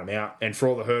them blowing them out. And for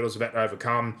all the hurdles we've had to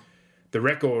overcome, the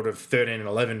record of 13 and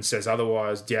 11 says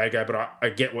otherwise, Diego, but I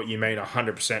get what you mean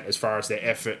 100% as far as their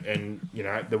effort and,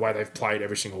 the way they've played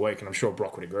every single week, and I'm sure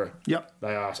Brock would agree. Yep.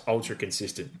 They are ultra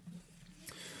consistent.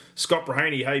 Scott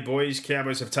Brahaney, hey boys,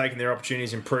 Cowboys have taken their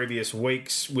opportunities in previous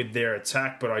weeks with their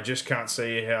attack, but I just can't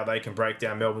see how they can break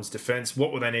down Melbourne's defence.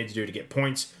 What will they need to do to get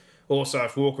points? Also,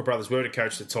 if Walker Brothers were to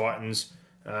coach the Titans,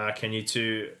 can you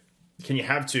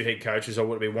have two head coaches, or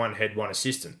would it be one head, one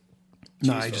assistant?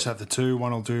 No, you just have the two.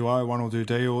 One will do O, one will do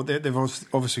D. Or they've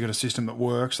obviously got a system that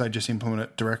works. They just implement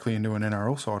it directly into an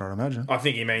NRL side, I'd imagine. I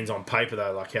think he means on paper,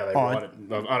 though, like how they write it.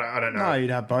 I don't know. No, you'd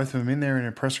have both of them in there in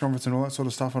a press conference and all that sort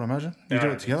of stuff, I'd imagine. You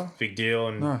do it together. Big deal.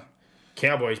 And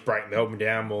Cowboys break Melbourne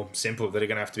down, well, simple. They're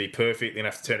going to have to be perfect. They're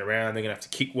going to have to turn around. They're going to have to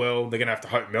kick well. They're going to have to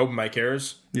hope Melbourne make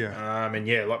errors. Yeah. And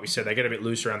yeah, like we said, they get a bit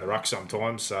loose around the ruck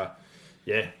sometimes. So,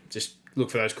 yeah, just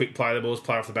look for those quick play the balls,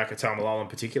 play off the back of Tamalolo in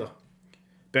particular.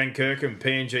 Ben Kirkham,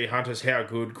 PNG Hunters, how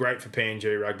good. Great for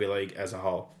PNG Rugby League as a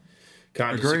whole.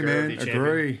 Can't Agree, disagree man. with you, champion.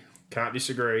 Agree. Can't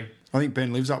disagree. I think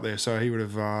Ben lives up there, so he would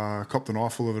have copped an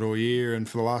eyeful of it all year. And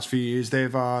for the last few years,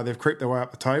 they've creeped their way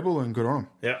up the table, and good on them.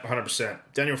 Yeah, 100%.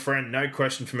 Daniel Friend, no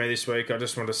question for me this week. I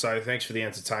just want to say thanks for the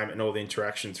entertainment and all the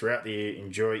interaction throughout the year.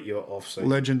 Enjoy your off-season.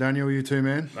 Legend, Daniel, you too,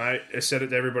 man. Mate, I said it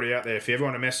to everybody out there. If you ever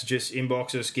want to message us,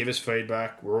 inbox us, give us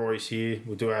feedback. We're always here.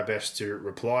 We'll do our best to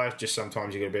reply. Just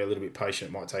sometimes you've got to be a little bit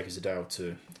patient. It might take us a day or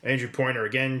two. Andrew Pointer,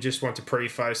 again, just want to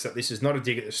preface that this is not a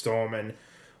dig at the Storm, and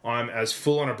I'm as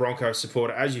full on a Broncos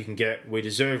supporter as you can get. We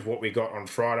deserve what we got on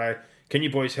Friday. Can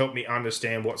you boys help me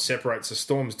understand what separates the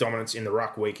Storm's dominance in the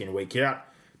ruck week in, week out?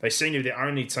 They seem to be the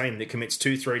only team that commits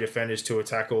 2-3 defenders to a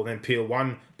tackle, then peel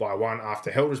one by one after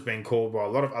held has been called, while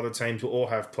a lot of other teams will all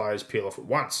have players peel off at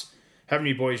once. Having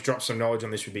you boys drop some knowledge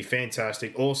on this would be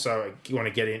fantastic. Also, I want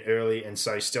to get in early and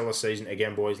say stellar season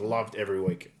again, boys. Loved every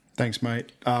week. Thanks,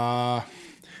 mate.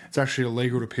 It's actually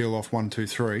illegal to peel off 1, 2,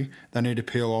 3. They need to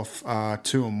peel off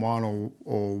 2 and 1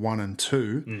 or 1 and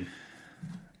 2.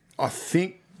 I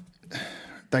think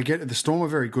the Storm are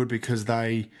very good because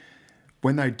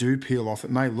when they do peel off,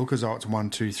 it may look as though it's 1,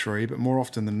 2, 3, but more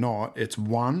often than not, it's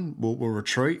 1 will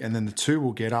retreat, and then the 2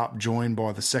 will get up, joined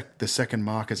by the second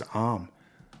marker's arm.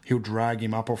 He'll drag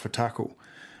him up off a tackle,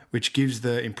 which gives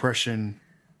the impression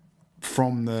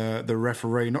from the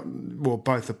referee,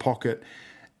 both the pocket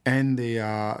and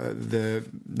the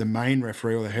main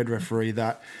referee or the head referee,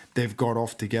 that they've got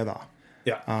off together.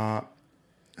 Yeah.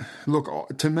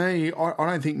 Look, to me, I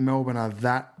don't think Melbourne are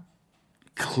that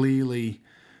clearly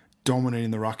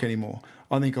dominating the ruck anymore.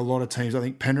 I think a lot of teams, I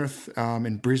think Penrith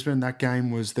in Brisbane, that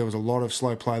game there was a lot of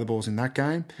slow play the balls in that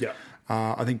game. Yeah.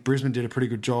 I think Brisbane did a pretty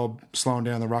good job slowing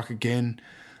down the ruck again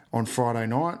on Friday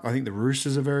night. I think the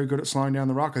Roosters are very good at slowing down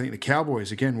the ruck. I think the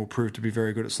Cowboys, again, will prove to be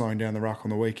very good at slowing down the ruck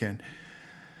on the weekend.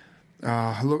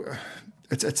 Look,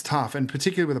 it's tough, and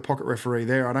particularly with a pocket referee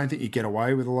there, I don't think you get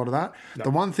away with a lot of that. No. The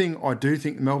one thing I do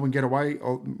think Melbourne get away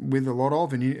with a lot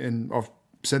of, and I've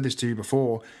said this to you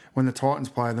before, when the Titans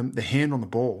play them, the hand on the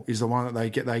ball is the one that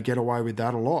they get away with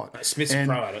that a lot. Smith's a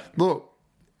pro at it. Look,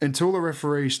 until the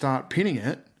referees start pinning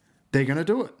it, they're going to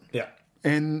do it. Yeah.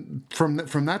 And from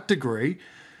that degree,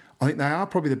 I think they are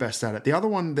probably the best at it. The other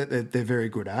one that they're very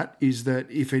good at is that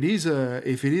if it is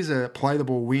a play the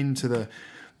ball win to the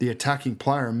attacking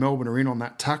player and Melbourne are in on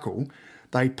that tackle,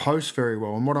 they post very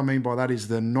well. And what I mean by that is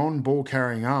the non-ball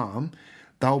carrying arm,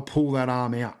 they'll pull that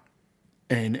arm out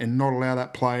and not allow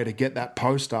that player to get that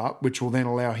post up, which will then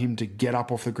allow him to get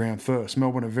up off the ground first.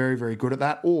 Melbourne are very, very good at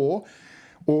that. Or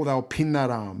they'll pin that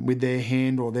arm with their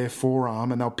hand or their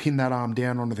forearm, and they'll pin that arm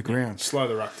down onto the ground. Slow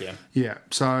the ruck down. Yeah.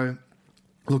 So,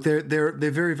 look, they're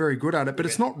very, very good at it, but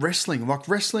it's not wrestling. Like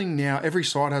wrestling now, every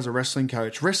side has a wrestling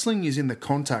coach. Wrestling is in the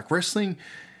contact. Wrestling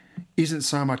isn't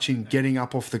so much in getting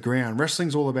up off the ground.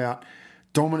 Wrestling's all about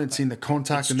dominance in the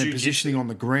contact and then positioning on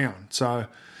the ground. So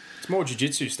it's more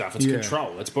jiu-jitsu stuff. It's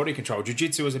control. It's body control.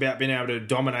 Jiu-jitsu is about being able to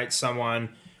dominate someone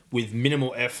with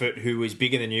minimal effort who is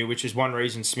bigger than you, which is one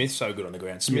reason Smith's so good on the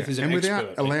ground. Smith is an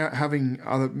expert.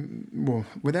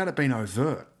 Without it being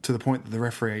overt to the point that the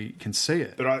referee can see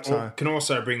it. But I can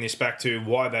also bring this back to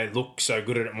why they look so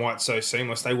good at it and why it's so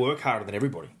seamless. They work harder than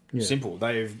everybody. Yeah. Simple.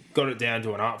 They've got it down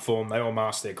to an art form. They all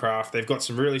master their craft. They've got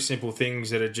some really simple things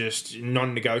that are just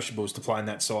non-negotiables to play on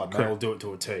that side. They all do it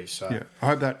to a T. So yeah, I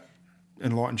hope that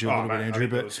enlightened you a little bit, Andrew.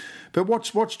 But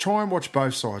try and watch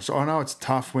both sides. I know it's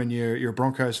tough when you're a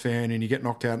Broncos fan and you get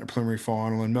knocked out in a preliminary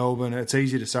final in Melbourne. It's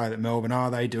easy to say that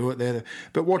Melbourne, they do it.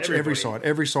 But watch every side.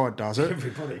 Every side does it.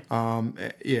 Everybody.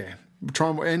 Yeah.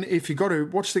 Try and if you got to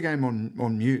watch the game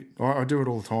on mute, I do it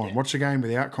all the time. Yeah. Watch the game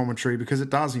without commentary because it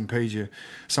does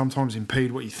sometimes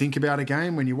impede what you think about a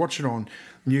game. When you watch it on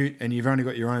mute and you've only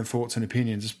got your own thoughts and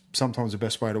opinions, it's sometimes the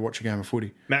best way to watch a game of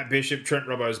footy. Matt Bishop, Trent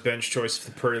Robbo's bench choice for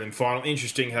the prelim final.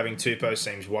 Interesting having Tupou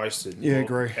seems wasted. Yeah,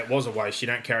 agree. It was a waste. You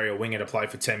don't carry a winger to play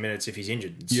for 10 minutes if he's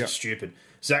injured. It's just stupid.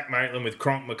 Zach Maitland with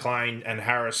Cronk, McLean and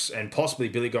Harris and possibly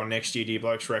Billy gone next year. Do you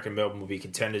blokes reckon Melbourne will be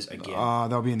contenders again?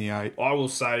 They'll be in the 8. I will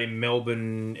say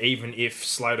Melbourne, even if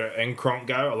Slater and Cronk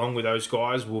go, along with those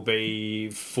guys, will be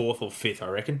 4th or 5th, I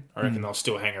reckon. I reckon they'll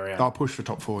still hang around. They'll push for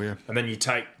top 4, yeah. And then you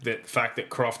take the fact that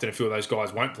Croft and a few of those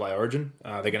guys won't play Origin.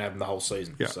 They're going to have them the whole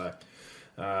season. Yeah. So,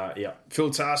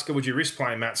 Phil Tasker, would you risk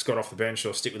playing Matt Scott off the bench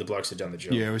or stick with the blokes that done the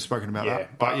job? Yeah, we've spoken about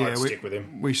that. But I'd stick with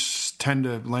him. We tend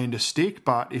to lean to stick,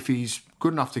 but if he's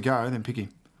good enough to go, then pick him.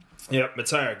 Yep,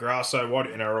 Mateo Grasso, what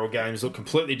NRL games look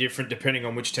completely different depending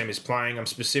on which team is playing. I'm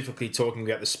specifically talking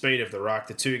about the speed of the ruck.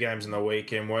 The 2 games in the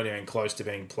weekend weren't even close to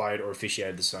being played or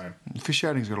officiated the same.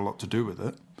 Officiating's got a lot to do with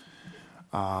it.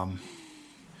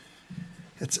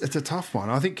 It's a tough one.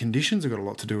 I think conditions have got a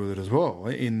lot to do with it as well.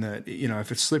 In that,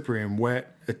 if it's slippery and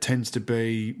wet, it tends to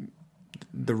be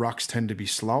the rucks tend to be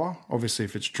slower. Obviously,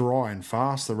 if it's dry and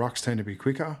fast, the rucks tend to be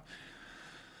quicker.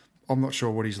 I'm not sure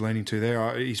what he's leaning to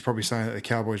there. He's probably saying that the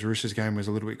Cowboys-Roosters game was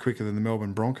a little bit quicker than the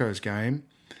Melbourne Broncos game.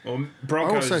 Well,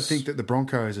 I also think that the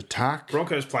Broncos attack...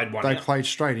 Broncos played one They out. played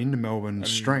straight into Melbourne's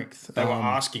strength. They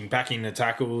were backing the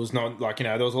tackles. Not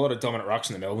there was a lot of dominant rucks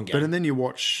in the Melbourne game. And then you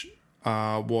watch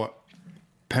what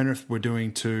Penrith were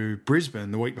doing to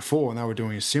Brisbane the week before, and they were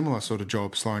doing a similar sort of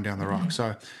job slowing down the ruck.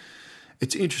 So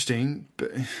it's interesting,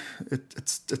 but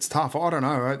it's tough. I don't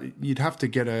know. You'd have to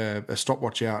get a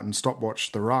stopwatch out and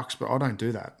stopwatch the rucks, but I don't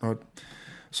do that. I'd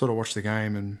sort of watch the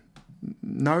game, and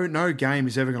no game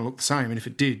is ever going to look the same. And if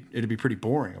it did, it'd be pretty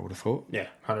boring, I would have thought. Yeah,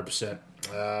 100%.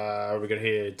 We're going to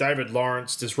hear David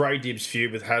Lawrence. Does Ray Gibbs'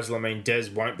 feud with Hasler mean Des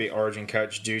won't be Origin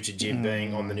coach due to Jim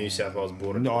being on the New South Wales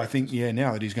border? No, I think,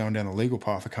 now that he's going down the legal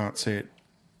path, I can't see it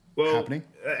happening.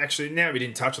 Actually, now we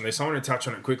didn't touch on this. I want to touch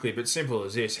on it quickly, but simple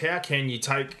as this. How can you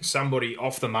take somebody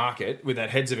off the market with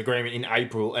that heads of agreement in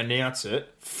April, announce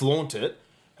it, flaunt it,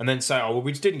 and then say,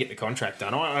 we just didn't get the contract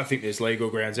done? I think there's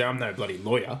legal grounds there. I'm no bloody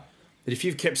lawyer. That if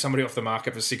you've kept somebody off the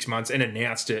market for 6 months and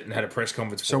announced it and had a press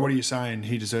conference... So what are you saying?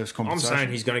 He deserves compensation? I'm saying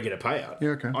he's going to get a payout. Yeah,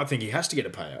 okay. I think he has to get a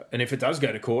payout. And if it does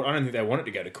go to court, I don't think they want it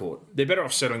to go to court. They're better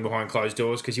off settling behind closed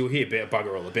doors because you'll hear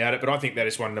bugger all about it. But I think they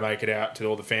just wanted to make it out to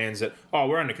all the fans that,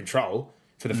 we're under control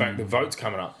for the fact the vote's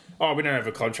coming up. We don't have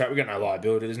a contract. We've got no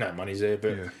liability. There's no money there.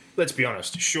 But let's be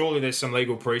honest. Surely there's some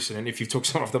legal precedent if you took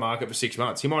someone off the market for 6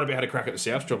 months. He might have had a crack at the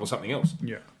South job or something else.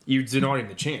 Yeah. You denied him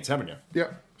the chance, haven't you? Yeah.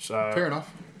 So fair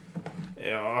enough.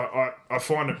 Yeah, I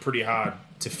find it pretty hard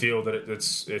to feel that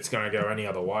it's going to go any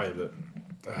other way. But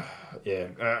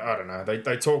I don't know.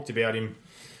 They talked about him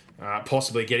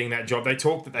possibly getting that job. They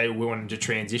talked that they wanted to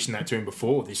transition that to him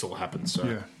before this all happened.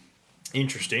 So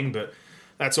interesting, but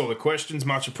that's all the questions.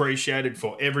 Much appreciated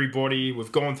for everybody.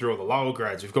 We've gone through all the lower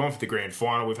grades. We've gone for the grand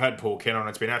final. We've had Paul Kent on.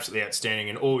 It's been absolutely outstanding.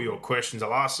 And all your questions, the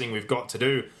last thing we've got to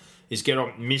do is get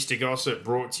on Mr. Gossip,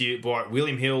 brought to you by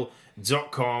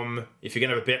WilliamHill.com. If you're going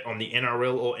to have a bet on the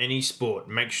NRL or any sport,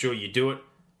 make sure you do it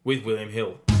with William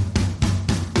Hill.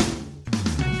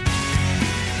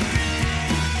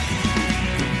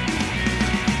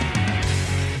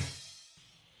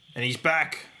 And he's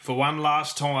back for one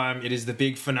last time. It is the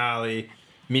big finale.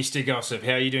 Mr. Gossip,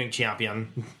 how are you doing,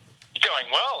 champion? Going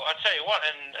well, I tell you what.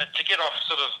 And to get off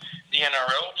sort of the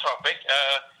NRL topic,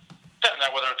 don't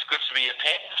know whether it's good to be a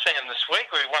Panthers fan this week.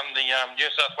 We won the New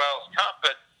South Wales Cup,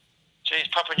 but geez,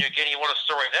 Papua New Guinea, what a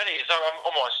story that is. I'm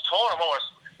almost torn. I'm almost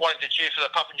wanting to cheer for the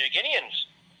Papua New Guineans.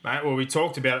 Mate, well, we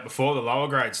talked about it before, the lower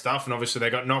grade stuff, and obviously they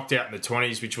got knocked out in the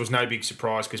 20s, which was no big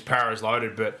surprise because Para's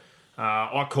loaded, but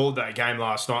I called that game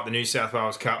last night, the New South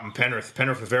Wales Cup, and Penrith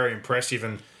were very impressive,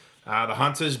 and the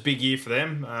Hunters, big year for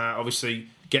them. Obviously,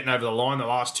 getting over the line the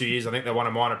last 2 years, I think they won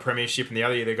a minor premiership, and the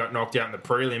other year they got knocked out in the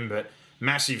prelim, but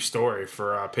massive story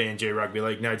for PNG Rugby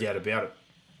League, no doubt about it.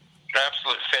 An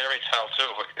absolute fairy tale too,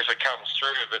 if it comes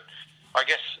through. But I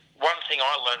guess one thing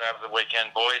I learned over the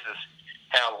weekend, boys, is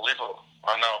how little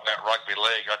I know about rugby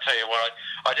league. I tell you what,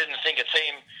 I didn't think a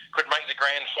team could make the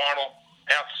grand final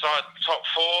outside the top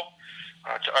four.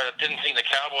 I didn't think the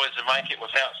Cowboys would make it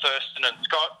without Thurston and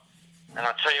Scott. And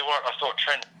I tell you what, I thought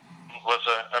Trent was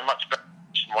a much better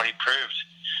than what he proved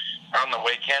on the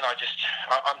weekend.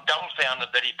 I'm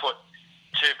dumbfounded that he put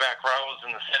two back rows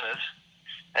in the centres,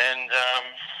 and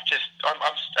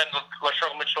and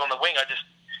Latrell Mitchell on the wing.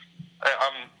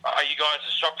 Are you guys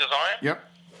as shocked as I am? Yep.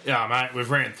 Yeah, mate, we've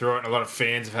ran through it, and a lot of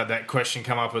fans have had that question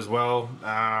come up as well.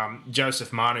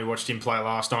 Joseph Manu, watched him play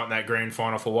last night in that grand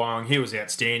final for Wyong. He was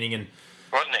outstanding, and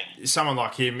wasn't he? Someone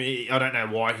like him, I don't know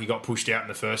why he got pushed out in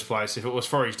the first place. If it was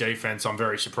for his defence, I'm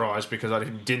very surprised because I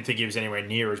didn't think he was anywhere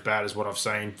near as bad as what I've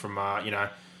seen from,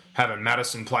 having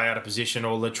Madison play out of position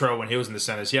or Latrell when he was in the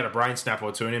centres. He had a brain snap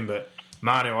or two in him, but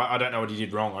Manu, I don't know what he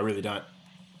did wrong. I really don't.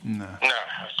 No,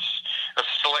 it's a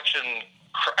selection.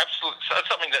 Absolutely, it's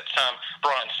something that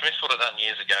Brian Smith would have done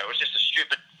years ago. It was just a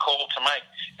stupid call to make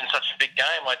in such a big game.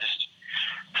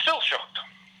 Still shocked.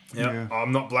 Yeah,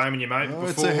 I'm not blaming you, mate.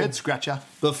 It's a head scratcher.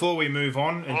 Before we move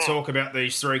on and talk about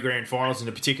these three grand finals, and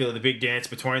in particular the big dance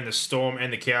between the Storm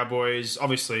and the Cowboys,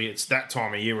 obviously it's that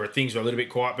time of year where things are a little bit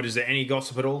quiet, but is there any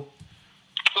gossip at all?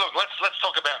 Look, let's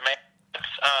talk about Matt.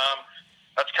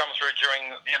 That's come through during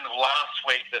the end of last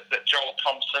week that Joel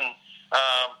Thompson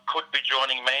could be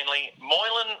joining Manly.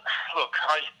 Moylan, look,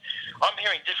 I'm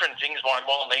hearing different things by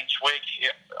Moylan each week.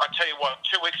 I tell you what,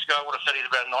 2 weeks ago I would have said he's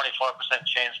about a 95%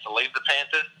 chance to leave the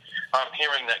Panthers. I'm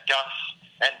hearing that Gus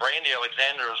and Brandy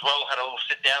Alexander as well had a little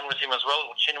sit down with him as well, a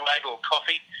little chinwag or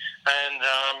coffee, and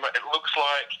it looks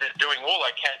like they're doing all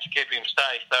they can to keep him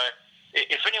stay. So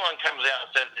if anyone comes out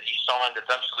and says that he signed, it's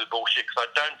absolute bullshit, because I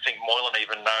don't think Moylan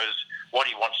even knows what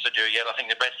he wants to do yet. I think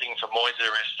the best thing for Moyser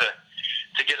is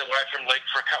to get away from league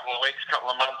for a couple of weeks, couple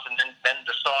of months, and then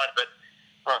decide. But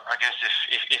I guess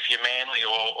if you're Manly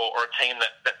or a team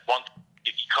that wants, you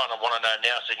kind of want to know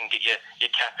now so you can get your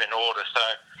cap in order. So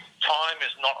time is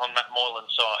not on Matt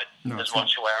Moylan's side as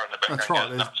much you are in the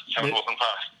background. That's right. Walking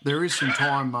past. There is some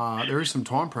time. There is some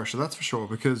time pressure. That's for sure.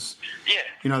 Because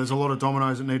there's a lot of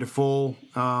dominoes that need to fall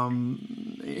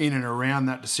in and around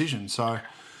that decision. So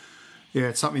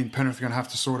it's something Penrith are going to have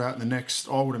to sort out in the next.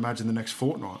 I would imagine the next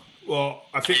fortnight. Well,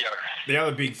 I think the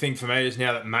other big thing for me is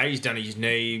now that May's done his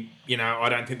knee, I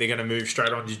don't think they're going to move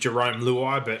straight on to Jerome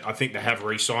Luai, but I think they have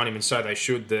re-signed him, and so they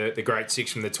should. The great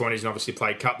six from the 20s and obviously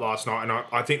played cup last night, and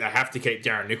I think they have to keep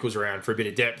Darren Nichols around for a bit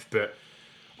of depth, but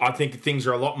I think things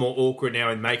are a lot more awkward now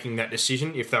in making that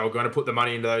decision if they were going to put the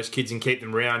money into those kids and keep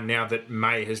them around now that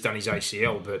May has done his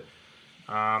ACL, but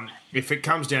if it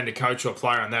comes down to coach or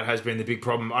player, and that has been the big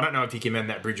problem, I don't know if you can mend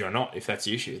that bridge or not, if that's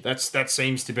the issue. That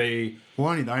seems to be...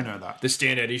 Well, only they know that. The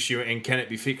standout issue, and can it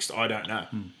be fixed? I don't know.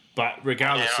 But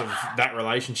regardless of that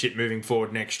relationship moving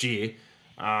forward next year,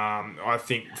 I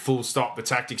think full stop, the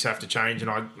tactics have to change, and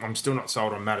I'm still not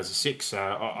sold on Matt as a six, so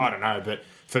I don't know. But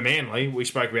for Manly, we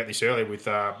spoke about this earlier with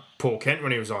Paul Kent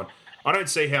when he was on. I don't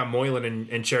see how Moylan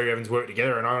and Cherry Evans work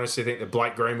together, and I honestly think that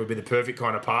Blake Green would be the perfect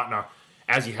kind of partner,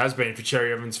 as he has been for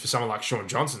Cherry Evans for someone like Sean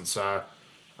Johnson. So,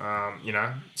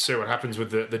 see what happens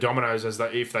with the dominoes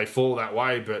if they fall that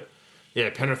way. But,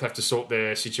 Penrith have to sort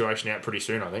their situation out pretty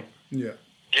soon, I think. Yeah.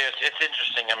 Yeah, it's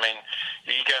interesting. I mean,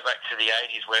 you go back to the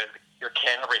 80s where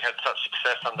Canterbury had such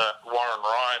success under Warren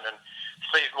Ryan, and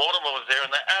Steve Mortimer was there,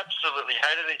 and they absolutely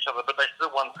hated each other, but they still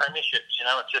won premierships.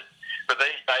 It's just, but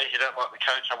these days you don't like the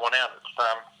coach, I want out.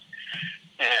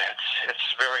 It's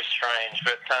very strange.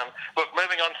 But look,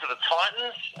 moving on to the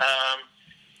Titans,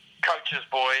 coaches,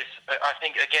 boys. I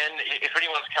think again, if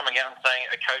anyone's coming out and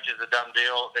saying a coach is a done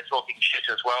deal, they're talking shit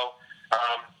as well.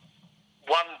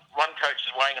 One coach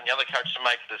is waiting on the other coach to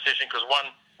make a decision, because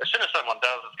as soon as someone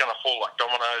does, it's going to fall like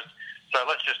dominoes. So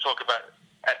let's just talk about,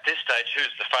 at this stage, who's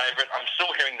the favourite. I'm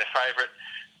still hearing the favourite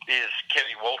is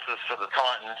Kevin Walters for the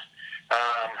Titans.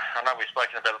 I know we've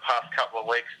spoken about the past couple of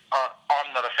weeks.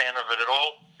 I'm not a fan of it at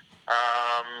all.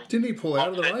 Didn't he pull out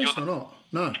of the race or not?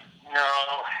 No. No.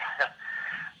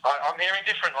 I'm hearing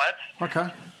different, lads.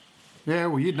 Okay. Yeah,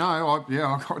 well, you'd know. I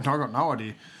got no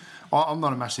idea. I'm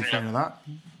not a massive fan of that.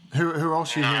 Who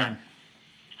else are you hearing?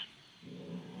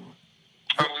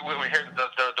 We heard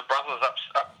the brothers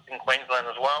up in Queensland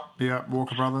as well. Yeah,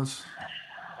 Walker Brothers.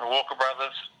 The Walker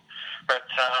Brothers. But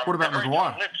what about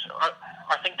Maguire?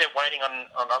 I think they're waiting on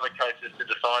other coaches to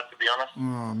decide, to be honest.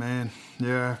 Oh, man.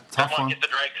 Yeah, tough one. They might get the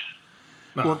dregs.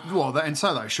 No. Well, and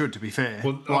so they should, to be fair.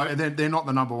 Well, they're not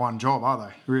the number one job, are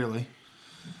they? Really?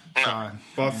 No.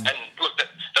 So, and look,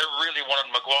 they really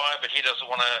wanted Maguire, but he doesn't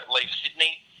want to leave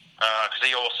Sydney, because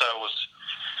he also was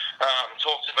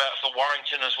talked about for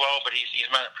Warrington as well, but he's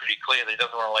made it pretty clear that he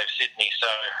doesn't want to leave Sydney. So,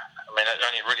 I mean, it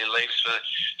only really leaves for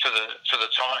the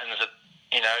Titans that,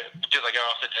 do they go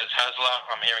after Des Hasler?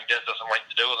 I'm hearing Des doesn't want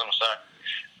to do with them. So,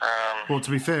 well,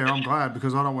 to be fair, I'm glad,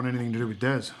 because I don't want anything to do with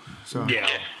Des. So yeah.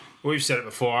 We've said it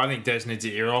before. I think Des needs a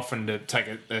year off and to take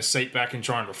a seat back and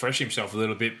try and refresh himself a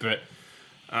little bit. But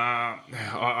I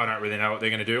don't really know what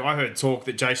they're going to do. I heard talk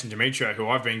that Jason Demetrio, who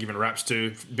I've been given raps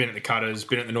to, been at the Cutters,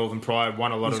 been at the Northern Pride,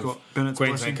 won a lot of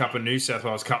Queensland Cup and New South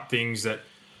Wales Cup things, that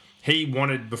he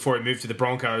wanted, before he moved to the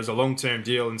Broncos, a long-term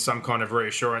deal and some kind of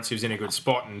reassurance he was in a good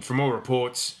spot. And from all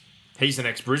reports, he's the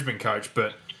next Brisbane coach.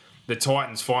 But the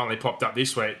Titans finally popped up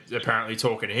this week, apparently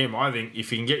talking to him. I think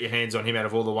if you can get your hands on him out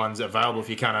of all the ones available, if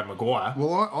you can't have Maguire.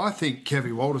 Well, I think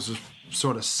Kevin Walters has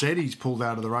sort of said he's pulled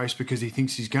out of the race because he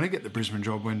thinks he's going to get the Brisbane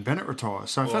job when Bennett retires.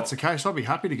 So if that's the case, I'll be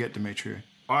happy to get Demetrio.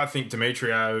 I think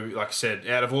Demetrio, like I said,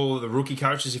 out of all of the rookie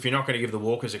coaches, if you're not going to give the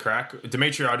Walkers a crack,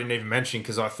 Demetrio I didn't even mention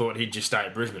because I thought he'd just stay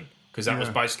at Brisbane, because that was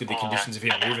basically the conditions of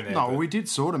him moving there. No, we did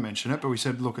sort of mention it, but we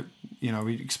said, look,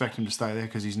 we expect him to stay there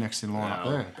because he's next in line up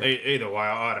there. Either way,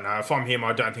 I don't know. If I'm him,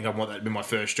 I don't think I'd want that to be my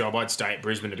first job. I'd stay at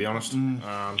Brisbane, to be honest. It's an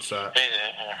interesting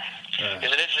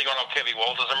one on Kevin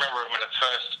Walters. I remember when it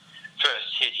first first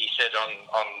hit, he said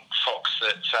on Fox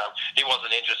that he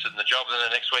wasn't interested in the job, and then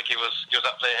the next week he was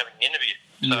up there having an interview.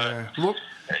 So, look,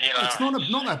 it's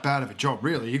not that bad of a job,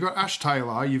 really. You've got Ash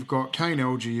Taylor, you've got Kane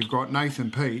Elgey, you've got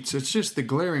Nathan Peets. It's just the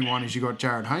glaring one is you've got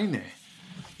Jared Hayne there.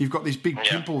 You've got this big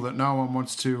pimple that no one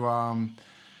wants to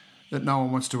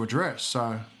address.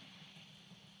 So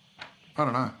I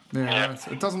don't know.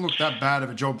 It doesn't look that bad of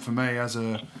a job for me as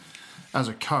a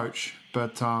coach,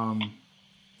 but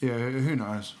who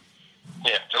knows?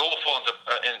 Yeah, it all falls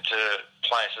into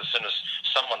place as soon as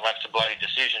someone makes a bloody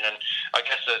decision, and I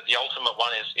guess the ultimate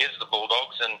one is the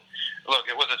Bulldogs. And look,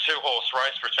 it was a 2-horse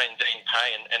race between Dean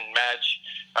Pay and Madge.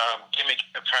 Gimmick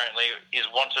apparently is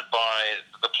wanted by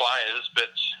the players,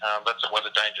 but that's always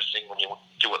a dangerous thing when you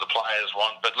do what the players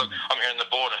want. But look, I'm hearing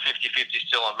the board are 50-50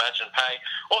 still on Madge and Pay.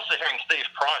 Also hearing Steve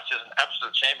Price is an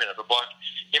absolute champion of the bloke.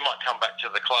 He might come back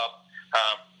to the club.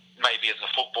 Maybe as a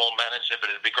football manager,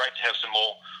 but it'd be great to have some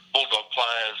more Bulldog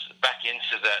players back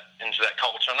into that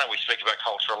culture. I know we speak about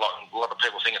culture a lot, and a lot of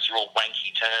people think it's a real wanky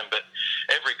term, but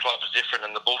every club is different,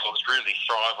 and the Bulldogs really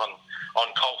thrive on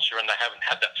culture, and they haven't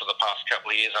had that for the past couple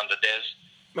of years under Des.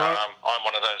 I'm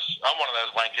one of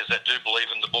those wankers that do believe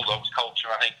in the Bulldogs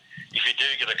culture. I think if you do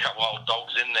get a couple old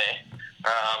dogs in there,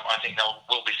 I think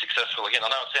will be successful again. I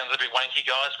know it sounds a bit wanky,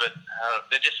 guys, but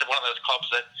they're just one of those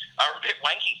clubs that are a bit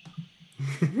wanky.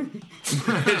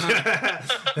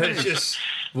 It's just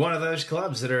one of those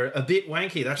clubs that are a bit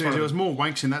wanky. There was more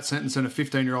wanks in that sentence than a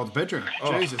 15-year-old's bedroom.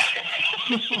 Oh. Jesus.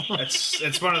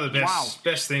 It's one of the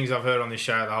best things I've heard on this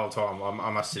show the whole time,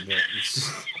 I must admit.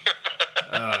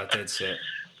 Dead set.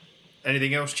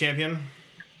 Anything else, champion?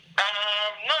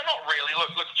 No, not really. Look,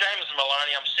 James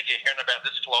Maloney, I'm sick of hearing about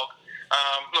this vlog.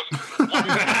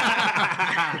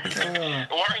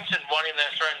 Warrington won him,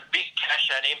 they're throwing big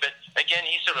cash at him, but again,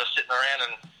 he's sort of sitting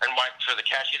around and waiting for the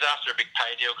cash. He's after a big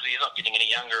pay deal because he's not getting any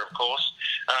younger, of course.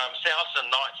 South and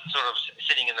Knights are sort of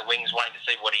sitting in the wings waiting to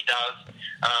see what he does.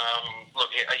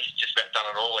 Look, he's just about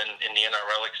done it all in the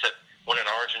NRL except win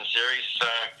an Origin series, so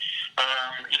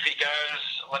if he goes,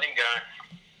 let him go.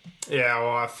 Yeah,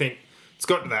 well, I think it's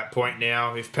got to that point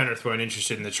now. If Penrith weren't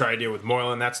interested in the trade deal with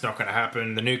Moylan, that's not going to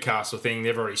happen. The Newcastle thing,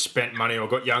 they've already spent money or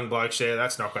got young blokes there.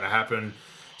 That's not going to happen.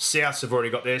 Souths have already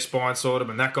got their spine sorted,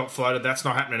 and that got floated. That's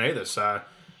not happening either. So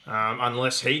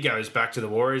unless he goes back to the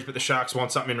Warriors, but the Sharks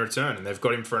want something in return, and they've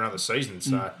got him for another season.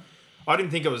 So I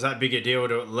didn't think it was that big a deal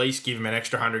to at least give him an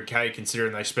extra $100K,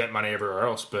 considering they spent money everywhere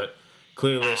else. But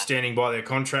clearly they're standing by their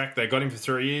contract. They got him for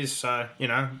 3 years, so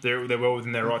they're well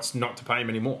within their rights not to pay him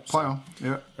anymore. So, play on,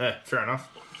 yeah, fair enough.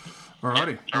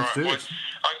 Alrighty, let's do this.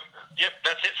 Yep,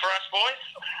 that's it for us, boys.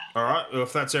 All right, well,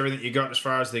 if that's everything you got as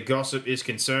far as the gossip is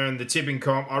concerned, the tipping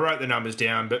comp, I wrote the numbers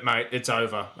down, but, mate, it's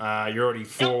over. You're already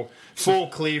four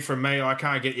clear from me. I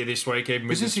can't get you this week, even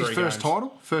with the 3 games. Is this his first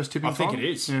title? First tipping title? I think it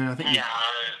is. Yeah, I think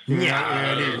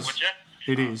it is. Would you?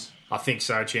 It is. I think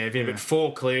so, champion, but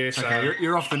 4 clear, so... Okay,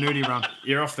 you're off the nudie run.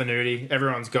 You're off the nudie.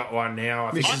 Everyone's got one now.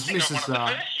 I think I won the first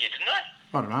year, didn't I?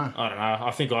 I don't know.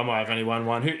 I think I might have only won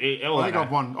one.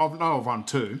 I've won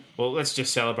 2. Well, let's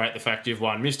just celebrate the fact you've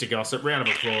won. Mr. Gossip, round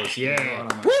of applause. Yeah.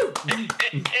 Woo!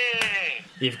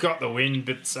 You've got the win,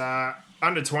 but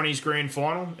under 20s grand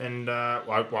final, and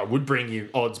I would bring you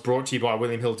odds brought to you by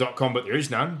WilliamHill.com, but there is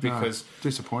none because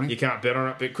disappointing. You can't bet on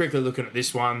it. But quickly looking at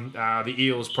this one, the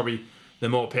Eels probably the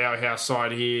more powerhouse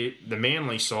side here. The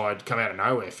Manly side come out of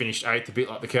nowhere, finished 8th, a bit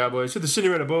like the Cowboys. So the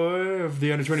Cinderella boy of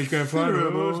the under 20s grand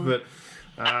final, but.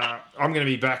 I'm going to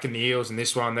be backing the Eels in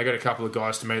this one. They got a couple of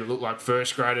guys to me that look like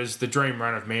first graders. The dream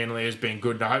run of Manly has been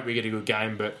good, and I hope we get a good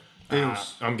game. But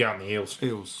Eels. I'm going the Eels.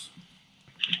 Eels.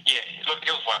 Yeah, look,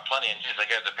 Eels won plenty, and since they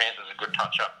gave the Panthers a good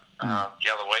touch-up the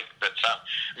other week. But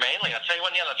Manly, I tell you,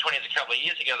 when the under 20s a couple of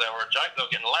years ago, they were a joke. They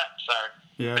were getting lapped, so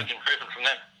big improvement from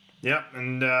them. Yep,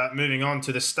 and moving on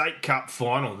to the State Cup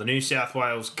final, the New South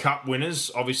Wales Cup winners,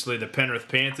 obviously the Penrith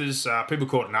Panthers. People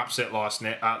called it an upset last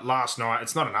night.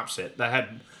 It's not an upset. They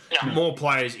had more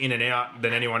players in and out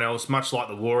than anyone else, much like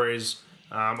the Warriors.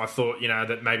 I thought,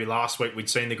 that maybe last week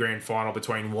we'd seen the grand final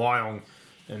between Wyong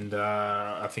and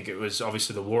I think it was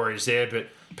obviously the Warriors there, but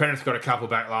Penrith got a couple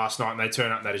back last night and they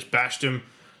turned up and they just bashed them.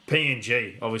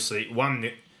 PNG, obviously, won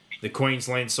the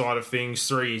Queensland side of things,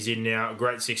 3 years in now, a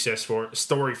great success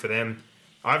story for them.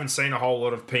 I haven't seen a whole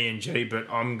lot of PNG, but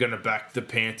I'm going to back the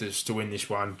Panthers to win this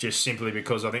one, just simply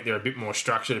because I think they're a bit more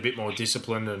structured, a bit more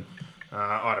disciplined, and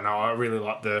I don't know. I really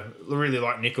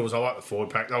like Nichols. I like the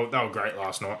forward pack. They were great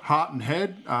last night. Heart and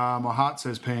head. My heart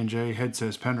says PNG, head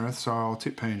says Penrith, so I'll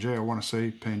tip PNG. I want to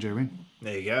see PNG win.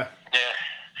 There you go. Yeah,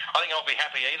 I think I'll be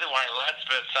happy either way, lads.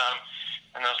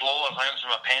 But and as Lawler owns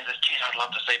from a Panthers, geez, I'd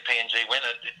love to see PNG win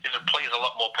it. It would please a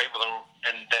lot more people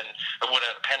than it would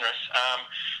out of Penrith.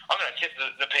 I'm going to tip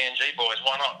the PNG boys.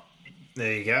 Why not?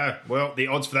 There you go. Well, the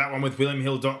odds for that one with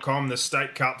WilliamHill.com, the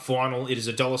State Cup final, it is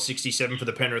 $1.67 for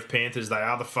the Penrith Panthers. They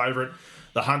are the favourite.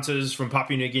 The Hunters from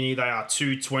Papua New Guinea, they are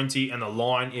 $2.20, and the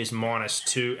line is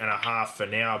 -2.5 for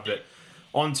now. But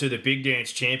on to the Big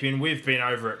Dance champion. We've been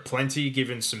over it plenty,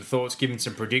 given some thoughts, given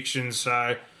some predictions.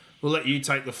 So we'll let you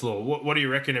take the floor. What do you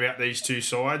reckon about these two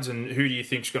sides, and who do you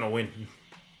think's going to win?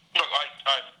 Look,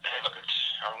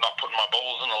 I'm not putting my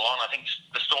balls on the line. I think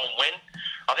the Storm win.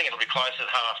 I think it'll be close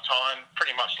at half-time,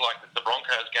 pretty much like the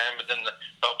Broncos game, but then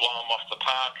they'll blow them off the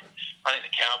park. I think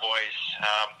the Cowboys,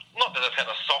 not that they've had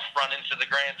a soft run into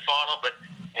the grand final, but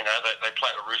they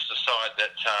played a Roosters side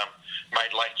that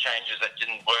made late changes that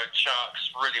didn't work.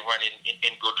 Sharks really weren't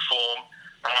in good form.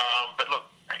 But look,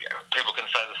 people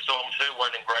can say the Storm too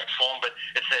weren't in great form, but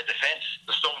it's their defence.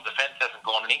 The Storm defence hasn't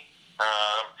gone any,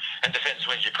 and defence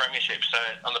wins your premiership. So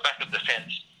on the back of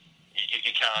defence,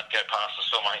 you can't go past the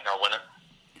Storm. I think they'll win it.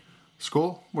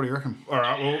 Score? What do you reckon? All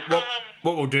right. Well,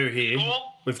 what we'll do here,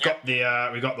 we've got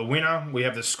the winner, we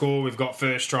have the score, we've got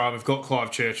first try, we've got Clive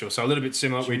Churchill. So a little bit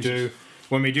similar we do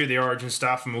when we do the Origin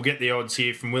stuff, and we'll get the odds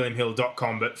here from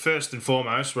WilliamHill.com. But first and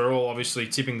foremost, we're all obviously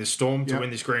tipping the Storm to win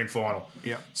this grand final.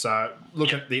 Yep. So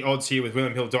look at the odds here with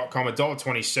WilliamHill.com.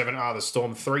 $1.27 are the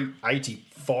Storm,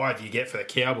 $3.85 you get for the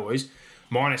Cowboys,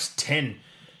 -10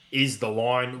 is the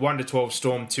line. 1 to 12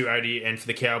 Storm $2.80, and for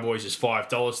the Cowboys is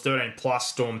 $5. 13 plus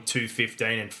Storm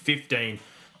 $2.15, and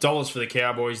 $15 for the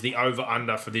Cowboys. The over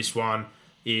under for this one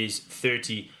is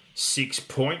 36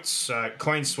 points.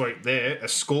 Clean sweep there. A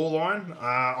score line.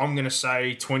 I'm going to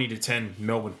say 20-10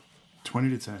 Melbourne.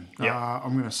 20-10. Yeah.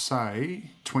 I'm going to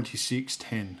say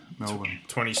 26-10 Melbourne.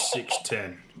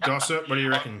 26-10. Gossip, what do you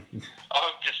reckon?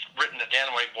 I've just written it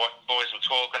down what boys were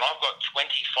talking. I've got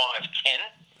 25-10.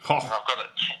 Oh. I've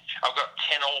got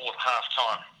 10 all at half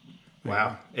time.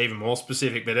 Wow, even more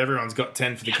specific, but everyone's got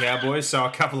 10 for the Cowboys, so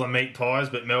a couple of meat pies,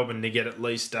 but Melbourne to get at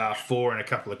least 4 and a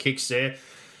couple of kicks there.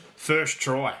 First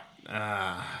try.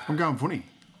 I'm going Vunny.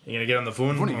 You're going to get on the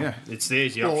Vun? Vunny, yeah. It's the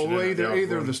easy option. Or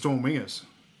either of the Storm wingers.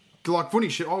 Like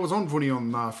Vunny shit, I was on Vunny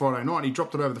on Friday night and he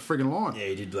dropped it over the friggin' line. Yeah,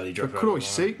 he did bloody drop it over could the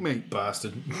always line. seek me.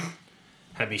 Bastard.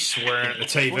 Had me swearing at the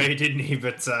TV, didn't he?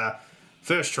 But...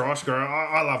 first try scorer.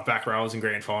 I love back rows in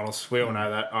grand finals. We all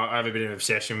know that. I have a bit of an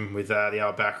obsession with the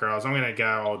old back rows. I'm going to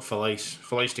go old Felice.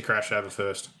 Felice to crash over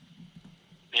first.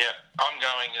 Yeah, I'm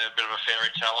going a bit of a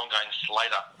fairy tale. I'm going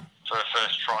Slater for the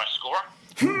first try scorer.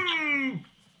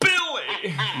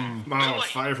 Billy! My old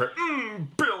favourite.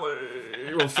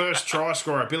 Billy! Well, first try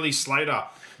scorer, Billy Slater.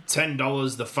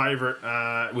 $10. The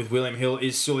favourite with William Hill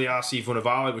is Suliasi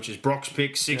Vunivalu, which is Brock's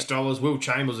pick. $6. Will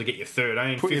Chambers will get you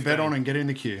 13. Put 15. your bet on and get in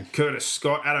the queue. Curtis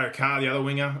Scott, Addo Carr, the other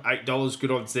winger, $8. Good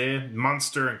odds there.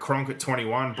 Munster and Cronk at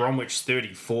 21. Bromwich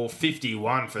 34.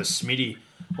 51 for Smitty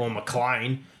or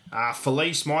McLean.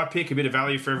 Felice, my pick, a bit of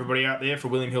value for everybody out there for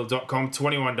WilliamHill.com.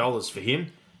 $21 for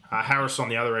him. Harris on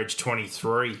the other edge,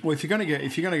 23. Well, if you're going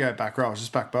to go back rows,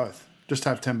 just back both. Just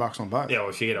have $10 on both. Yeah, well,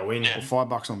 if you get a win, or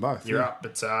 $5 on both. You're up.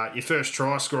 But your first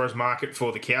try scorers market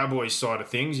for the Cowboys side of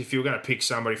things, if you were going to pick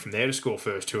somebody from there to score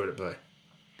first, who would it be?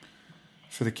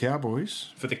 For the Cowboys?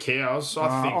 For the Cows,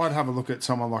 I think... I'd have a look at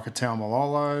someone like a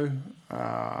Taumalolo.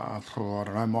 I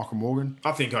don't know, Michael Morgan.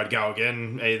 I think I'd go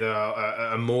again, either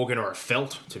a Morgan or a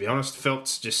Felt, to be honest.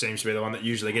 Felt's just seems to be the one that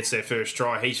usually gets their first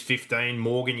try. He's 15.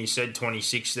 Morgan, you said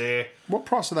 26 there. What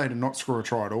price are they to not score a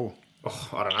try at all? Oh,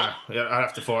 I don't know. I'd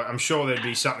have to find. I'm sure there'd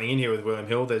be something in here with William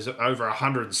Hill. There's over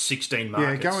 116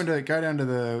 markets. Yeah, go down to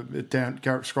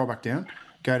the scroll back down.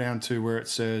 Go down to where it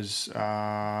says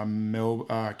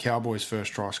Cowboys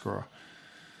first try scorer.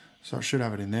 So I should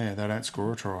have it in there. They don't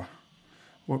score a try.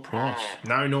 What price?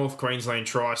 No North Queensland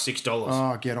try, $6.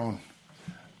 Oh, get on.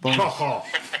 Oh,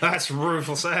 that's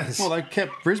ruthless as. Well, they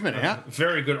kept Brisbane out.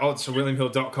 Very good odds for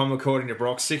WilliamHill.com, according to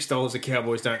Brock. $6 the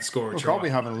Cowboys don't score a try. I'll be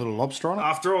having a little lobster on it.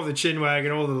 After all the chinwag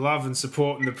and all the love and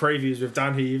support and the previews we've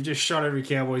done here, you've just shot every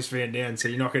Cowboys fan down, so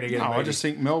you're not going to get a I just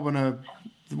think Melbourne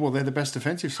they're the best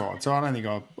defensive side, so I don't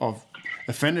think I've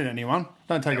offended anyone.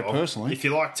 Don't take it personally. If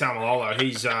you like Taumalolo,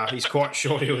 he's quite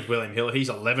short here with William Hill. He's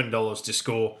 $11 to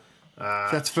score.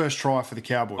 That's first try for the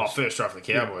Cowboys. Oh, first try for the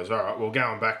Cowboys. Yeah. All right. Well,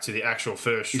 going back to the actual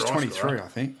first try. He's 23, I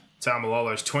think.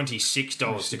 Taumalolo's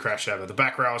 $26 to crash over. The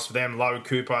back rows for them, Lowe,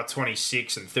 Cooper,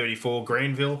 26 and 34.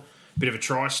 Greenville, bit of a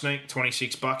try sneak,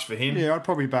 $26 for him. Yeah, I'd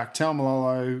probably back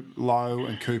Taumalolo, Lowe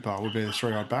and Cooper would be the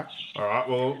three I'd back. All right.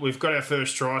 Well, we've got our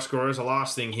first try scorers. The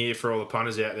last thing here for all the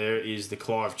punters out there is the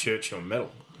Clive Churchill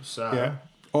medal. So,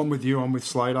 I'm with you. I'm with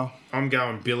Slater. I'm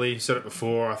going Billy. Said it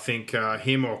before. I think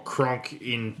him or Cronk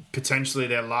in potentially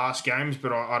their last games,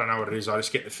 but I don't know what it is. I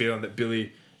just get the feeling that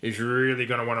Billy is really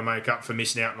going to want to make up for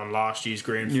missing out on last year's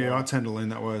grand final. Yeah, I tend to lean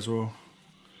that way as well.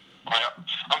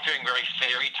 I'm feeling very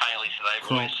fairy tale-y today,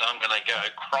 boys, so I'm going to go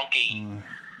Cronky.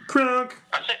 Cronk.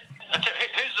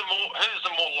 Who's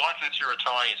the more likely to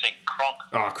retire? You think Cronk?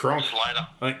 Oh, Cronk. Slater.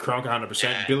 I think Cronk 100%.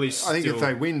 Yeah. Billy's I think still... if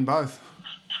they win both.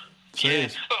 Yeah.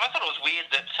 Look, I thought it was weird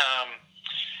that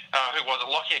who was it?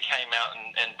 Lockyer came out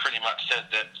and pretty much said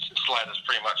that Slater's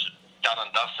pretty much done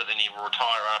and dusted, and he will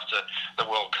retire after the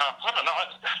World Cup. I don't know.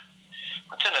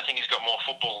 I tend to think he's got more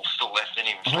football still left in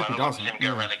him. I hope he doesn't. Him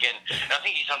go around again. And I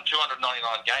think he's done 299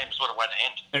 games. What a way to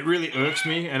end. It really irks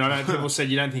me, and I know people said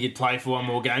you don't think he'd play for one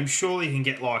more game. Surely he can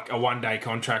get like a one-day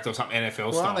contract or something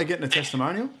NFL style. Aren't they getting a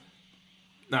testimonial?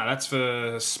 No, that's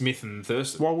for Smith and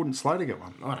Thurston. Why wouldn't Slater get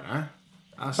one? I don't know.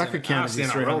 That could count as his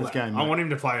 300th game. I want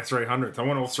him to play a 300th. I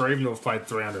want all three of them to have played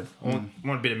 300. I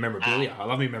want a bit of memorabilia. I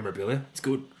love me memorabilia. It's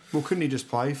good. Well, couldn't he just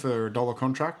play for $1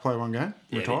 contract, play one game,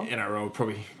 retire? Yeah, the NRL would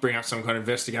probably bring up some kind of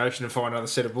investigation and find another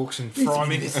set of books and fry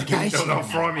me. They'll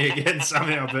fry me again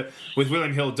somehow. But with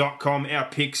WilliamHill.com, our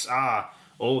picks are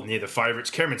all near the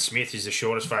favourites. Cameron Smith is the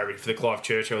shortest favourite for the Clive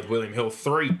Churchill with William Hill,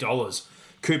 $3.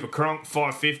 Cooper Cronk,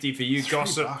 $5.50 for you.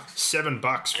 Gossip,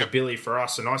 $7 for Billy for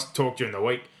us. A nice talk during the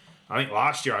week. I think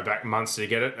last year I backed Munster to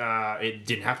get it. It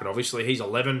didn't happen, obviously. He's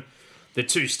 11. The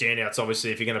two standouts,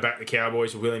 obviously, if you're going to back the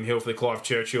Cowboys, William Hill for the Clive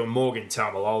Churchill, Morgan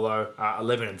Taumalolo,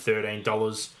 $11 and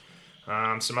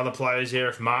 $13. Some other players here,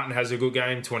 if Martin has a good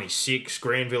game, 26.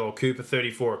 Granville or Cooper,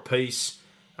 34 apiece.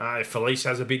 If Felice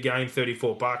has a big game,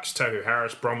 $34. Tohu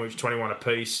Harris, Bromwich, 21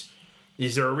 apiece.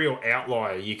 Is there a real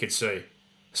outlier you could see?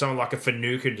 Someone like a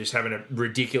Finucane just having a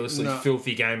ridiculously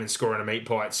filthy game and scoring a meat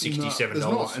pie at $67. No, there's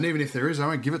not. And even if there is, I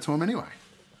won't give it to him anyway.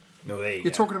 No, there you You're go.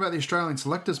 talking about the Australian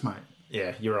selectors, mate.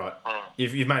 Yeah, you're right.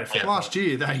 You've made a fair Last point.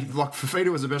 year,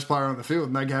 Fafita was the best player on the field,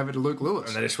 and they gave it to Luke Lewis.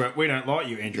 And they just went, we don't like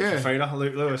you, Andrew Fafita,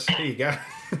 Luke Lewis. Here you go.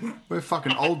 We're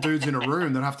fucking old dudes in a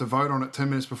room that have to vote on it 10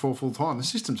 minutes before full time. The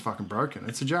system's fucking broken.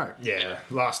 It's a joke. Yeah,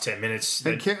 last 10 minutes.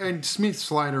 And Smith,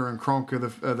 Slater, and Cronk are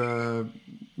the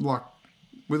like,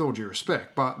 with all due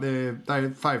respect, but they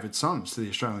favoured sons to the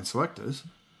Australian selectors.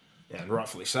 Yeah, and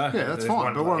rightfully so. Yeah, that's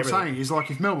fine. But what I'm saying is,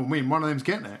 like, if Melbourne win, one of them's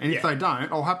getting it. And if they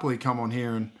don't, I'll happily come on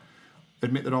here and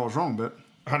admit that I was wrong. But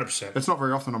 100%. It's not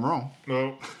very often I'm wrong.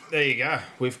 Well, there you go.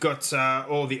 We've got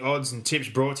all the odds and tips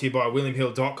brought to you by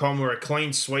WilliamHill.com. We're a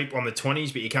clean sweep on the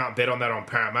 20s, but you can't bet on that on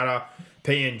Parramatta.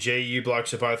 PNG, you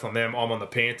blokes are both on them. I'm on the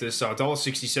Panthers. So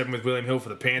 $1.67 with William Hill for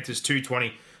the Panthers,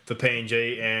 $2.20 for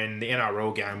PNG, and the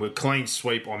NRL game. We're clean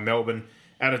sweep on Melbourne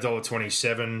at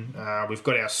 $1.27. We've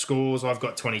got our scores. I've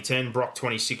got 20-10, Brock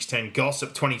 26-10,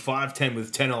 Gossip 25-10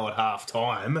 with 10-0 at half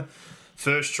time.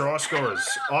 First try scorers.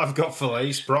 I've got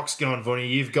Felice, Brock's gone Vunny,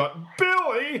 you've got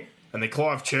Billy, and the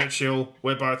Clive Churchill.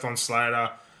 We're both on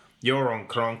Slater. You're on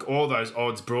Cronk. All those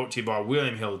odds brought to you by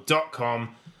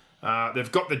WilliamHill.com.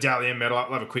 They've got the Dally M medal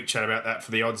up. We'll have a quick chat about that for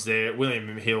the odds there.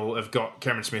 William Hill have got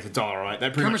Cameron Smith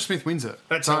 $1.08. Cameron Smith wins it.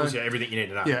 That tells you everything you need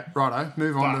to know. Yeah, righto.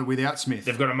 Move on to without Smith.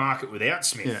 They've got a market without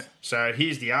Smith. Yeah. So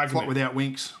here's the argument. Flop without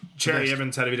Winks. Cherry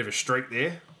Evans had a bit of a streak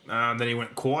there. Then he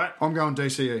went quiet. I'm going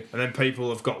DCE. And then people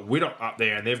have got Widdop up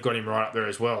there, and they've got him right up there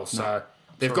as well. So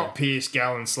they've got Pearce,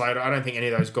 Gallen, Slater. I don't think any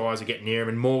of those guys are getting near him.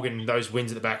 And Morgan, those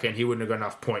wins at the back end, he wouldn't have got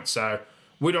enough points. So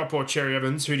Widdop or Cherry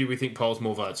Evans, who do we think polls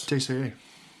more votes? DCE.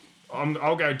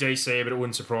 I'll go DC, but it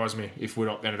wouldn't surprise me if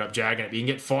Widdop ended up jagging it. But you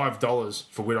can get $5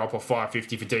 for Widdop or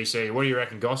 $5.50 for DC. What do you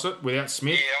reckon, Gossip, without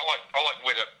Smith? Yeah, I like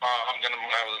Widdop. I'm going to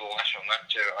have a little lash on that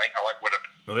too. I like Widdop.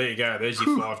 Well, there you go. There's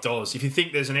your $5. If you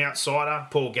think there's an outsider,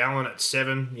 Paul Gallen at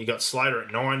 $7. You got Slater at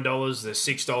 $9. There's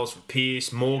 $6 for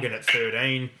Pearce. Morgan at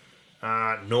 $13.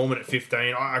 Norman at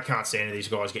 $15. I can't see any of these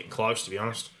guys getting close, to be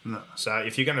honest. No. So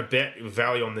if you're going to bet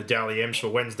value on the Dally M's for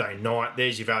Wednesday night,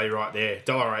 there's your value right there.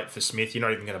 $1.08 for Smith. You're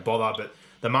not even going to bother. But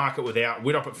the market without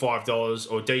Widdop at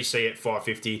 $5 or DC at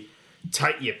 $5.50.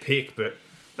 Take your pick, but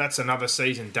that's another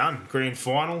season done. Grand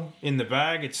final in the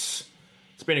bag. It's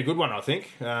been a good one, I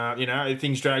think.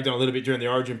 Things dragged on a little bit during the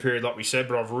Origin period, like we said,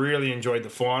 but I've really enjoyed the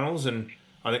finals, and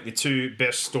I think the two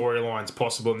best storylines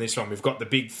possible in this one. We've got the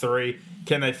big three.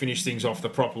 Can they finish things off the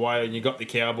proper way? And you've got the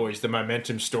Cowboys, the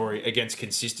momentum story against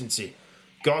consistency.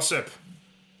 Gossip,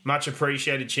 much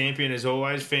appreciated champion as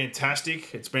always.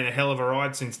 Fantastic. It's been a hell of a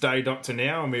ride since day dot to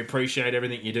now, and we appreciate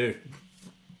everything you do.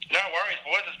 No worries,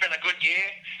 boys. It's been a good year,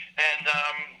 and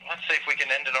let's see if we can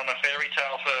end it on a fairy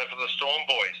tale for the Storm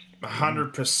boys.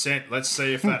 100%. Let's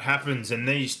see if that happens. And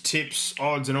these tips,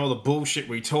 odds, and all the bullshit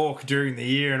we talk during the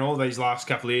year and all these last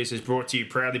couple of years is brought to you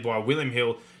proudly by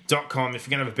WilliamHill.com. If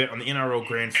you're going to have a bet on the NRL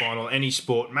Grand Final, any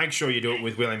sport, make sure you do it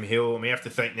with William Hill. And we have to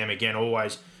thank them again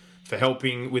always for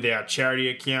helping with our charity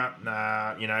account.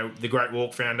 The Great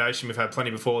Walk Foundation, we've had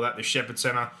plenty before that. The Shepherd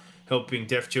Centre, helping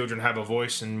deaf children have a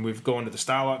voice, and we've gone to the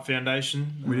Starlight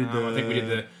Foundation. I think we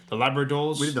did the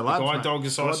Labradors, we did the Guide Dogs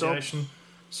Association.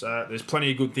 So there's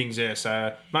plenty of good things there.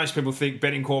 So most people think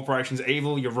betting corporations are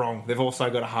evil. You're wrong. They've also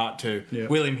got a heart too. Yeah.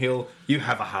 William Hill, you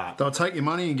have a heart. They'll take your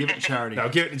money and give it to charity. They'll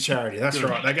give it to charity. That's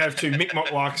right. They gave two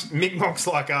Mick-Mocks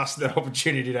like us the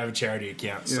opportunity to have a charity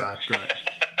account. So great.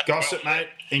 Gossip, mate.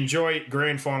 Enjoy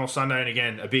Grand Final Sunday, and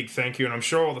again, a big thank you. And I'm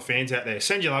sure all the fans out there,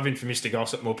 send your love in for Mr.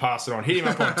 Gossip and we'll pass it on. Hit him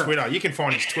up on Twitter. You can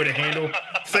find his Twitter handle.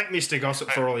 Thank Mr.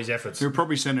 Gossip for all his efforts. He'll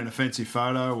probably send an offensive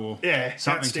photo or something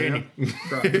outstanding. to you.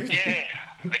 Yeah,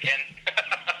 again.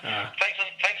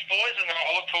 Thanks, boys, and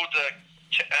I look forward to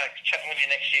chatting with you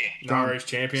next year. No worries,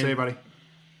 champion. See you, buddy.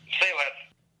 See you, lads.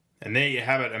 And there you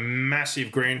have it, a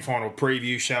massive Grand Final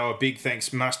preview show. A big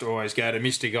thanks must always go to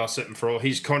Mr. Gossip and for all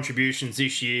his contributions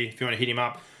this year. If you want to hit him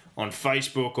up on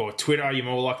Facebook or Twitter, you're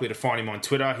more likely to find him on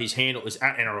Twitter. His handle is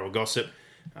 @NRL Gossip.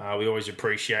 We always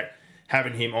appreciate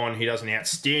having him on. He does an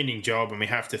outstanding job, and we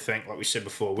have to thank, like we said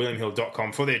before,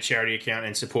 WilliamHill.com for their charity account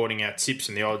and supporting our tips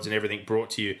and the odds and everything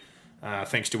brought to you.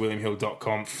 Thanks to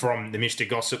WilliamHill.com from the Mr.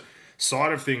 Gossip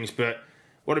side of things. But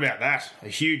what about that? A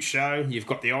huge show. You've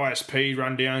got the ISP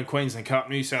rundown, Queensland Cup,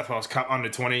 New South Wales Cup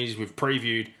under-20s. We've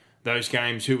previewed those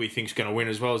games, who we think's going to win,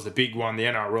 as well as the big one, the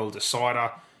NRL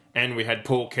decider. And we had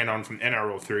Paul Ken on from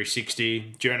NRL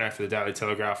 360, Journo for the Daily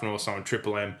Telegraph, and also on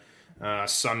Triple M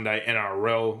Sunday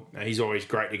NRL. He's always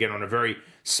great to get on, a very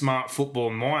smart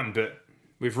football mind. But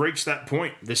we've reached that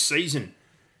point. The season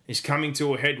is coming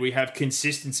to a head. We have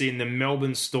consistency in the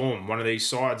Melbourne Storm, one of these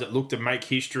sides that look to make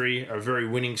history, a very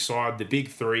winning side. The big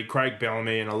three, Craig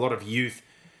Bellamy and a lot of youth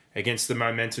against the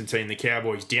momentum team, the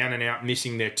Cowboys, down and out,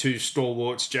 missing their two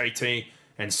stalwarts, JT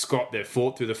and Scott. They've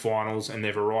fought through the finals and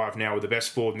they've arrived now with the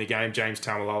best forward in the game, James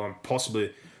Taumalolo, and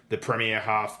possibly the premier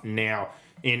half now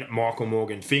in Michael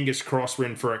Morgan. Fingers crossed we're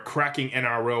in for a cracking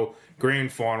NRL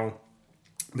Grand Final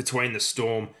between the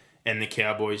Storm and the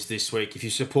Cowboys this week. If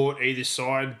you support either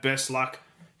side, best luck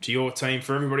to your team.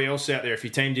 For everybody else out there, if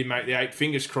your team did make the 8,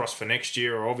 fingers crossed for next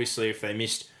year, or obviously if they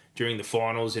missed during the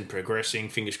finals and progressing,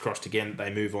 fingers crossed again that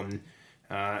they move on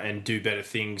and do better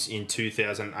things in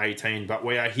 2018. But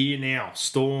we are here now.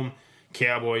 Storm,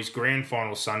 Cowboys, Grand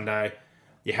Final Sunday.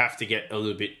 You have to get a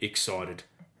little bit excited.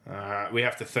 We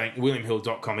have to thank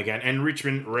WilliamHill.com again and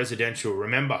Richmond Residential.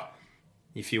 Remember,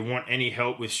 if you want any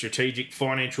help with strategic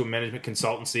financial management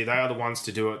consultancy, they are the ones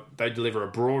to do it. They deliver a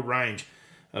broad range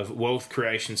of wealth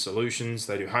creation solutions.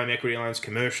 They do home equity loans,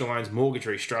 commercial loans, mortgage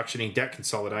restructuring, debt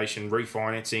consolidation,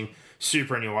 refinancing,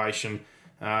 superannuation.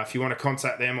 If you want to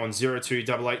contact them on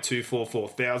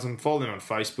 0288244000, follow them on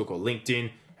Facebook or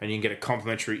LinkedIn, and you can get a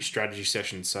complimentary strategy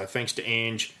session. So thanks to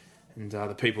Ange and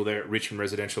the people there at Richmond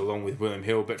Residential along with William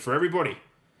Hill. But for everybody,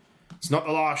 it's not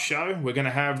the last show. We're going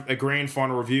to have a grand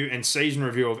final review and season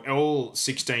review of all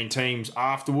 16 teams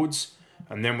afterwards.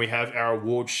 And then we have our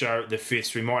awards show, the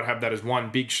 5th. So we might have that as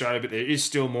one big show, but there is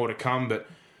still more to come. But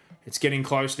it's getting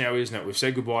close now, isn't it? We've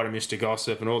said goodbye to Mr.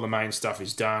 Gossip and all the main stuff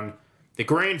is done. The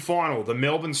grand final, the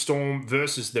Melbourne Storm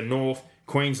versus the North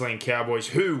Queensland Cowboys.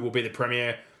 Who will be the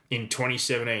premier in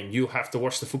 2017? You'll have to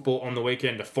watch the football on the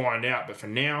weekend to find out. But for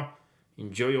now,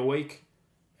 enjoy your week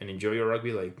and enjoy your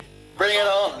rugby league. Bring it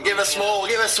on. Give us more.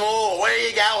 Give us more. Where are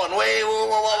you going?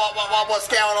 What's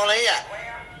going on here?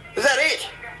 Is that it?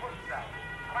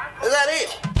 Is that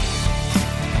it?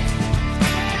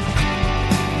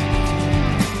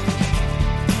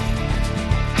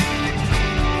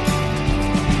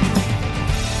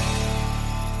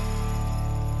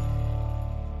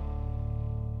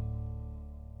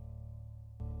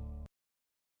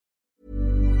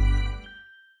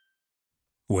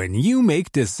 When you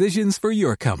make decisions for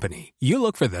your company, you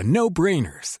look for the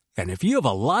no-brainers. And if you have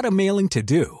a lot of mailing to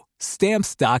do,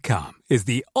 Stamps.com is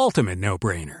the ultimate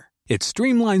no-brainer. It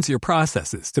streamlines your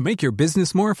processes to make your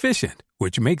business more efficient,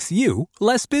 which makes you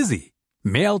less busy.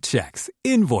 Mail checks,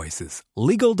 invoices,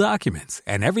 legal documents,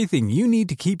 and everything you need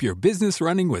to keep your business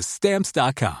running with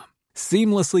Stamps.com.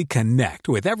 Seamlessly connect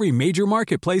with every major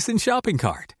marketplace and shopping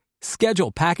cart.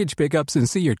 Schedule package pickups and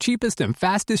see your cheapest and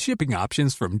fastest shipping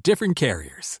options from different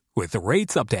carriers, with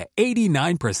rates up to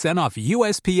 89% off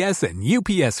USPS and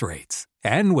UPS rates.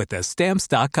 And with the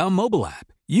Stamps.com mobile app,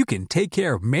 you can take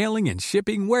care of mailing and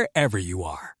shipping wherever you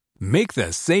are. Make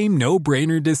the same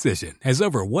no-brainer decision as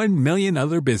over 1 million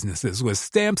other businesses with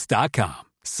Stamps.com.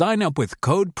 Sign up with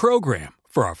Code PROGRAM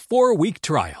for a 4-week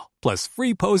trial, plus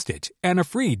free postage and a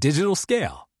free digital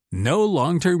scale. No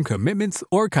long-term commitments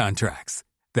or contracts.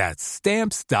 That's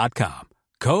Stamps.com.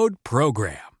 Code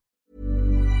PROGRAM.